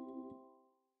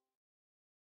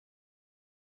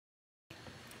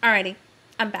 Alrighty,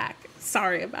 I'm back.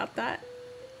 Sorry about that.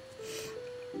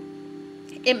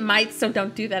 It might, so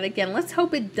don't do that again. Let's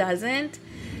hope it doesn't.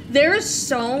 There's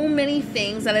so many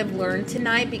things that I've learned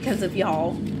tonight because of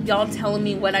y'all. Y'all telling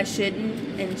me what I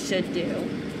shouldn't and should do.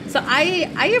 So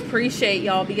I appreciate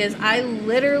y'all because I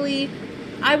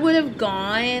would have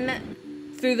gone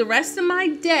through the rest of my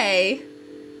day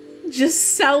just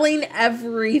selling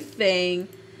everything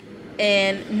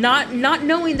and not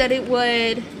knowing that it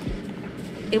would,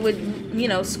 you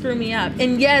know, screw me up.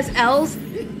 And yes, Els,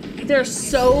 there's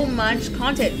so much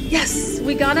content. Yes,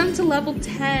 we got him to level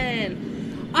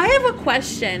 10. I have a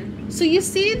question. So you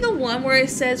see the one where it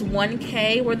says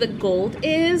 1K where the gold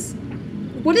is?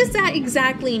 What does that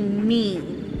exactly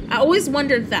mean? I always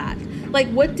wondered that. Like,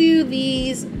 what do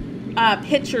these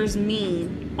pictures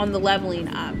mean on the leveling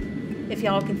up? If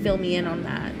y'all can fill me in on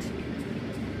that.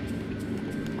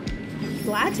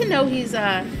 Glad to know he's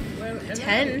 10.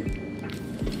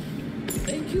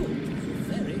 Thank you.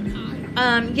 Very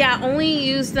kind. Yeah, only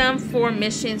use them for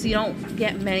missions. You don't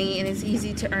get many and it's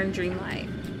easy to earn Dreamlight.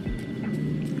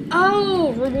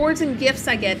 Oh, rewards and gifts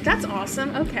I get. That's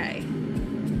awesome. Okay.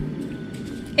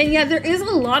 And yeah, there is a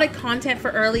lot of content for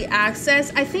early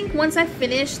access. I think once I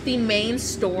finish the main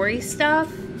story stuff,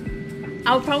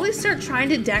 I'll probably start trying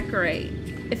to decorate,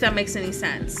 if that makes any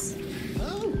sense.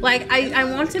 Like, I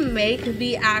want to make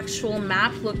the actual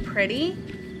map look pretty.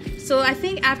 So I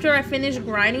think after I finish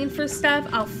grinding for stuff,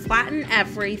 I'll flatten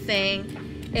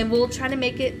everything and we'll try to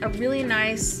make it a really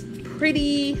nice,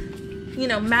 pretty, you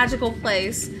know, magical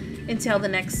place until the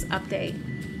next update.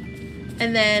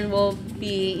 And then we'll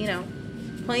be, you know,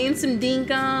 playing some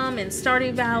Dinkum and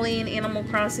Stardew Valley and Animal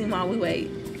Crossing while we wait.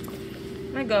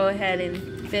 I'm gonna go ahead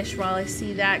and fish while I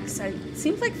see that because it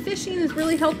seems like fishing is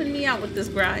really helping me out with this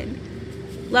grind.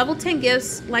 Level 10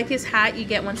 gifts, like his hat, you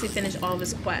get once you finish all of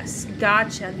his quests.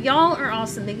 Gotcha. Y'all are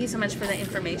awesome. Thank you so much for the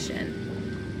information.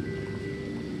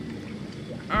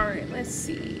 Alright, let's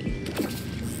see.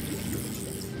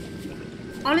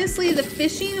 Honestly, the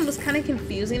fishing was kind of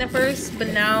confusing at first, but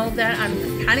now that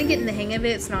I'm kind of getting the hang of it,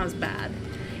 it's not as bad.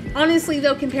 Honestly,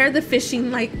 though, compare the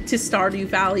fishing like to Stardew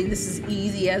Valley, this is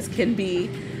easy as can be.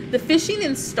 The fishing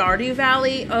in Stardew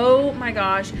Valley, oh my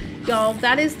gosh. Y'all,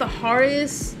 that is the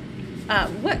hardest.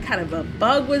 What kind of a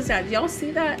bug was that? Did y'all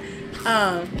see that?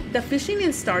 The fishing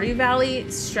in Stardew Valley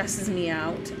stresses me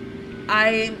out.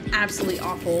 I'm absolutely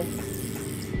awful.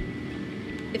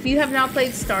 If you have not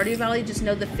played Stardew Valley, just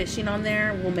know the fishing on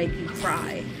there will make you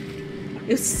cry.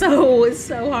 It's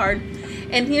so hard.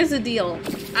 And here's the deal.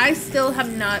 I still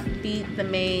have not beat the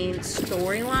main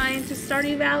storyline to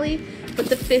Stardew Valley, but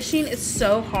the fishing is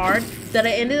so hard that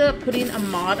I ended up putting a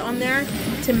mod on there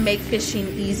to make fishing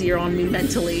easier on me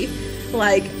mentally.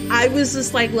 Like, I was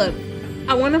just like, look,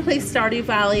 I want to play Stardew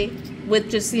Valley with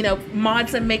just, you know,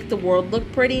 mods that make the world look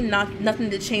pretty, nothing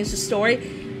to change the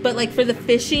story. But like for the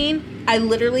fishing, I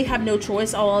literally have no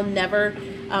choice. I'll never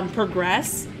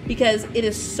progress because it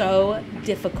is so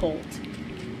difficult.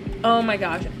 Oh my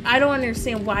gosh. I don't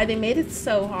understand why they made it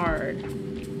so hard.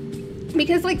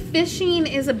 Because like fishing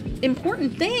is an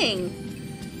important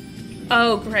thing.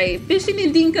 Oh great. Fishing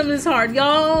in Dinkum is hard.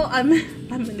 Y'all, I'm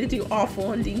gonna do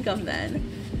awful in Dinkum then.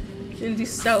 I'm gonna do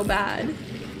so bad.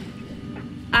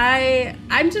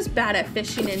 I'm just bad at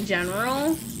fishing in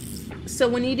general. So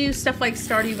when you do stuff like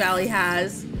Stardew Valley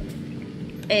has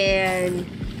and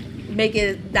make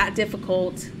it that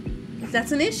difficult,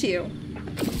 that's an issue.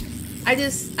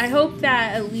 I hope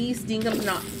that at least Dinkum's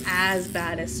not as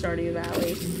bad as Stardew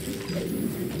Valley.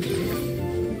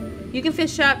 You can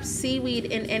fish up seaweed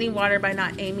in any water by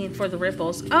not aiming for the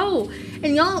ripples. Oh,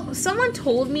 and y'all, someone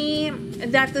told me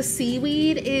that the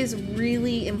seaweed is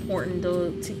really important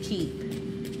to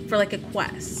keep for like a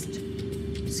quest.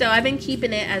 So I've been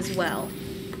keeping it as well.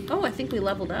 Oh, I think we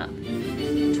leveled up.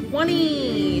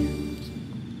 20.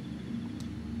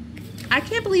 I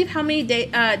can't believe how many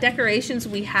decorations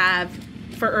we have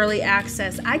for early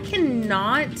access. I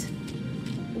cannot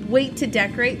wait to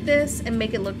decorate this and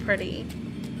make it look pretty.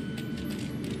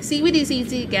 Seaweed is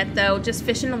easy to get though. Just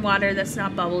fish in the water that's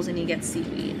not bubbles and you get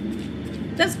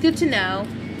seaweed. That's good to know.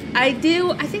 I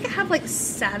think I have like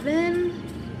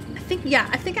 7. I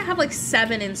think I have like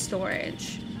 7 in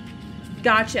storage.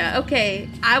 Gotcha. Okay,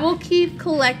 I will keep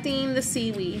collecting the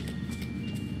seaweed.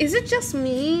 Is it just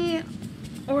me?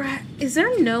 Or is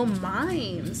there no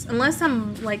mines? Unless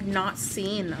I'm like not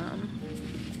seeing them.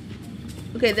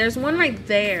 Okay, there's one right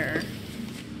there.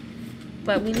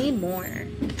 But we need more.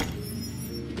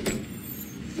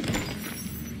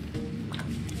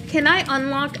 Can I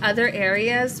unlock other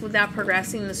areas without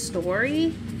progressing the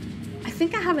story? I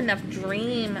think I have enough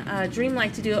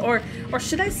Dreamlight to do it. Or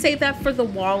should I save that for the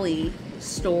Wally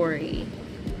story?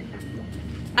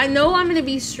 I know I'm going to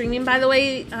be streaming, by the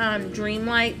way,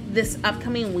 Dreamlight this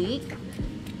upcoming week.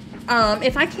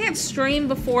 If I can't stream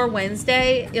before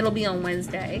Wednesday, it'll be on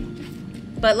Wednesday.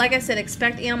 But like I said,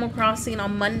 expect Animal Crossing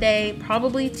on Monday,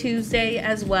 probably Tuesday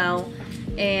as well.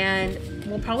 And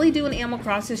we'll probably do an Animal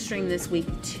Crossing stream this week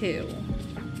too.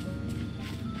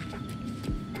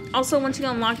 Also, once you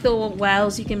unlock the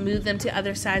wells, you can move them to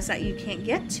other sides that you can't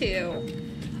get to.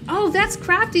 Oh, that's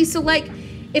crafty. So like,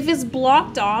 if it's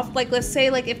blocked off, like let's say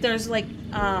like if there's like,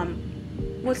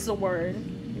 what's the word?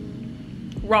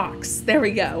 Rocks. There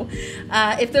we go.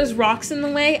 If there's rocks in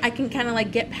the way, I can kind of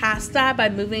like get past that by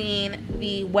moving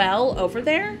the well over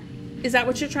there. Is that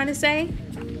what you're trying to say?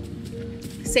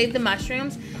 Save the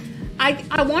mushrooms.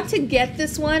 I want to get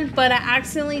this one, but I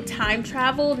accidentally time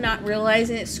traveled, not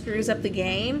realizing it screws up the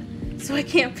game. So I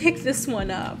can't pick this one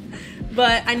up.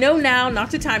 But I know now not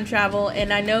to time travel,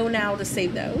 and I know now to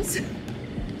save those.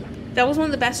 That was one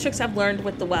of the best tricks I've learned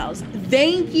with the wells.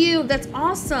 Thank you. That's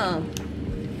awesome.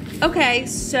 Okay,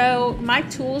 so my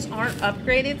tools aren't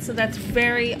upgraded, so that's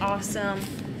very awesome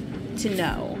to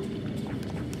know.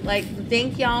 Like,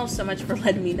 thank y'all so much for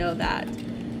letting me know that.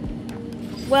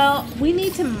 Well, we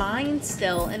need to mine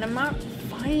still, and I'm not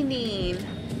finding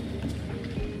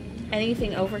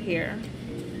anything over here.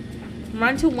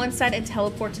 Run to one side and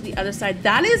teleport to the other side.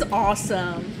 That is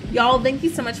awesome. Y'all, thank you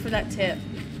so much for that tip.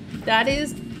 That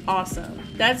is awesome.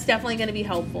 That's definitely going to be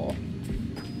helpful.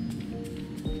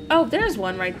 Oh, there's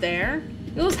one right there.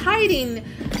 It was hiding.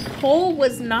 Cole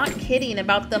was not kidding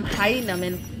about them hiding them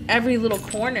in every little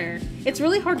corner. It's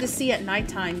really hard to see at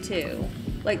nighttime too.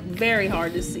 Like, very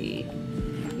hard to see.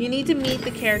 You need to meet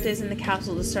the characters in the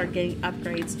castle to start getting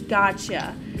upgrades.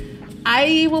 Gotcha.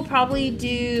 I will probably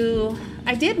do...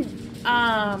 I did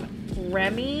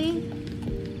Remy.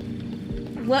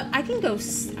 Well, I can go...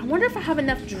 I wonder if I have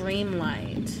enough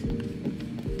Dreamlight.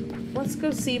 Let's go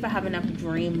see if I have enough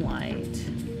Dreamlight.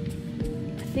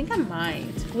 I think I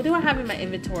might. What do I have in my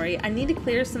inventory? I need to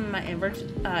clear some of my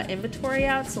inventory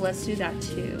out, so let's do that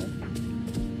too.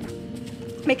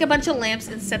 Make a bunch of lamps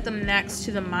and set them next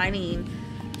to the mining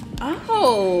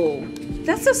Oh,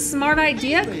 that's a smart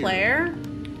idea, Claire.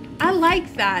 I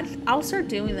like that. I'll start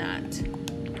doing that.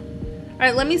 All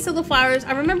right, let me sell the flowers.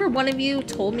 I remember one of you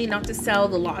told me not to sell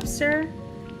the lobster,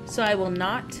 so I will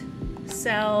not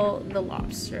sell the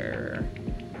lobster.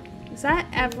 Is that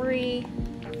everything?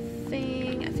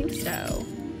 I think so.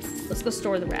 Let's go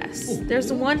store the rest. There's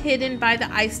the one hidden by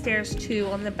the ice stairs too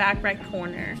on the back right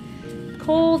corner.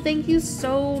 Cole, thank you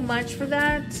so much for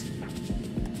that.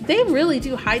 They really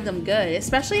do hide them good,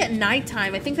 especially at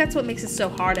nighttime. I think that's what makes it so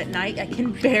hard at night. I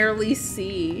can barely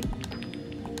see.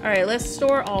 All right, let's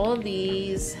store all of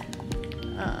these.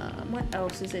 What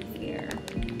else is in here?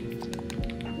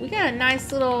 We got a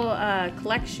nice little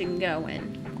collection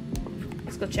going.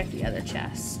 Let's go check the other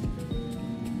chest.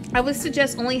 I would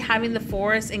suggest only having the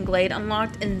forest and glade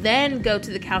unlocked and then go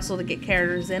to the castle to get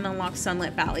characters and unlock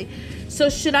Sunlit Valley. So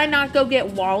should I not go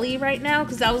get Wally right now?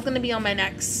 Because that was going to be on my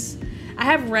next... I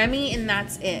have Remy and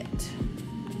that's it.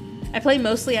 I play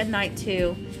mostly at night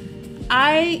too.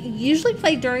 I usually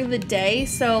play during the day,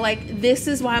 so like this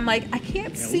is why I'm like, I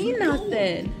can't see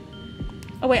nothing.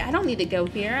 Oh wait, I don't need to go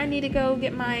here. I need to go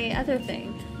get my other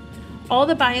thing. All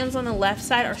the biomes on the left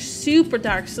side are super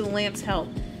dark, so the lamps help.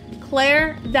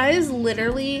 Claire, that is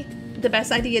literally the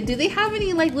best idea. Do they have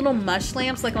any like little mush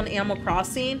lamps like on Animal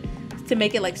Crossing to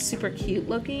make it like super cute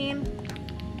looking?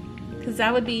 Because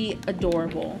that would be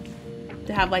adorable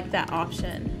to have like that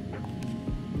option.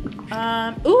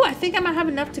 Ooh, I think I might have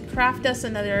enough to craft us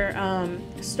another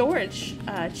storage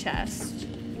chest.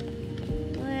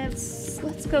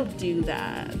 Let's go do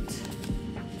that.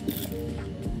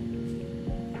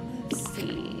 Let's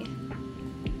see.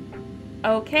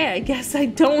 Okay, I guess I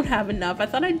don't have enough. I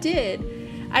thought I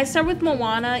did. I start with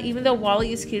Moana, even though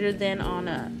Wally is cuter than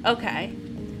Anna. Okay.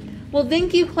 Well,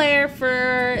 thank you, Claire,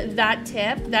 for that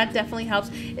tip. That definitely helps.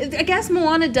 I guess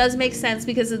Moana does make sense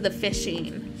because of the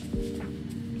fishing.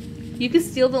 You can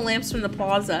steal the lamps from the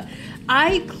plaza.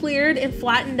 I cleared and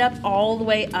flattened up all the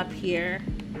way up here.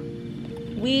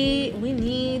 We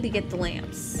need to get the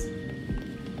lamps.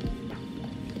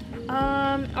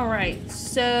 All right.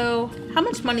 So how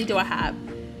much money do I have?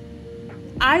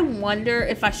 I wonder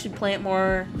if I should plant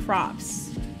more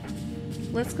crops.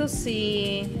 Let's go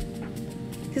see.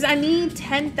 Because I need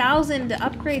 10,000 to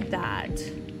upgrade that.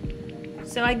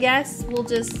 So I guess we'll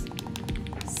just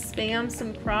spam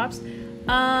some crops.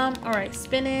 All right,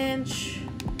 spinach.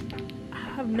 I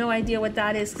have no idea what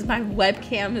that is because my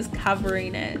webcam is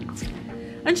covering it.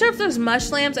 Unsure if there's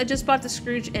mush lamps. I just bought the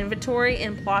Scrooge inventory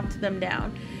and plopped them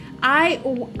down. I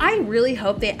really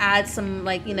hope they add some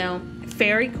like, you know,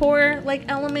 fairy core like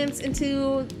elements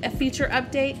into a future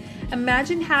update.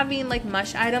 Imagine having like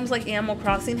mush items like Animal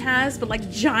Crossing has, but like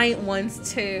giant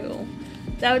ones too.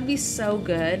 That would be so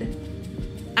good.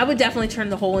 I would definitely turn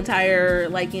the whole entire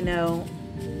like, you know,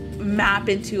 map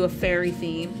into a fairy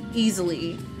theme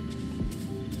easily.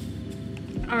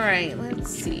 All right,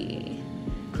 let's see.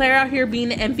 Claire out here being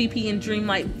the MVP in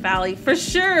Dreamlight Valley for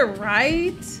sure,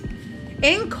 right?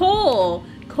 And Cole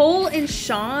and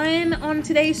Sean on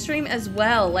today's stream as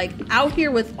well, like out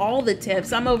here with all the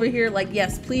tips. I'm over here like,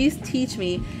 yes, please teach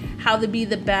me how to be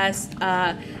the best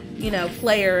you know,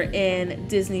 player in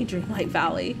Disney Dreamlight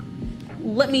Valley.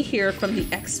 Let me hear from the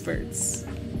experts.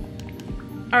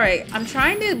 All right, I'm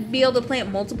trying to be able to plant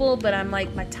multiple, but I'm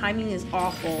like, my timing is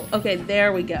awful. Okay,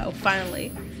 there we go,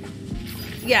 finally.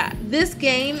 Yeah, this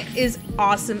game is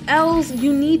awesome. Els,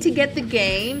 you need to get the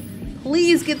game.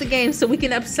 Please get the game so we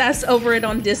can obsess over it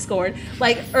on Discord.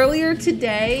 Like earlier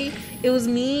today, it was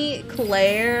me,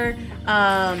 Claire,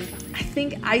 I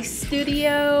think Ice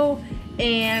Studio,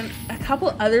 and a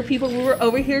couple other people. We were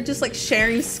over here just like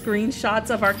sharing screenshots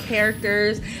of our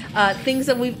characters, things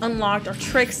that we've unlocked or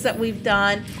tricks that we've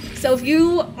done. So if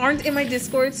you aren't in my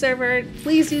Discord server,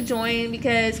 please do join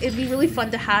because it'd be really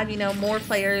fun to have, you know, more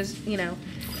players, you know,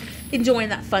 enjoying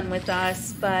that fun with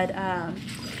us. But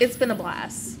it's been a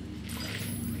blast.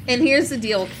 And here's the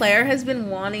deal. Claire has been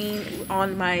wanting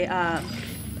on my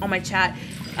chat.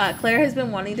 Claire has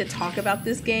been wanting to talk about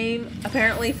this game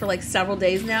apparently for like several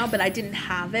days now, but I didn't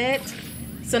have it.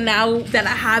 So now that I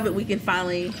have it, we can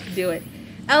finally do it.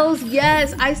 Els,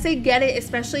 yes, I say get it,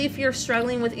 especially if you're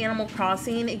struggling with Animal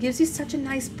Crossing. It gives you such a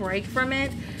nice break from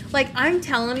it. Like, I'm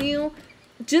telling you,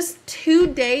 just 2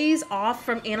 days off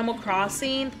from Animal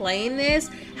Crossing playing this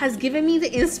has given me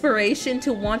the inspiration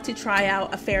to want to try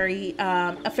out a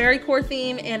fairy core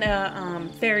theme and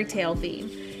a fairy tale theme.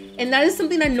 And that is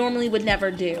something I normally would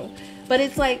never do. But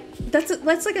it's like,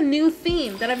 that's like a new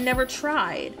theme that I've never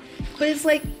tried. But it's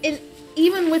like, and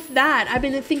even with that, I've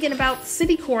been thinking about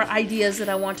city core ideas that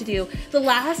I want to do. The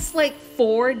last like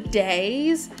 4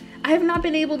 days, I have not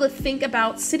been able to think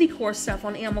about city core stuff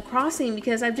on Animal Crossing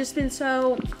because I've just been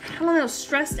so, I don't know,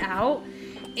 stressed out.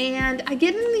 And I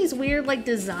get in these weird like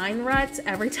design ruts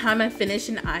every time I finish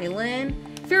an island.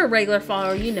 If you're a regular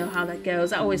follower, you know how that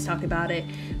goes. I always talk about it.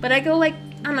 But I go like,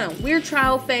 I don't know, weird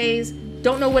trial phase,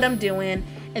 don't know what I'm doing.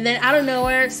 And then out of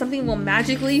nowhere, something will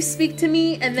magically speak to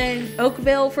me. And then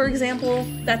Oakville, for example,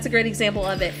 that's a great example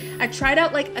of it. I tried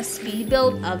out like a speed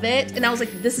build of it, and I was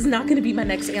like, this is not going to be my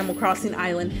next Animal Crossing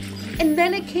island. And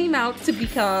then it came out to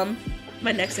become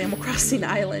my next Animal Crossing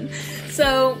island.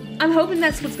 So I'm hoping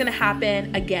that's what's going to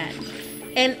happen again.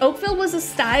 And Oakville was a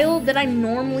style that I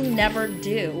normally never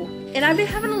do. And I've been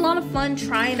having a lot of fun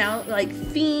trying out like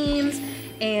themes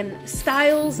and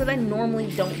styles that I normally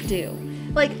don't do.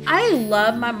 Like, I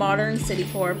love my modern city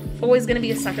core. Always gonna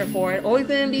be a sucker for it. Always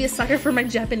gonna be a sucker for my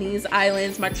Japanese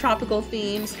islands, my tropical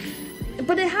themes.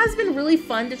 But it has been really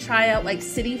fun to try out like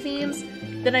city themes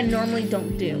that I normally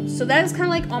don't do. So that is kind of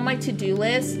like on my to-do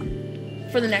list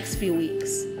for the next few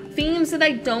weeks. Themes that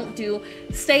I don't do,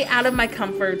 stay out of my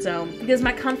comfort zone. Because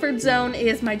my comfort zone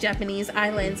is my Japanese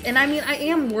islands. And I mean, I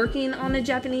am working on a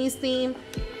Japanese theme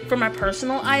for my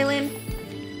personal island.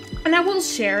 And I will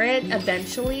share it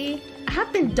eventually. I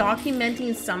have been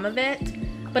documenting some of it,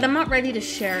 but I'm not ready to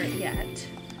share it yet.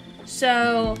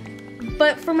 So,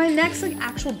 but for my next like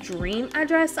actual dream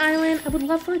address island, I would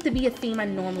love for it to be a theme I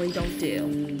normally don't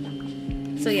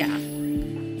do. So yeah.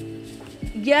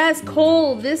 Yes,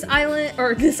 Cole, this game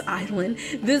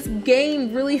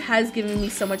really has given me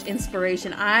so much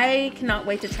inspiration. I cannot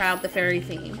wait to try out the fairy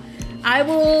theme. I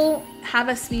will have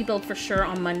a speed build for sure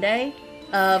on Monday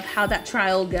of how that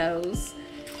trial goes.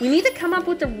 We need to come up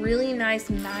with a really nice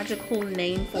magical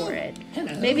name for it.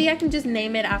 Maybe I can just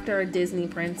name it after a Disney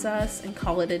princess and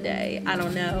call it a day. I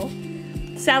don't know.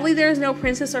 Sadly, there is no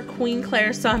Princess or Queen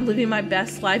Claire, so I'm living my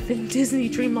best life in Disney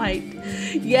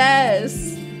Dreamlight.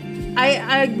 Yes.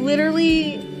 I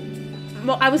literally,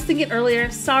 well, I was thinking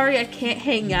earlier, sorry I can't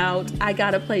hang out. I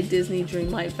gotta play Disney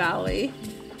Dreamlight Valley.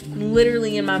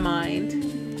 Literally in my mind.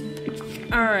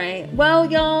 Alright,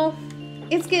 well, y'all.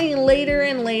 It's getting later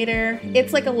and later.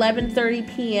 It's like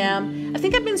 11:30 p.m. I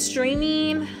think I've been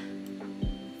streaming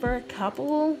for a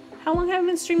couple. How long have I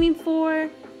been streaming for?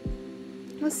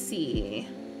 Let's see.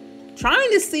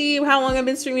 Trying to see how long I've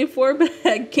been streaming for, but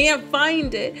I can't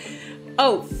find it.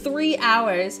 Oh, 3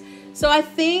 hours. So I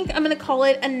think I'm gonna call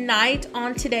it a night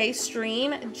on today's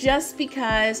stream just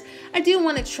because I do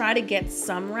want to try to get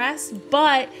some rest.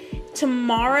 But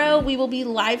tomorrow we will be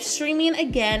live streaming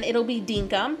again. It'll be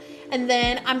Dinkum. And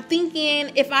then I'm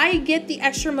thinking if I get the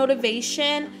extra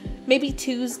motivation, maybe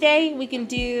Tuesday we can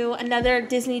do another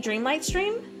Disney Dreamlight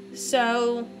stream.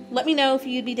 So let me know if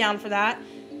you'd be down for that.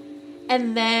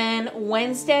 And then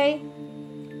Wednesday,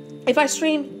 if I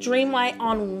stream Dreamlight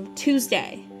on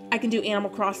Tuesday, I can do Animal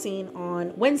Crossing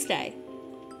on Wednesday.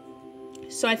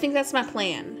 So I think that's my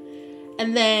plan.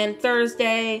 And then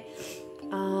Thursday,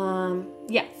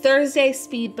 Thursday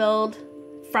speed build,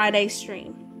 Friday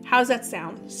stream. How's that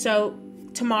sound? So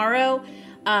tomorrow,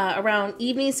 around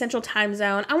evening Central Time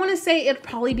Zone, I want to say it'd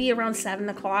probably be around 7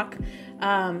 o'clock.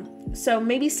 So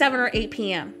maybe 7 or 8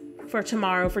 p.m. for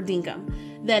tomorrow for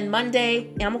Dinkum. Then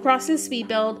Monday, Animal Crossing speed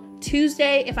build.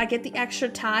 Tuesday, if I get the extra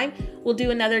time, we'll do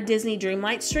another Disney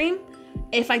Dreamlight stream.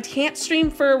 If I can't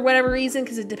stream for whatever reason,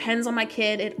 because it depends on my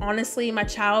kid, it honestly, my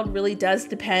child really does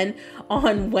depend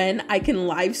on when I can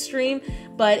live stream.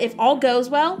 But if all goes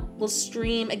well, we'll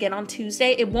stream again on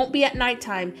Tuesday. It won't be at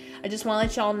nighttime. I just want to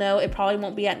let y'all know it probably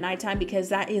won't be at nighttime because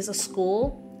that is a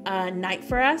school night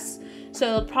for us.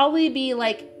 So it'll probably be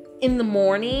like in the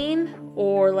morning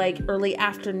or like early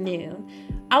afternoon.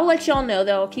 I'll let y'all know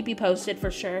though. I'll keep you posted for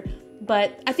sure.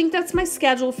 But I think that's my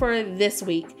schedule for this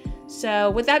week. So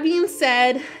with that being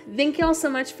said, thank y'all so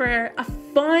much for a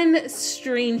fun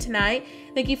stream tonight.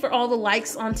 Thank you for all the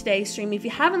likes on today's stream. If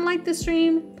you haven't liked the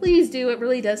stream, please do. It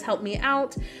really does help me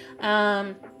out.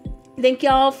 Thank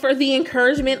y'all for the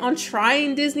encouragement on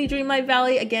trying Disney Dreamlight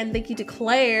Valley. Again, thank you to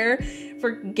Claire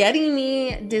for getting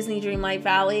me Disney Dreamlight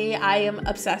Valley. I am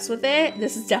obsessed with it.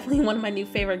 This is definitely one of my new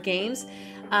favorite games.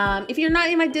 If you're not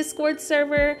in my Discord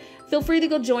server, feel free to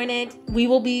go join it. We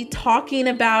will be talking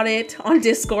about it on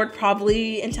Discord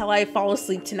probably until I fall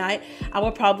asleep tonight. I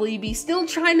will probably be still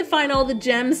trying to find all the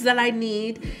gems that I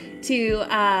need to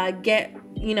get,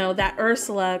 you know, that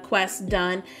Ursula quest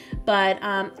done. But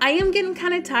I am getting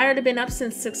kind of tired. I've been up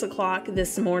since 6 o'clock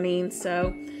this morning,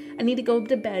 so I need to go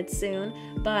to bed soon.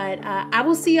 But I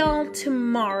will see y'all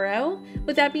tomorrow.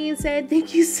 With that being said,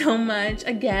 thank you so much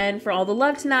again for all the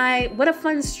love tonight. What a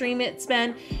fun stream it's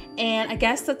been. And I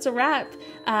guess that's a wrap.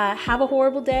 Have a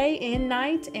horrible day and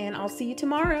night, and I'll see you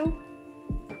tomorrow.